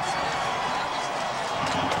 Army.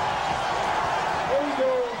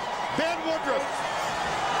 Ben Woodruff.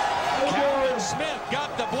 Calvin Smith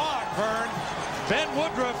got the block, Vern. Ben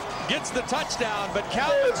Woodruff gets the touchdown, but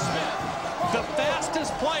Calvin Smith, the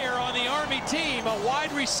fastest player on the Army team, a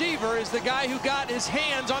wide receiver, is the guy who got his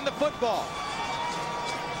hands on the football.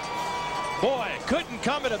 Boy, it couldn't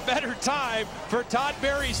come at a better time for Todd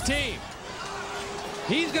Berry's team.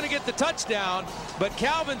 He's going to get the touchdown, but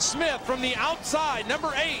Calvin Smith from the outside,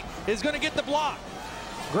 number 8, is going to get the block.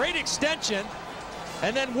 Great extension,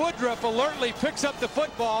 and then Woodruff alertly picks up the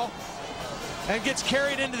football and gets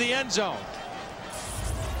carried into the end zone.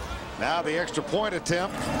 Now the extra point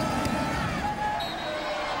attempt.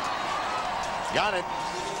 Got it.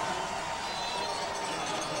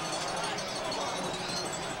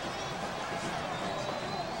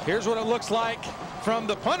 Here's what it looks like from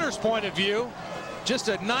the punter's point of view. Just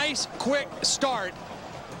a nice, quick start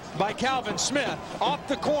by Calvin Smith off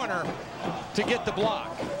the corner to get the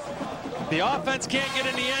block. The offense can't get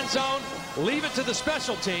in the end zone. Leave it to the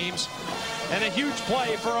special teams, and a huge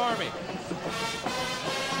play for Army.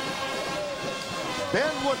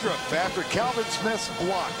 Ben Woodruff after Calvin Smith's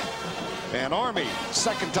block. And Army,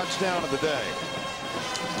 2nd touchdown of the day.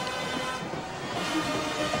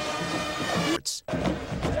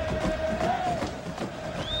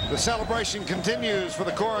 The celebration continues for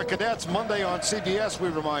the Corps of Cadets Monday on CBS, we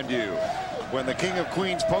remind you. When the King of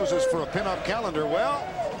Queens poses for a pinup calendar, well,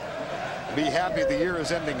 be happy the year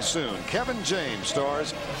is ending soon. Kevin James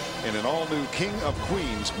stars in an all-new King of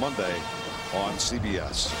Queens Monday on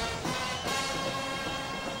CBS.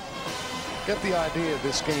 Get the idea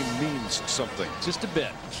this game means something. Just a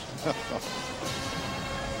bit.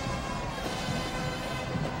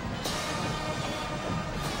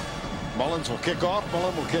 Mullins will kick off.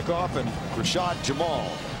 Mullen will kick off, and Rashad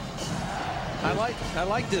Jamal. I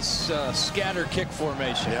like this scatter kick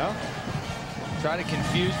formation. Yeah. Try to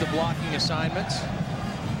confuse the blocking assignments.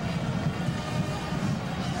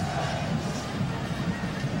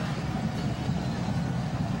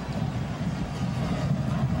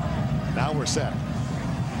 Now we're set.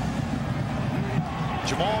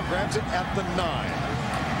 Jamal grabs it at the 9.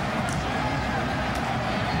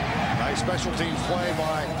 Nice special teams play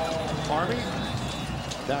by Army.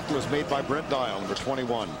 Tackle was made by Brent Dial, number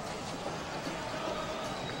 21.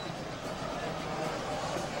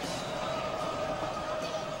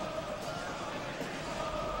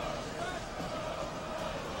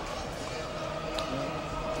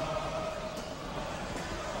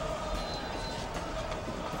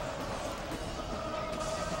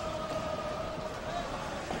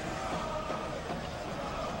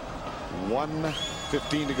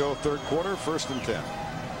 .1:15 to go, third quarter, 1st and 10.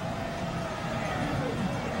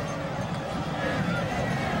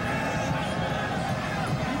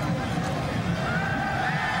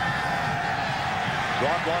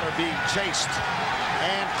 Broadwater being chased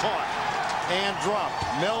and caught and dropped.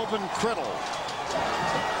 Melvin Criddle,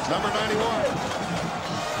 number 91.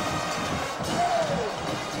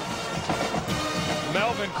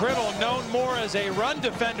 Melvin Criddle, known more as a run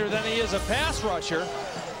defender than he is a pass rusher.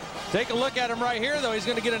 Take a look at him right here, though. He's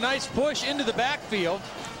going to get a nice push into the backfield.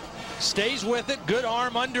 Stays with it. Good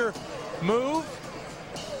arm under move.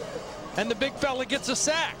 And the big fella gets a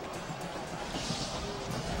sack.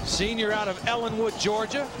 Senior out of Ellenwood,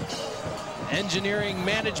 Georgia. Engineering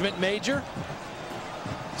management major.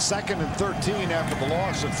 2nd and 13 after the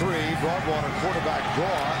loss of 3. Broadwater quarterback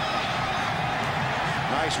draw.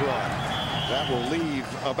 Nice run. That will leave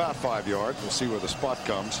about 5 yards. We'll see where the spot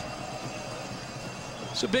comes.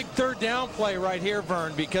 It's a big third down play right here,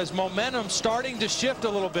 Vern, because momentum starting to shift a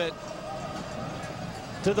little bit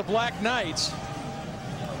to the Black Knights.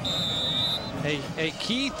 A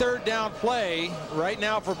key third down play right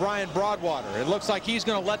now for Brian Broadwater. It looks like he's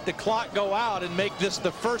going to let the clock go out and make this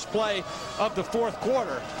the first play of the 4th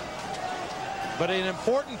quarter. But an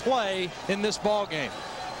important play in this ball game.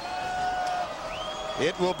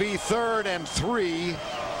 It will be 3rd and 3,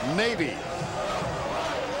 Navy.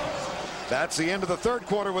 That's the end of the third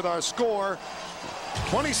quarter with our score,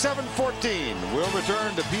 27-14. We'll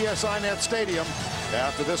return to PSI Net Stadium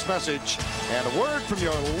after this message and a word from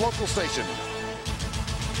your local station.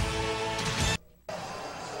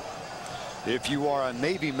 If you are a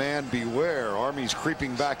Navy man, beware. Army's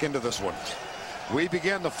creeping back into this one. We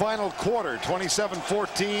begin the final quarter,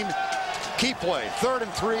 27-14. Key play, 3rd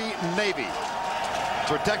and 3, Navy.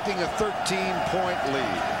 Protecting a 13-point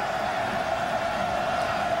lead.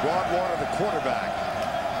 Broadwater, the quarterback,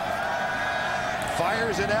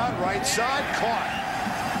 fires it out right side, caught.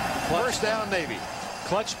 First down, Navy.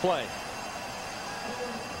 Clutch play.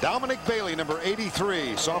 Dominic Bailey, number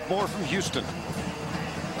 83, sophomore from Houston.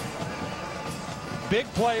 Big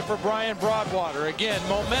play for Brian Broadwater. Again,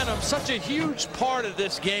 momentum, such a huge part of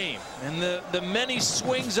this game. And the many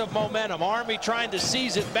swings of momentum. Army trying to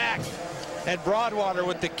seize it back. And Broadwater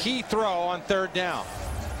with the key throw on 3rd down.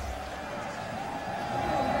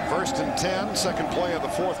 1st and 10, second play of the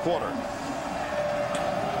 4th quarter.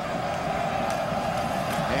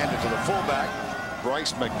 Handed to the fullback,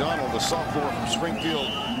 Bryce McDonald, the sophomore from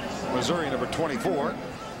Springfield, Missouri, number 24.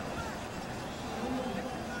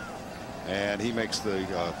 And he makes the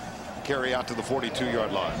carry out to the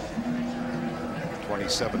 42-yard line.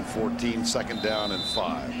 27-14, 2nd down and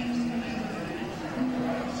 5.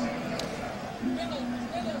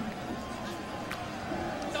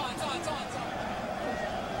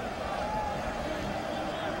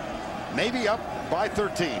 Navy up by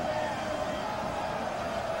 13.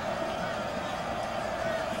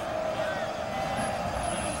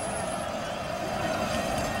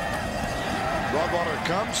 Broadwater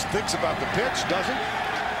comes, thinks about the pitch, doesn't.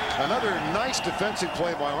 Another nice defensive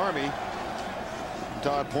play by Army.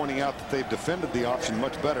 Todd pointing out that they've defended the option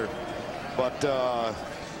much better, but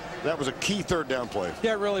that was a key 3rd down play.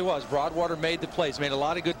 Yeah, it really was. Broadwater made the plays, made a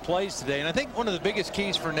lot of good plays today. And I think one of the biggest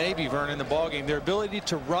keys for Navy, Vern, in the ballgame, their ability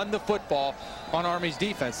to run the football on Army's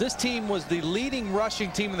defense. This team was the leading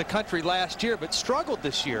rushing team in the country last year, but struggled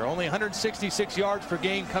this year. Only 166 yards per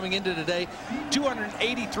game coming into today,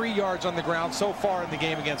 283 yards on the ground so far in the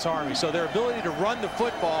game against Army. So their ability to run the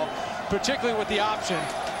football, particularly with the option,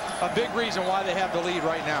 a big reason why they have the lead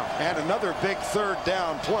right now. And another big 3rd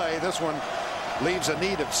down play. This one leaves a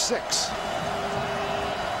need of 6.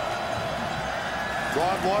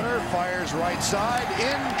 Broadwater fires right side,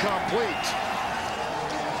 incomplete.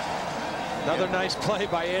 Another nice play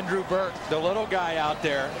by Andrew Burke, the little guy out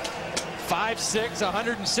there. 5'6",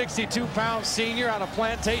 162-pound senior out of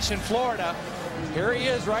Plantation, Florida. Here he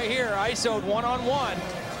is right here, ISO'd one-on-one.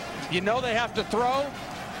 You know they have to throw.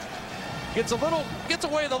 Gets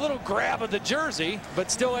away with a little grab of the jersey, but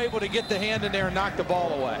still able to get the hand in there and knock the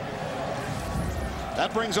ball away.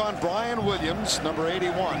 That brings on Brian Williams, number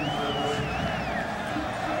 81.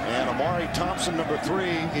 And Amari Thompson, number 3,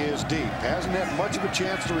 is deep. Hasn't had much of a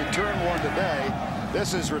chance to return one today.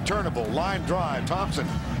 This is returnable. Line drive. Thompson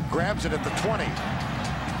grabs it at the 20.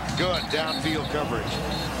 Good downfield coverage.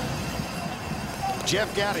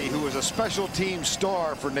 Jeff Gaddy, who is a special team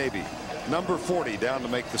star for Navy. Number 40 down to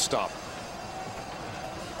make the stop.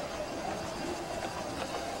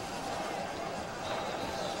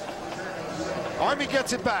 Army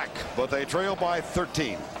gets it back, but they trail by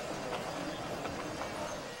 13.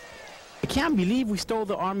 I can't believe we stole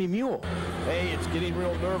the Army mule. Hey, it's getting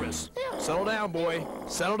real nervous. Settle down, boy.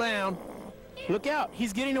 Settle down. Look out,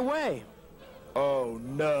 he's getting away. Oh,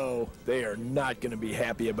 no. They are not going to be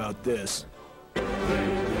happy about this.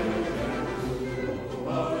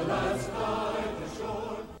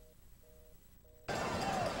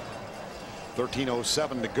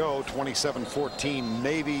 13:07 to go. 27-14.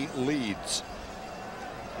 Navy leads.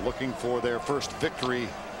 Looking for their first victory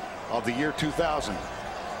of the year 2000.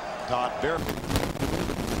 Todd Bear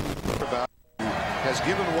has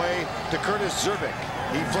given way to Curtis Zervik.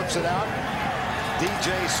 He flips it out.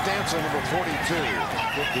 DJ Stansel, number 42.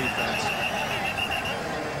 Good defense.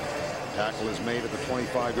 Tackle is made at the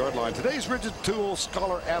 25-yard line. Today's Rigid Tools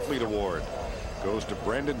Scholar Athlete Award goes to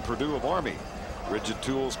Brandon Perdue of Army. Rigid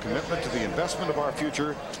Tools' commitment to the investment of our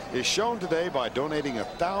future is shown today by donating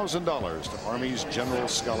 $1,000 to Army's General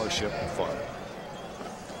Scholarship Fund.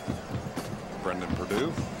 Brendan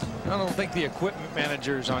Perdue. I don't think the equipment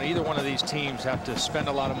managers on either one of these teams have to spend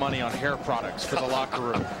a lot of money on hair products for the locker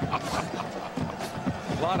room.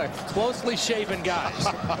 A lot of closely shaven guys.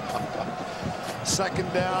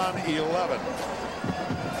 Second down, 11.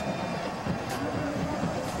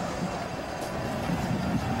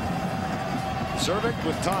 Zervik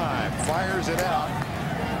with time, fires it out.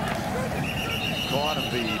 Caught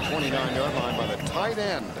at the 29-yard line by the tight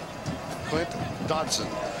end, Clint Dodson.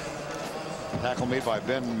 Tackle made by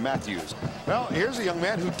Ben Matthews. Well, here's a young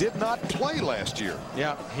man who did not play last year.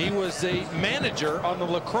 Yeah, he was a manager on the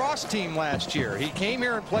lacrosse team last year. He came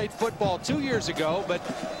here and played football 2 years ago, but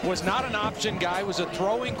was not an option guy. Was a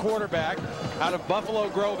throwing quarterback out of Buffalo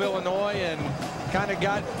Grove, Illinois, and kind of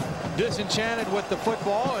got disenchanted with the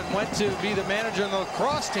football and went to be the manager on the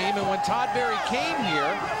lacrosse team. And when Todd Berry came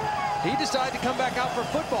here, he decided to come back out for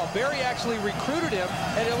football. Berry actually recruited him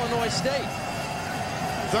at Illinois State.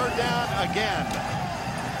 Third down again.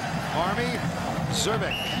 Army,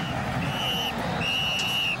 Zervik.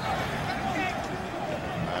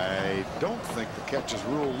 I don't think the catch is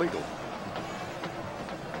ruled legal.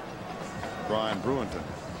 Brian Bruinton.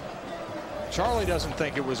 Charlie doesn't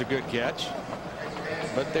think it was a good catch,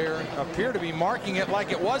 but they appear to be marking it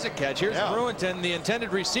like it was a catch. Here's Bruinton, the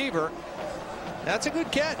intended receiver. That's a good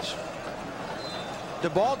catch. The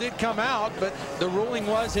ball did come out, but the ruling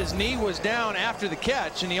was his knee was down after the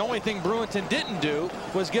catch, and the only thing Bruinton didn't do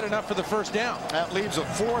was get enough for the first down. That leaves a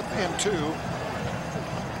 4th and 2.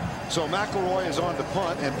 So McElroy is on to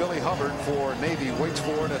punt, and Billy Hubbard for Navy waits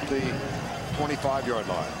for it at the 25-yard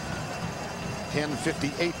line.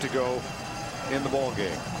 10:58 to go in the ball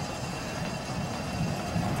game.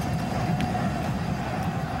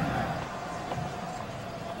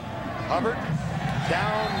 Hubbard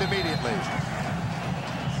downed immediately.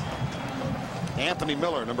 Anthony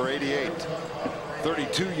Miller, number 88,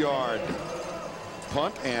 32-yard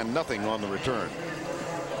punt and nothing on the return.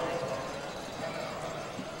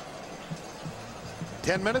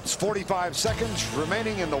 10 minutes, 45 seconds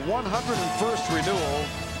remaining in the 101st renewal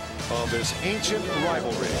of this ancient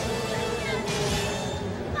rivalry.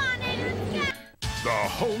 The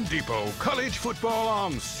Home Depot College Football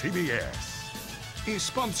on CBS is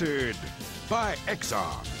sponsored by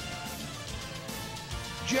Exxon,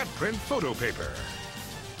 Jet Print Photo Paper,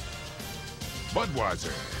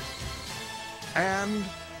 Budweiser, and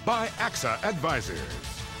by AXA Advisors.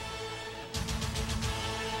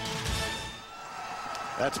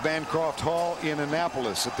 That's Bancroft Hall in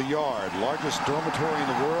Annapolis at the Yard, largest dormitory in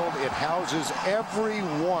the world. It houses every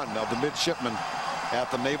one of the midshipmen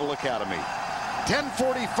at the Naval Academy.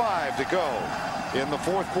 10:45 to go in the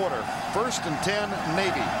 4th quarter. 1st and 10,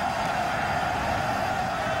 Navy.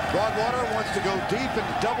 Broadwater wants to go deep in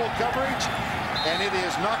double coverage, and it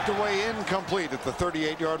is knocked away incomplete at the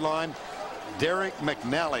 38-yard line. Derek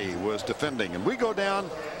McNally was defending, and we go down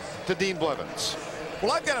to Dean Blevins.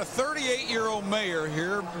 Well, I've got a 38-year-old mayor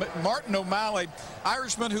here, Martin O'Malley,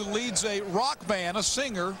 Irishman who leads a rock band, a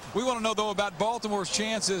singer. We want to know, though, about Baltimore's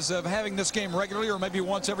chances of having this game regularly or maybe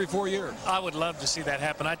once every 4 years. I would love to see that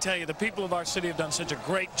happen. I tell you, the people of our city have done such a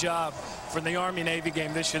great job for the Army-Navy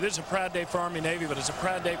game this year. This is a proud day for Army-Navy, but it's a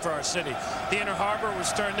proud day for our city. The Inner Harbor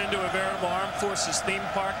was turned into a veritable Armed Forces theme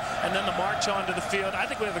park, and then the march onto the field. I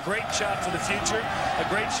think we have a great shot for the future, a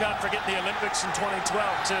great shot for getting the Olympics in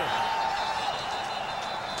 2012, too.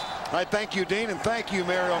 All right, thank you, Dean, and thank you,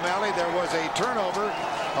 Mayor O'Malley. There was a turnover.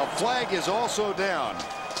 A flag is also down.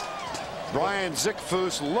 Brian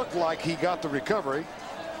Zickfoos looked like he got the recovery.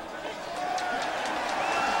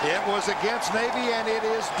 It was against Navy, and it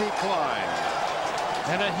is declined.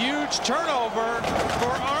 And a huge turnover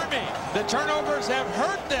for Army. The turnovers have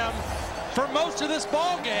hurt them for most of this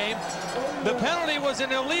ball game. The penalty was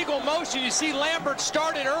an illegal motion. You see Lambert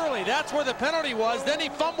started early. That's where the penalty was. Then he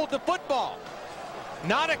fumbled the football.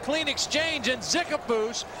 Not a clean exchange, and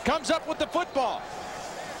Zickfoos comes up with the football.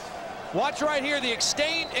 Watch right here, the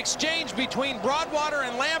exchange between Broadwater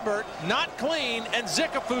and Lambert, not clean, and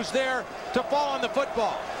Zickfoos there to fall on the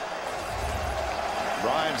football.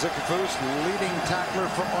 Brian Zickfoos, leading tackler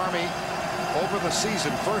for Army over the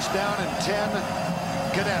season. First down and 10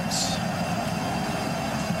 Cadets.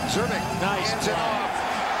 Zernick hands it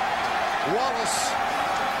off. Wallace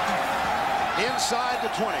inside the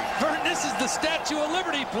 20. Vern, this is the Statue of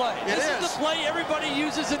Liberty play. This is the play everybody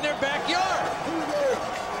uses in their backyard.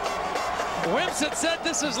 Wimps had said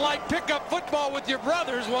this is like pickup football with your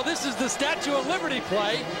brothers. Well, this is the Statue of Liberty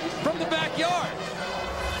play from the backyard.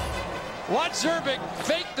 Watch Zernick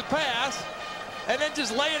fake the pass and then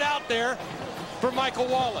just lay it out there for Michael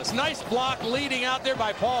Wallace. Nice block leading out there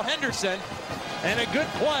by Paul Henderson, and a good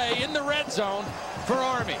play in the red zone for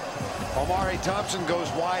Army. Omari Thompson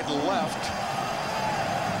goes wide left.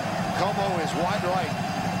 Como is wide right.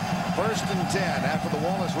 First and 10 after the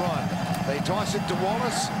Wallace run. They toss it to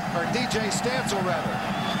Wallace, or DJ Stansel rather.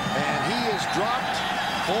 And he is dropped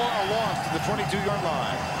for a loss to the 22-yard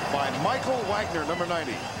line by Michael Wagner, number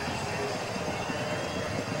 90.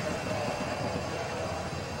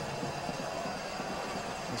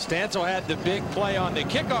 Stansel had the big play on the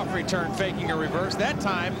kickoff return, faking a reverse. That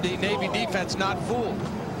time, the Navy defense not fooled.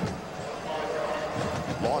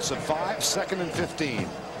 Loss of 5, 2nd and 15.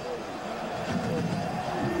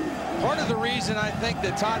 Part of the reason I think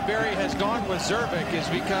that Todd Berry has gone with Zernick is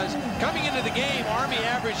because coming into the game, Army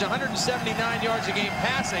averaged 179 yards a game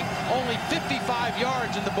passing, only 55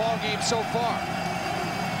 yards in the ball game so far.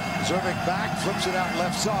 Zernick back, flips it out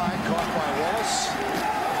left side, caught by Wallace.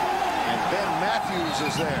 And Ben Matthews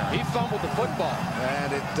is there. He fumbled the football.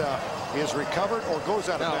 And it is recovered or goes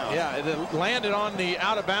out of bounds. Yeah, it landed on the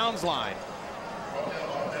out-of-bounds line.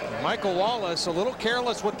 Michael Wallace a little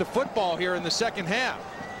careless with the football here in the second half.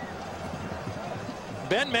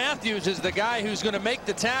 Ben Matthews is the guy who's going to make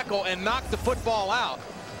the tackle and knock the football out.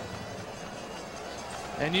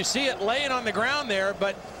 And you see it laying on the ground there,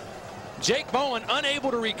 but Jake Bowen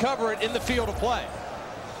unable to recover it in the field of play.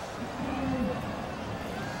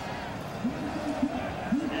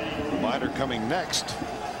 Reminder coming next.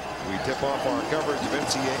 We tip off our coverage of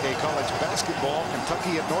NCAA college basketball.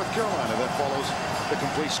 Kentucky at North Carolina. That follows the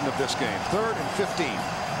completion of this game. 3rd and 15.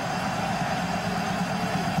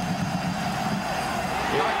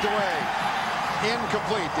 Knocked away.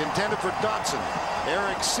 Incomplete. Intended for Dotson.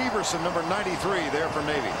 Eric Severson, number 93, there for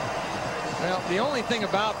Navy. Well, the only thing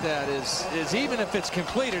about that is even if it's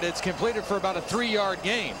completed for about a 3-yard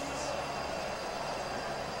gain.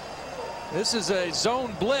 This is a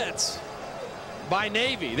zone blitz by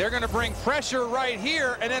Navy. They're going to bring pressure right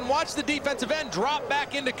here, and then watch the defensive end drop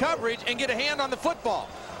back into coverage and get a hand on the football.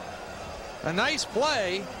 A nice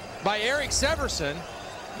play by Eric Severson,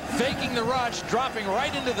 faking the rush, dropping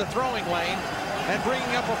right into the throwing lane, and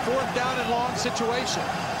bringing up a 4th down and long situation.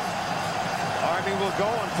 Army will go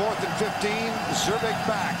on 4th and 15. Zernick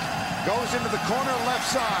back. Goes into the corner left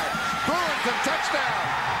side. Brewington, touchdown.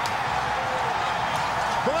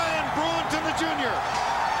 Brian Brewington, the junior.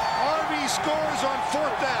 Army scores on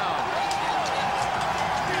 4th down.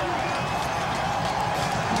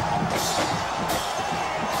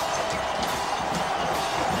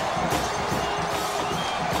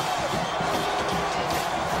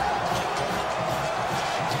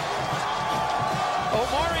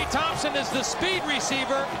 Omari Thompson is the speed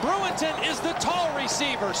receiver. Brewington is the tall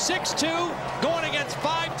receiver. 6'2", going against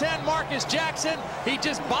 5'10" Marcus Jackson. He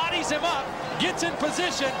just bodies him up, gets in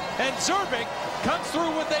position, and Zernick comes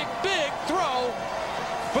through with a big throw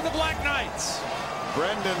for the Black Knights.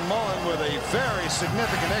 Brendan Mullen with a very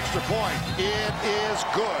significant extra point. It is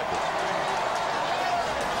good.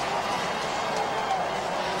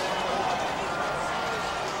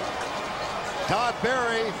 Todd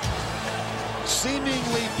Berry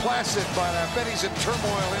seemingly placid, but I bet he's in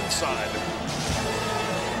turmoil inside.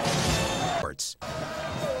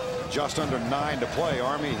 Just under 9 to play.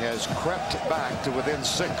 Army has crept back to within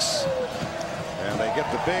 6. And they get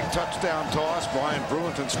the big touchdown toss. Brian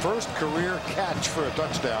Bruinton's first career catch for a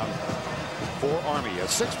touchdown for Army. A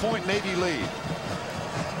 6-point Navy lead.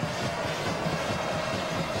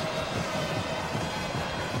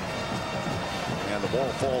 And the ball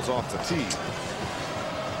falls off the tee.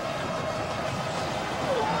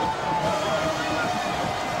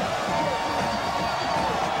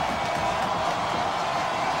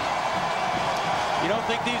 You don't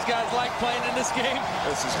think these guys like playing in this game?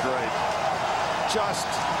 This is great. Just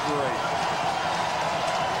great.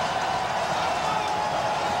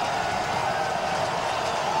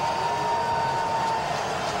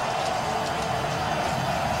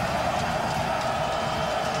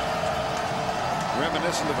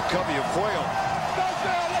 Reminiscent of a covey of quail.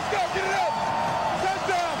 Touchdown, let's go, get it up.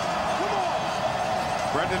 Touchdown, come on.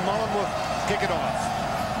 Brendan Mullen will kick it off.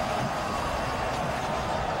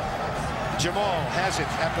 Jamal has it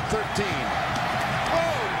at the 13.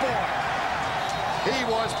 Oh, boy. He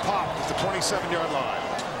was popped at the 27-yard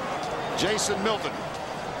line. Jason Milton.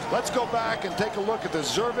 Let's go back and take a look at the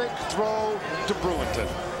Zervik throw to Bruinton.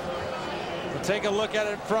 We'll take a look at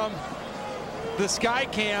it from the sky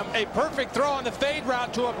cam. A perfect throw on the fade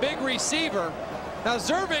route to a big receiver. Now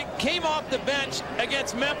Zervik came off the bench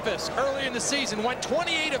against Memphis early in the season, went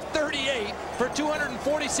 28 of 38 for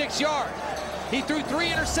 246 yards. He threw 3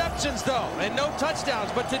 interceptions though and no touchdowns,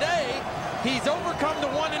 but today he's overcome the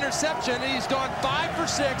 1 interception and he's gone 5 for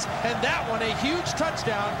 6, and that one a huge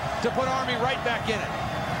touchdown to put Army right back in it.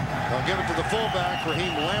 They'll give it to the fullback,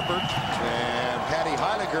 Raheem Lambert, and Patty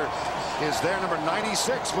Heiliger is there, number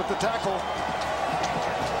 96 with the tackle.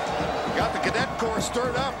 Got the cadet corps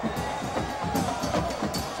stirred up.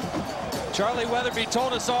 Charlie Weatherby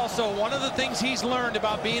told us also one of the things he's learned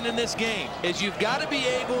about being in this game is you've got to be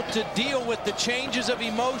able to deal with the changes of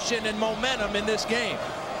emotion and momentum in this game.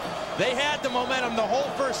 They had the momentum the whole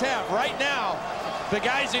first half. Right now, the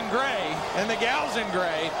guys in gray and the gals in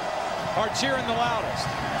gray are cheering the loudest.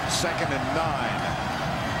 2nd and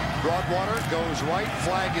 9. Broadwater goes right,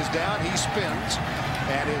 flag is down, he spins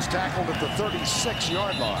and is tackled at the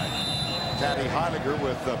 36-yard line. Patty Heiliger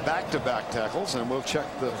with back-to-back tackles, and we'll check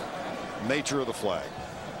the nature of the flag.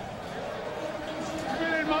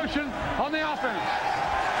 In motion on the offense.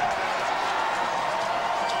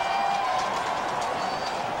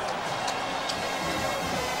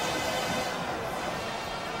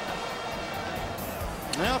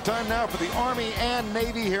 Now time now for the Army and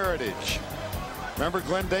Navy heritage. Remember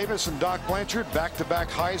Glenn Davis and Doc Blanchard, back-to-back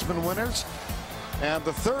Heisman winners, and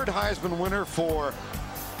the 3rd Heisman winner for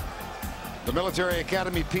the Military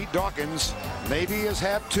Academy, Pete Dawkins. Navy has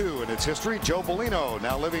had 2 in its history. Joe Bellino,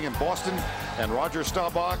 now living in Boston, and Roger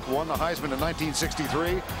Staubach won the Heisman in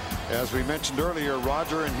 1963. As we mentioned earlier,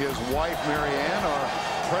 Roger and his wife Mary Ann are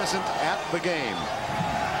present at the game.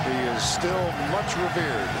 He is still much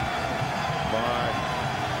revered by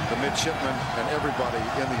the midshipmen and everybody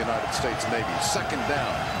in the United States Navy. 2nd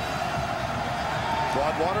down.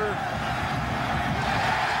 Broadwater.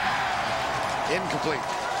 Incomplete.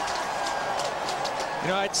 You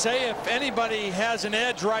know, I'd say if anybody has an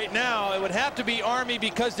edge right now, it would have to be Army,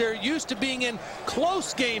 because they're used to being in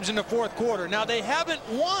close games in the 4th quarter. Now, they haven't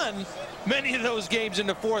won many of those games in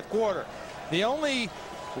the 4th quarter. The only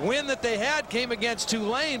win that they had came against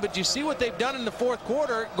Tulane, but you see what they've done in the 4th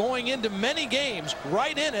quarter, going into many games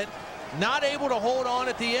right in it, not able to hold on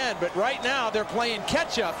at the end. But right now they're playing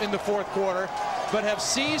catch up in the 4th quarter, but have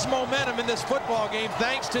seized momentum in this football game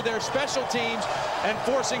thanks to their special teams and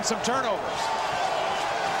forcing some turnovers.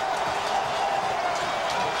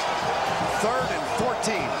 3rd and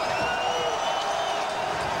 14.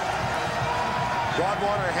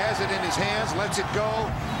 Broadwater has it in his hands, lets it go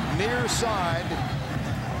near side.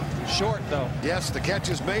 Short though. Yes, the catch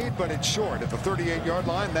is made, but it's short at the 38-yard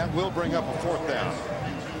line. That will bring up a 4th down.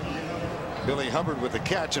 Billy Hubbard with the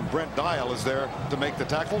catch, and Brent Dial is there to make the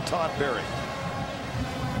tackle. Todd Berry.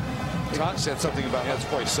 Todd said something about let's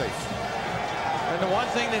play safe. And the one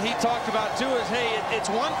thing that he talked about too is, hey, it's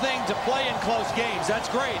one thing to play in close games.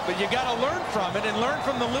 That's great, but you got to learn from it and learn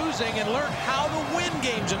from the losing and learn how to win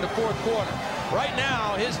games in the 4th quarter. Right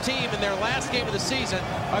now, his team in their last game of the season,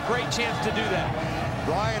 a great chance to do that.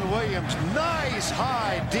 Brian Williams, nice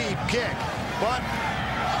high deep kick, but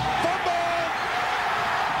fumble.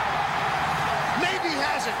 Navy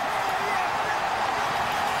has it.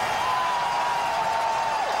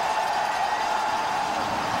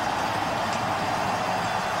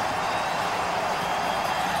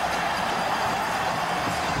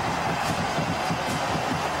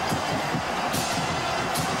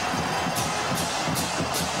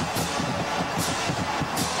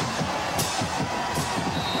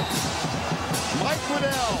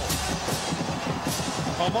 Goodell.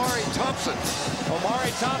 Omari Thompson.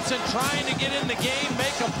 Omari Thompson trying to get in the game,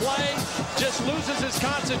 make a play, just loses his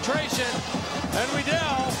concentration. And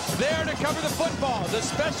Weddell there to cover the football. The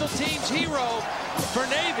special teams hero for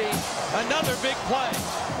Navy. Another big play.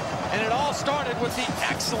 And it all started with the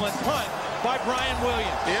excellent punt by Brian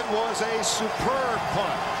Williams. It was a superb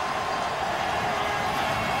punt.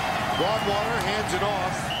 Broadwater hands it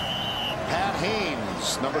off. Pat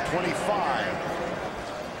Haynes, number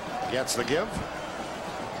 25, gets the give.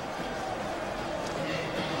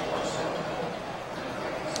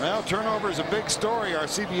 Well, turnover is a big story. Our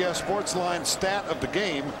CBS Sports Line stat of the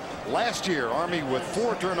game. Last year, Army with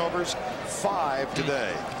 4 turnovers, 5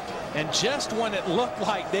 today. And just when it looked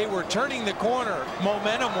like they were turning the corner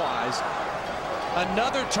momentum-wise,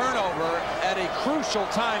 another turnover at a crucial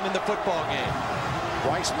time in the football game.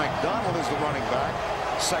 Bryce McDonald is the running back.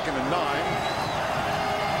 2nd and 9.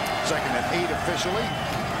 2nd and 8 officially.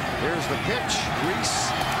 Here's the pitch. Reese.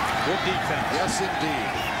 Good defense. Yes, indeed.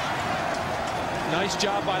 Nice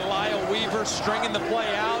job by Lyle Weaver stringing the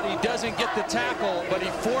play out. He doesn't get the tackle, but he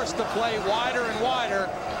forced the play wider and wider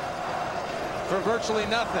for virtually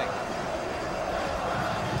nothing.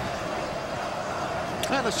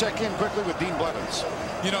 And let's check in quickly with Dean Blevins.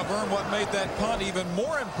 You know, Vern, what made that punt even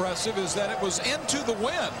more impressive is that it was into the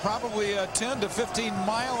wind, probably a 10 to 15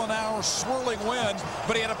 mile an hour swirling wind,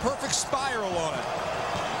 but he had a perfect spiral on it.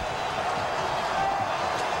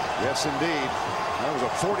 Yes, indeed. That was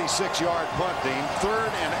a 46-yard punt, Dean.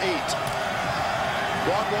 3rd and 8.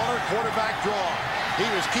 Broadwater, quarterback draw. He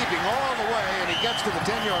was keeping all the way, and he gets to the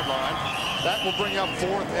 10-yard line. That will bring up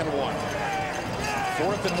 4th and 1.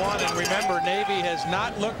 4th and 1, and remember, Navy has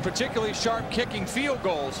not looked particularly sharp kicking field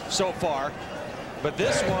goals so far, but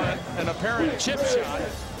this one, an apparent chip shot.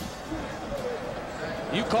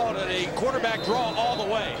 You called it a quarterback draw all the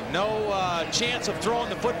way. No chance of throwing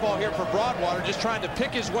the football here for Broadwater, just trying to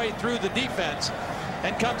pick his way through the defense,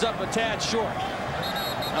 and comes up a tad short.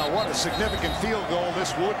 Now, what a significant field goal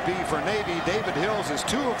this would be for Navy. David Hills is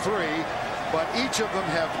 2 of 3, but each of them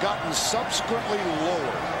have gotten subsequently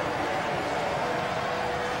lower.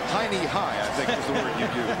 Tiny high, I think was the word you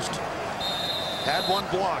used. Had one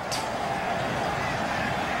blocked.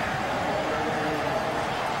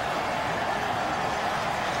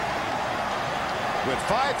 With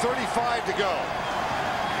 5:35 to go.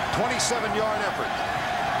 27-yard effort.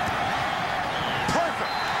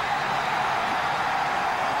 Perfect.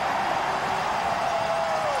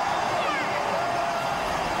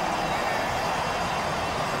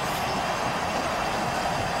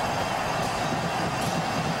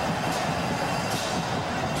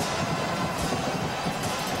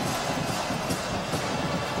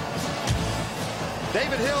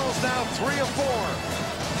 David Hills now 3 of 4.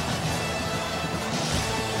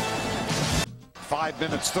 5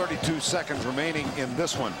 minutes, 32 seconds remaining in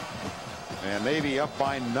this one. And Navy up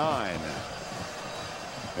by 9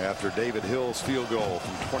 after David Hill's field goal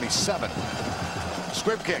from 27.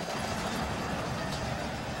 Squib kick.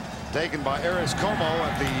 Taken by Aris Como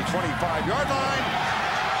at the 25-yard line.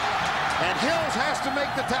 And Hills has to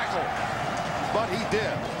make the tackle. But he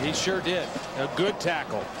did. He sure did. A good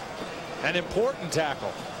tackle. An important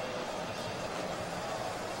tackle.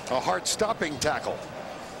 A heart-stopping tackle.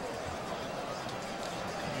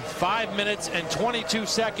 5 minutes and 22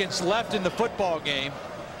 seconds left in the football game.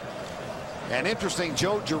 And interesting,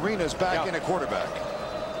 Joe Jarina's back in at quarterback.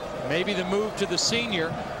 Maybe the move to the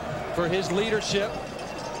senior for his leadership.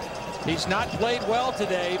 He's not played well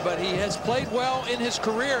today, but he has played well in his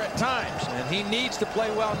career at times, and he needs to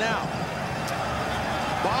play well now.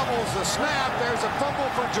 Bobbles the snap. There's a fumble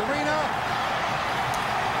for Jarina.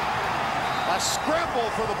 A scramble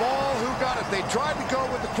for the ball. Who got it? They tried to go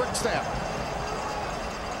with the quick snap.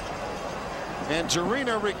 And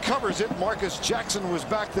Jarina recovers it. Marcus Jackson was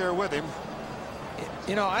back there with him.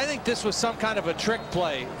 You know, I think this was some kind of a trick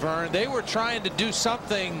play, Vern. They were trying to do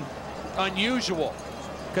something unusual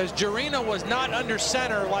because Jarina was not under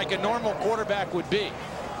center like a normal quarterback would be.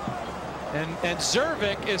 And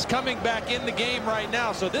Zervik is coming back in the game right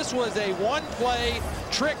now. So this was a one-play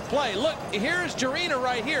trick play. Look, here's Jarina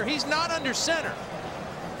right here. He's not under center.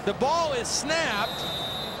 The ball is snapped.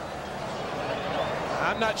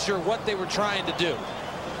 I'm not sure what they were trying to do.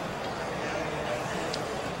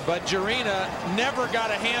 But Jarina never got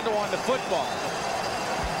a handle on the football.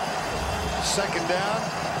 2nd down.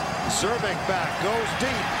 Zervik back. Goes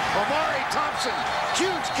deep. Omari Thompson.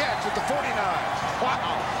 Huge catch at the 49.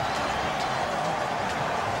 Wow.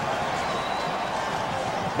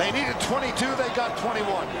 They needed 22. They got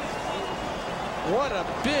 21. What a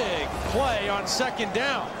big play on 2nd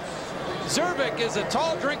down. Zervik is a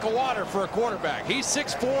tall drink of water for a quarterback. He's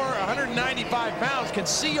 6'4", 195 pounds, can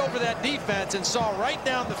see over that defense and saw right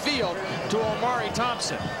down the field to Omari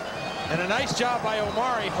Thompson. And a nice job by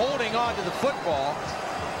Omari holding on to the football.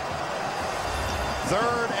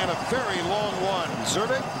 Third and a very long one.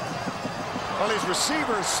 Zervik, well, his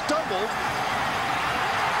receivers stumbled.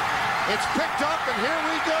 It's picked up, and here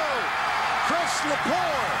we go. Chris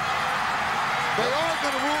Lepore. They are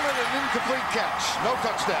going to rule it an incomplete catch. No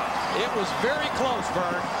touchdown. It was very close,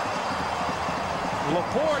 Vern.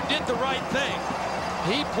 Lepore did the right thing.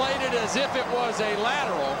 He played it as if it was a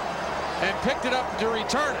lateral and picked it up to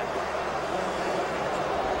return it.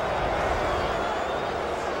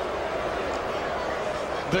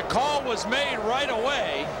 The call was made right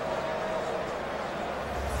away.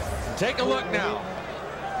 Take a look now.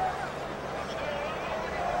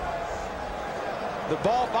 The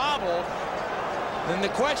ball bobbled. And the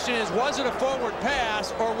question is, was it a forward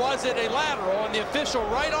pass or was it a lateral? And the official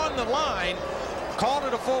right on the line called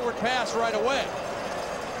it a forward pass right away.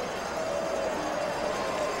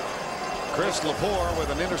 Chris Lepore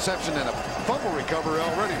with an interception and a fumble recovery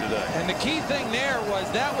already today. And the key thing there was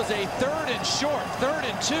that was a 3rd and short, 3rd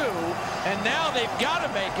and 2, and now they've got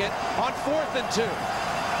to make it on 4th and 2.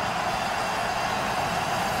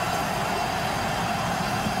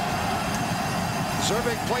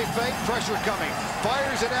 Zervik play fake, pressure coming.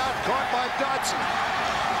 Fires it out, caught by Dodson.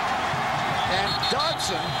 And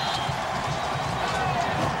Dodson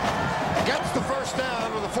gets the first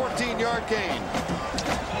down with a 14-yard gain.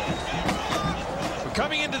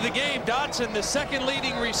 Coming into the game, Dodson, the second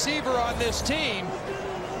leading receiver on this team,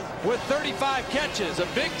 with 35 catches. A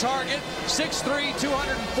big target, 6'3",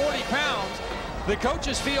 240 pounds. The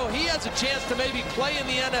coaches feel he has a chance to maybe play in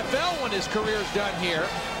the NFL when his career's done here.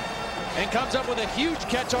 And comes up with a huge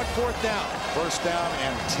catch on 4th down. First down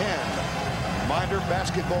and 10. Minder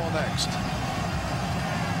basketball next.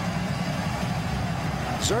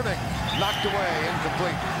 Zervik knocked away,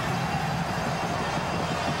 incomplete.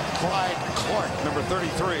 Clyde Clark, number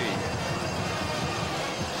 33.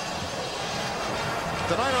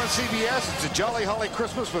 Tonight on CBS, it's a Jolly Holly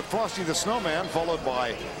Christmas with Frosty the Snowman, followed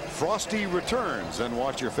by Frosty Returns. And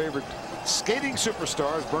watch your favorite skating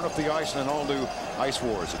superstars burn up the ice in an all-new Ice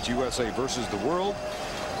Wars. It's USA versus the world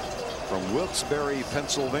from Wilkes-Barre,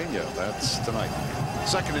 Pennsylvania. That's tonight.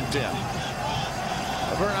 2nd and 10.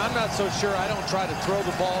 Vern, I'm not so sure. I don't try to throw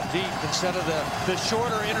the ball deep instead of the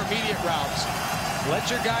shorter intermediate routes.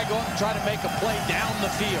 Let your guy go up and try to make a play down the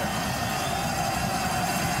field.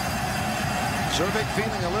 Zervik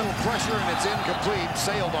feeling a little pressure, and it's incomplete.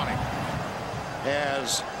 Sailed on him.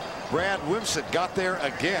 As Brad Wimsatt got there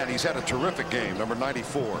again. He's had a terrific game, number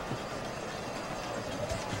 94.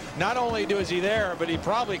 Not only is he there, but he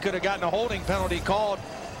probably could have gotten a holding penalty called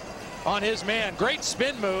on his man. Great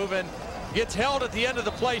spin move and gets held at the end of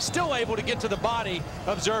the play, still able to get to the body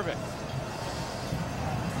of Zervik.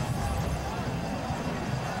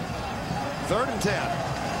 3rd and 10.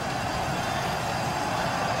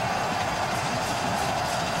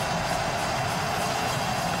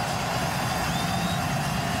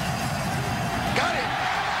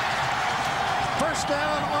 First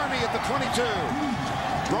down, Army at the 22.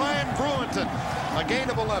 Brian Bruinton, a gain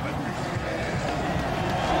of 11.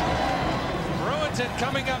 Bruinton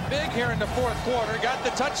coming up big here in the 4th quarter. Got the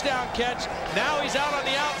touchdown catch. Now he's out on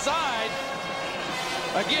the outside.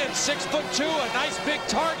 Again, 6'2", a nice big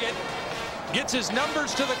target. Gets his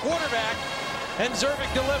numbers to the quarterback, and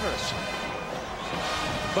Zervik delivers.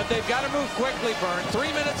 But they've got to move quickly, Vern.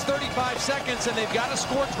 3 minutes, 35 seconds, and they've got to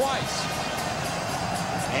score twice.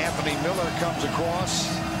 Anthony Miller comes across.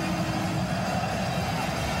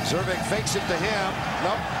 Zervik fakes it to him.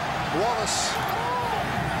 Nope. Wallace.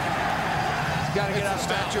 He's got to get out of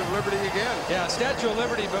bounds. Statue of Liberty again. Yeah, Statue of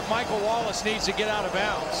Liberty, but Michael Wallace needs to get out of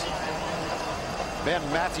bounds. Ben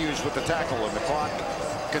Matthews with the tackle, and the clock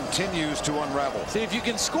continues to unravel. See, if you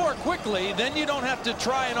can score quickly, then you don't have to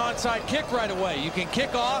try an onside kick right away. You can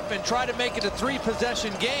kick off and try to make it a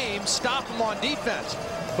 3-possession game, stop them on defense.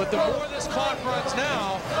 But the more this clock runs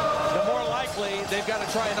now, the more likely they've got to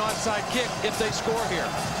try an onside kick if they score here.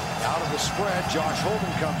 Out of the spread, Josh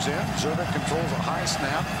Holden comes in. Zervik controls a high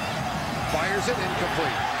snap, fires it,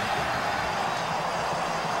 incomplete.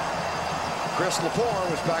 Chris Lepore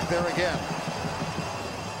was back there again.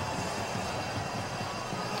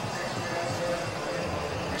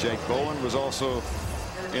 Jake Bowen was also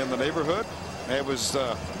in the neighborhood. It was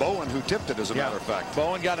Bowen who tipped it, as a matter of fact.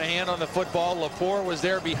 Bowen got a hand on the football. Lepore was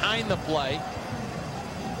there behind the play.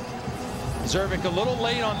 Zervik a little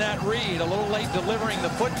late on that read, a little late delivering the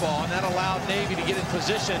football, and that allowed Navy to get in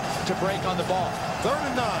position to break on the ball. 3rd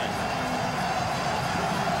and 9.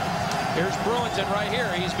 Here's Bruinton right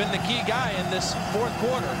here. He's been the key guy in this fourth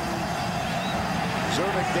quarter.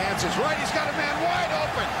 Zervik dances right. He's got a man wide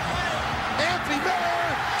open. Anthony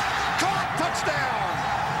Miller, caught, touchdown.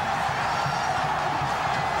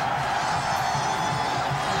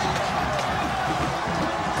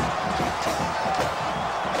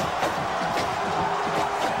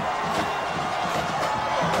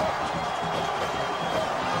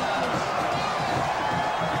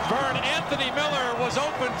 Anthony Miller was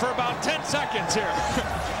open for about 10 seconds here.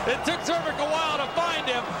 It took Zervik a while to find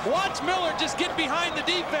him. Watch Miller just get behind the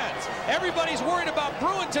defense. Everybody's worried about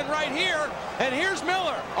Bruinton right here, and here's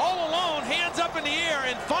Miller all alone, hands up in the air,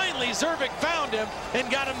 and finally Zervik found him and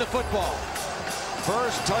got him the football.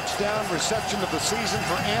 First touchdown reception of the season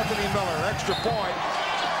for Anthony Miller. Extra point,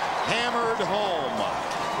 hammered home.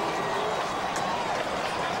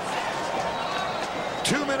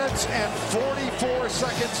 2 minutes and 44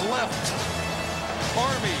 seconds left.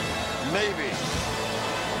 Army, Navy.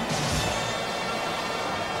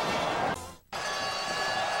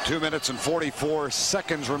 2 minutes and 44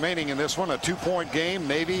 seconds remaining in this one. A 2-point game.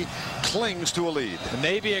 Navy clings to a lead. The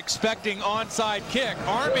Navy expecting onside kick.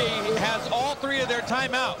 Army has all 3 of their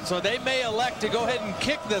timeouts, so they may elect to go ahead and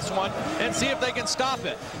kick this one and see if they can stop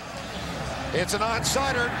it. It's an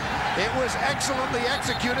onside-er. It was excellently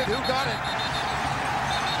executed. Who got it?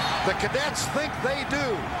 The Cadets think they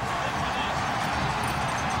do.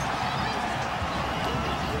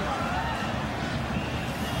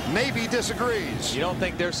 Navy disagrees. You don't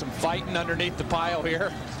think there's some fighting underneath the pile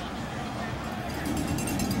here?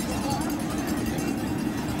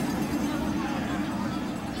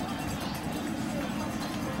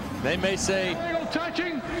 They may say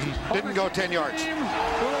touching. Didn't go 10 yards. Will award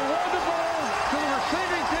the ball to the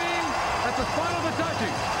receiving team at the spot of the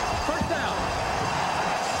touching. First down.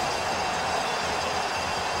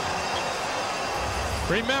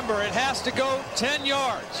 Remember, it has to go 10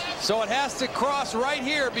 yards, so it has to cross right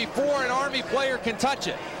here before an Army player can touch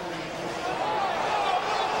it.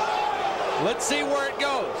 Let's see where it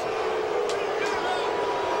goes.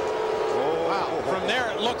 Oh, wow. From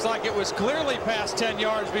there, it looks like it was clearly past 10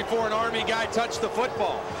 yards before an Army guy touched the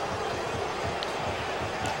football.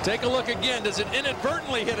 Take a look again. Does it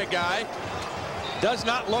inadvertently hit a guy? Does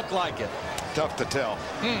not look like it. Tough to tell.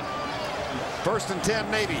 First and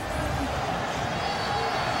 10, Navy.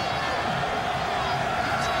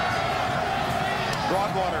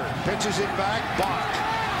 Broadwater pitches it back. Bach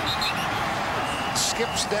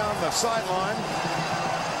skips down the sideline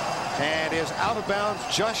and is out of bounds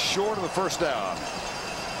just short of the first down.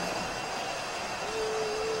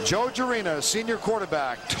 Joe Jarena, senior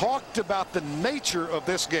quarterback, talked about the nature of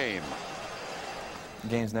this game. The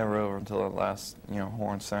game's never over until the last,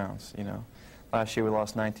 horn sounds. Last year we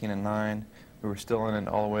lost 19-9. We were still in it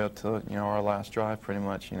all the way up to, our last drive, pretty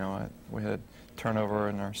much. We had turnover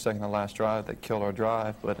in our second to last drive that killed our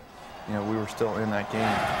drive, but we were still in that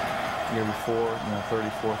game. The year before,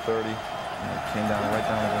 34-30, came down right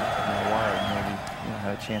down to the wire, and maybe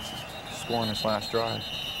had a chance to score in this last drive.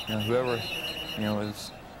 Whoever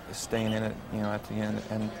is staying in it, at the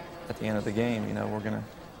end of the game,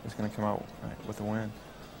 is going to come out with a win.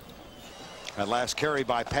 That last carry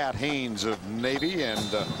by Pat Haynes of Navy, and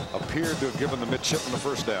appeared to have given the midshipman the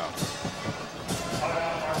first down.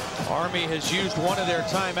 Army has used one of their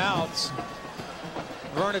timeouts.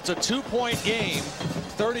 Vern, it's a 2-point game,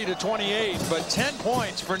 30-28, but 10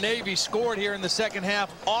 points for Navy scored here in the second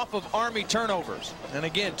half off of Army turnovers. And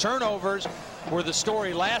again, turnovers were the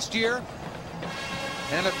story last year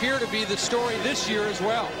and appear to be the story this year as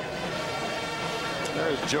well.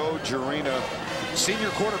 There's Joe Jarena,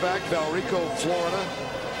 senior quarterback, Valrico, Florida.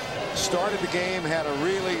 Started the game, had a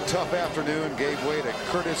really tough afternoon, gave way to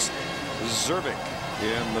Curtis Zervik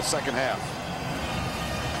in the second half.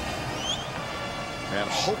 And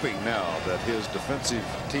hoping now that his defensive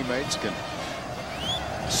teammates can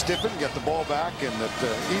stiffen, get the ball back, and that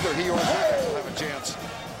either he or Zervik will have a chance.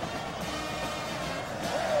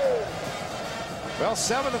 Well,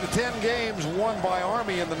 7 of the 10 games won by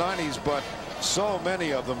Army in the 90s, but so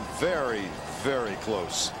many of them very, very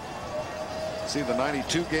close. See the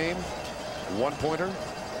 92 game, 1-pointer,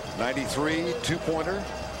 93, 2-pointer,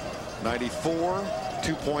 94,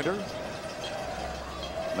 2-pointer,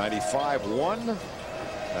 95, 1,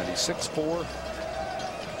 96, 4.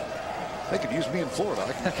 They could use me in Florida.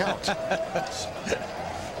 I can count.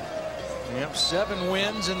 Yep, 7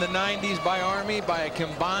 wins in the 90s by Army by a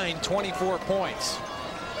combined 24 points.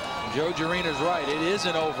 Joe Jarena's right. It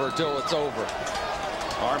isn't over till it's over.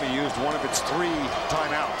 Army used one of its 3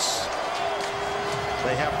 timeouts.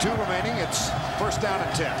 They have 2 remaining. It's first down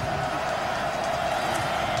and 10.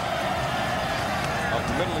 Up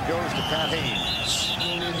the middle, it goes to Pat Haynes.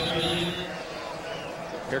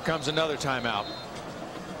 Here comes another timeout.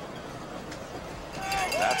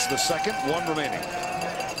 That's the second, 1 remaining.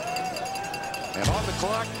 And on the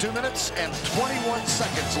clock, 2 minutes and 21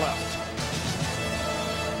 seconds left.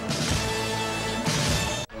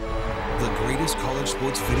 The greatest college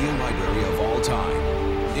sports video library of all time.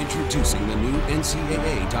 Introducing the new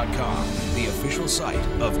NCAA.com, the official site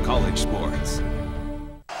of college sports.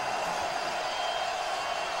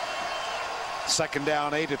 Second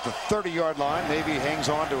down, 8 at the 30-yard line. Navy hangs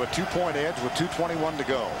on to a 2-point edge with 2:21 to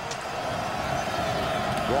go.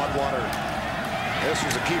 Broadwater. This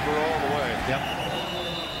was a keeper all the way. Yep.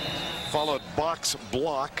 Followed box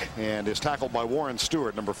block and is tackled by Warren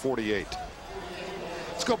Stewart, number 48.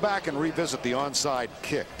 Let's go back and revisit the onside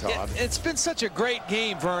kick, Todd. It's been such a great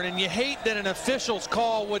game, Vernon. You hate that an official's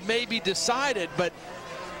call would maybe decide it, but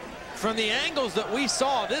from the angles that we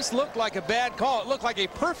saw, this looked like a bad call. It looked like a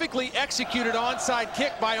perfectly executed onside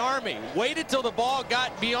kick by Army. Waited till the ball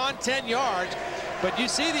got beyond 10 yards, but you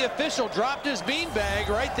see the official dropped his beanbag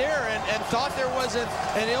right there and thought there was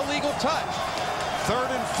an illegal touch.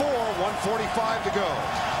 3rd and 4, 1:45 to go.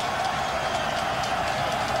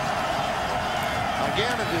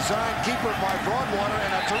 Again, a design keeper by Broadwater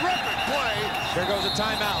and a terrific play. There goes a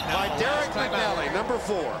timeout now. By Derek McNally, number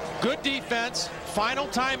 4. Good defense. Final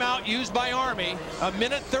timeout used by Army.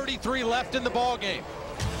 1:33 left in the ball game.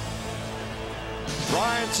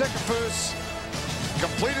 Brian Sikafus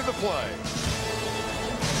completed the play.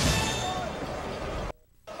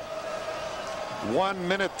 1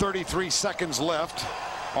 minute 33 seconds left.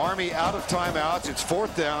 Army out of timeouts. It's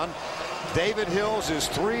 4th down. David Hills is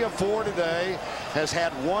 3 of 4 today. Has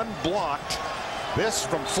had 1 blocked. This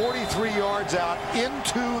from 43 yards out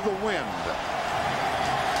into the wind.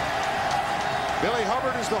 Billy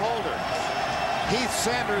Hubbard is the holder. Heath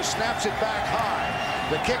Sanders snaps it back high.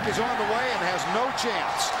 The kick is on the way and has no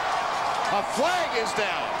chance. A flag is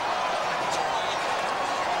down.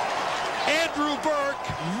 Andrew Burke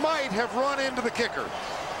might have run into the kicker.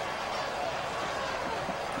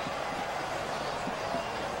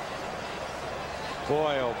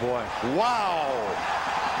 Boy, oh boy. Wow.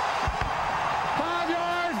 5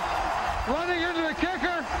 yards, running into the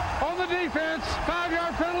kicker on the defense.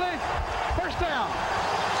 5-yard penalty, 1st down.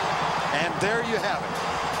 And there you have it.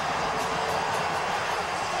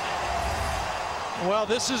 Well,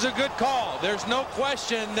 this is a good call. There's no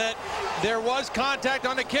question that there was contact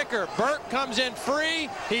on the kicker. Burke comes in free.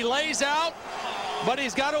 He lays out, but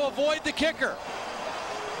he's got to avoid the kicker.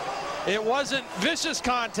 It wasn't vicious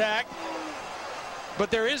contact,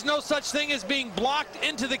 but there is no such thing as being blocked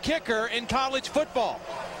into the kicker in college football.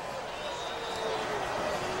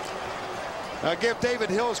 Now give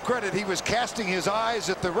David Hills credit. He was casting his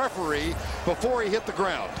eyes at the referee before he hit the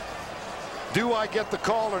ground. Do I get the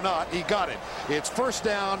call or not? He got it. It's 1st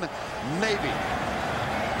down, Navy.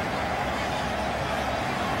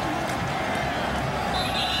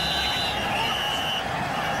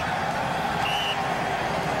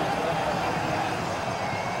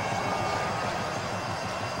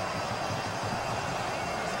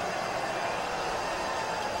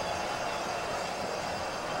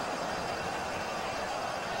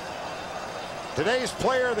 Today's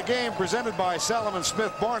player of the game, presented by Salomon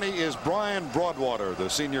Smith Barney, is Brian Broadwater, the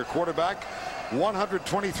senior quarterback.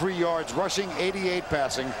 123 yards rushing, 88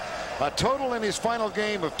 passing. A total in his final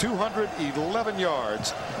game of 211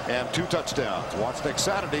 yards and 2 touchdowns. Watch next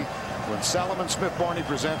Saturday when Salomon Smith Barney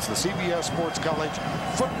presents the CBS Sports College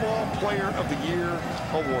Football Player of the Year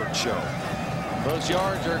Award Show. Those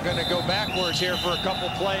yards are going to go backwards here for a couple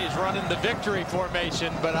plays running the victory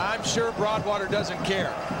formation, but I'm sure Broadwater doesn't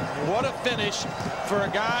care. What a finish for a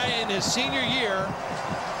guy in his senior year.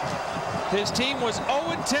 His team was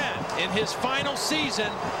 0-10 in his final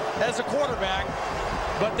season as a quarterback,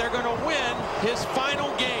 but they're going to win his final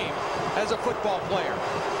game as a football player.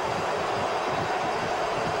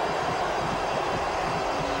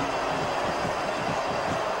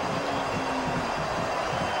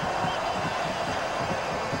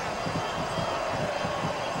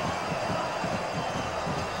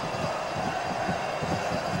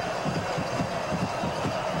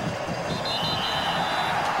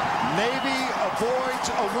 Avoids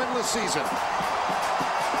a winless season.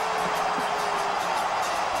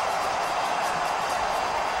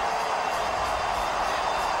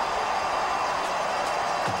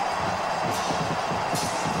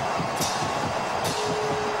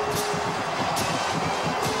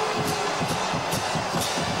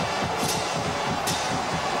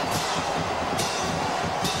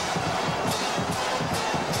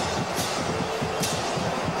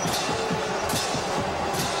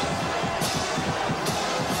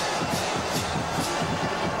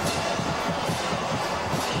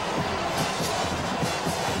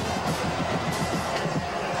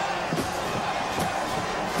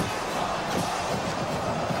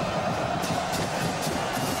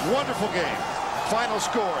 game. Final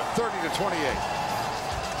score 30-28.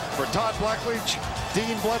 For Todd Blackledge,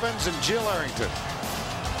 Dean Blevins, and Jill Arrington,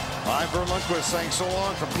 I'm Vern Lundquist saying so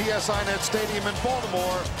long from PSI Net Stadium in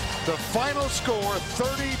Baltimore. The final score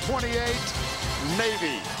 30-28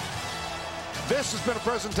 Navy. This has been a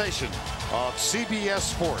presentation of CBS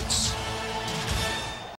Sports.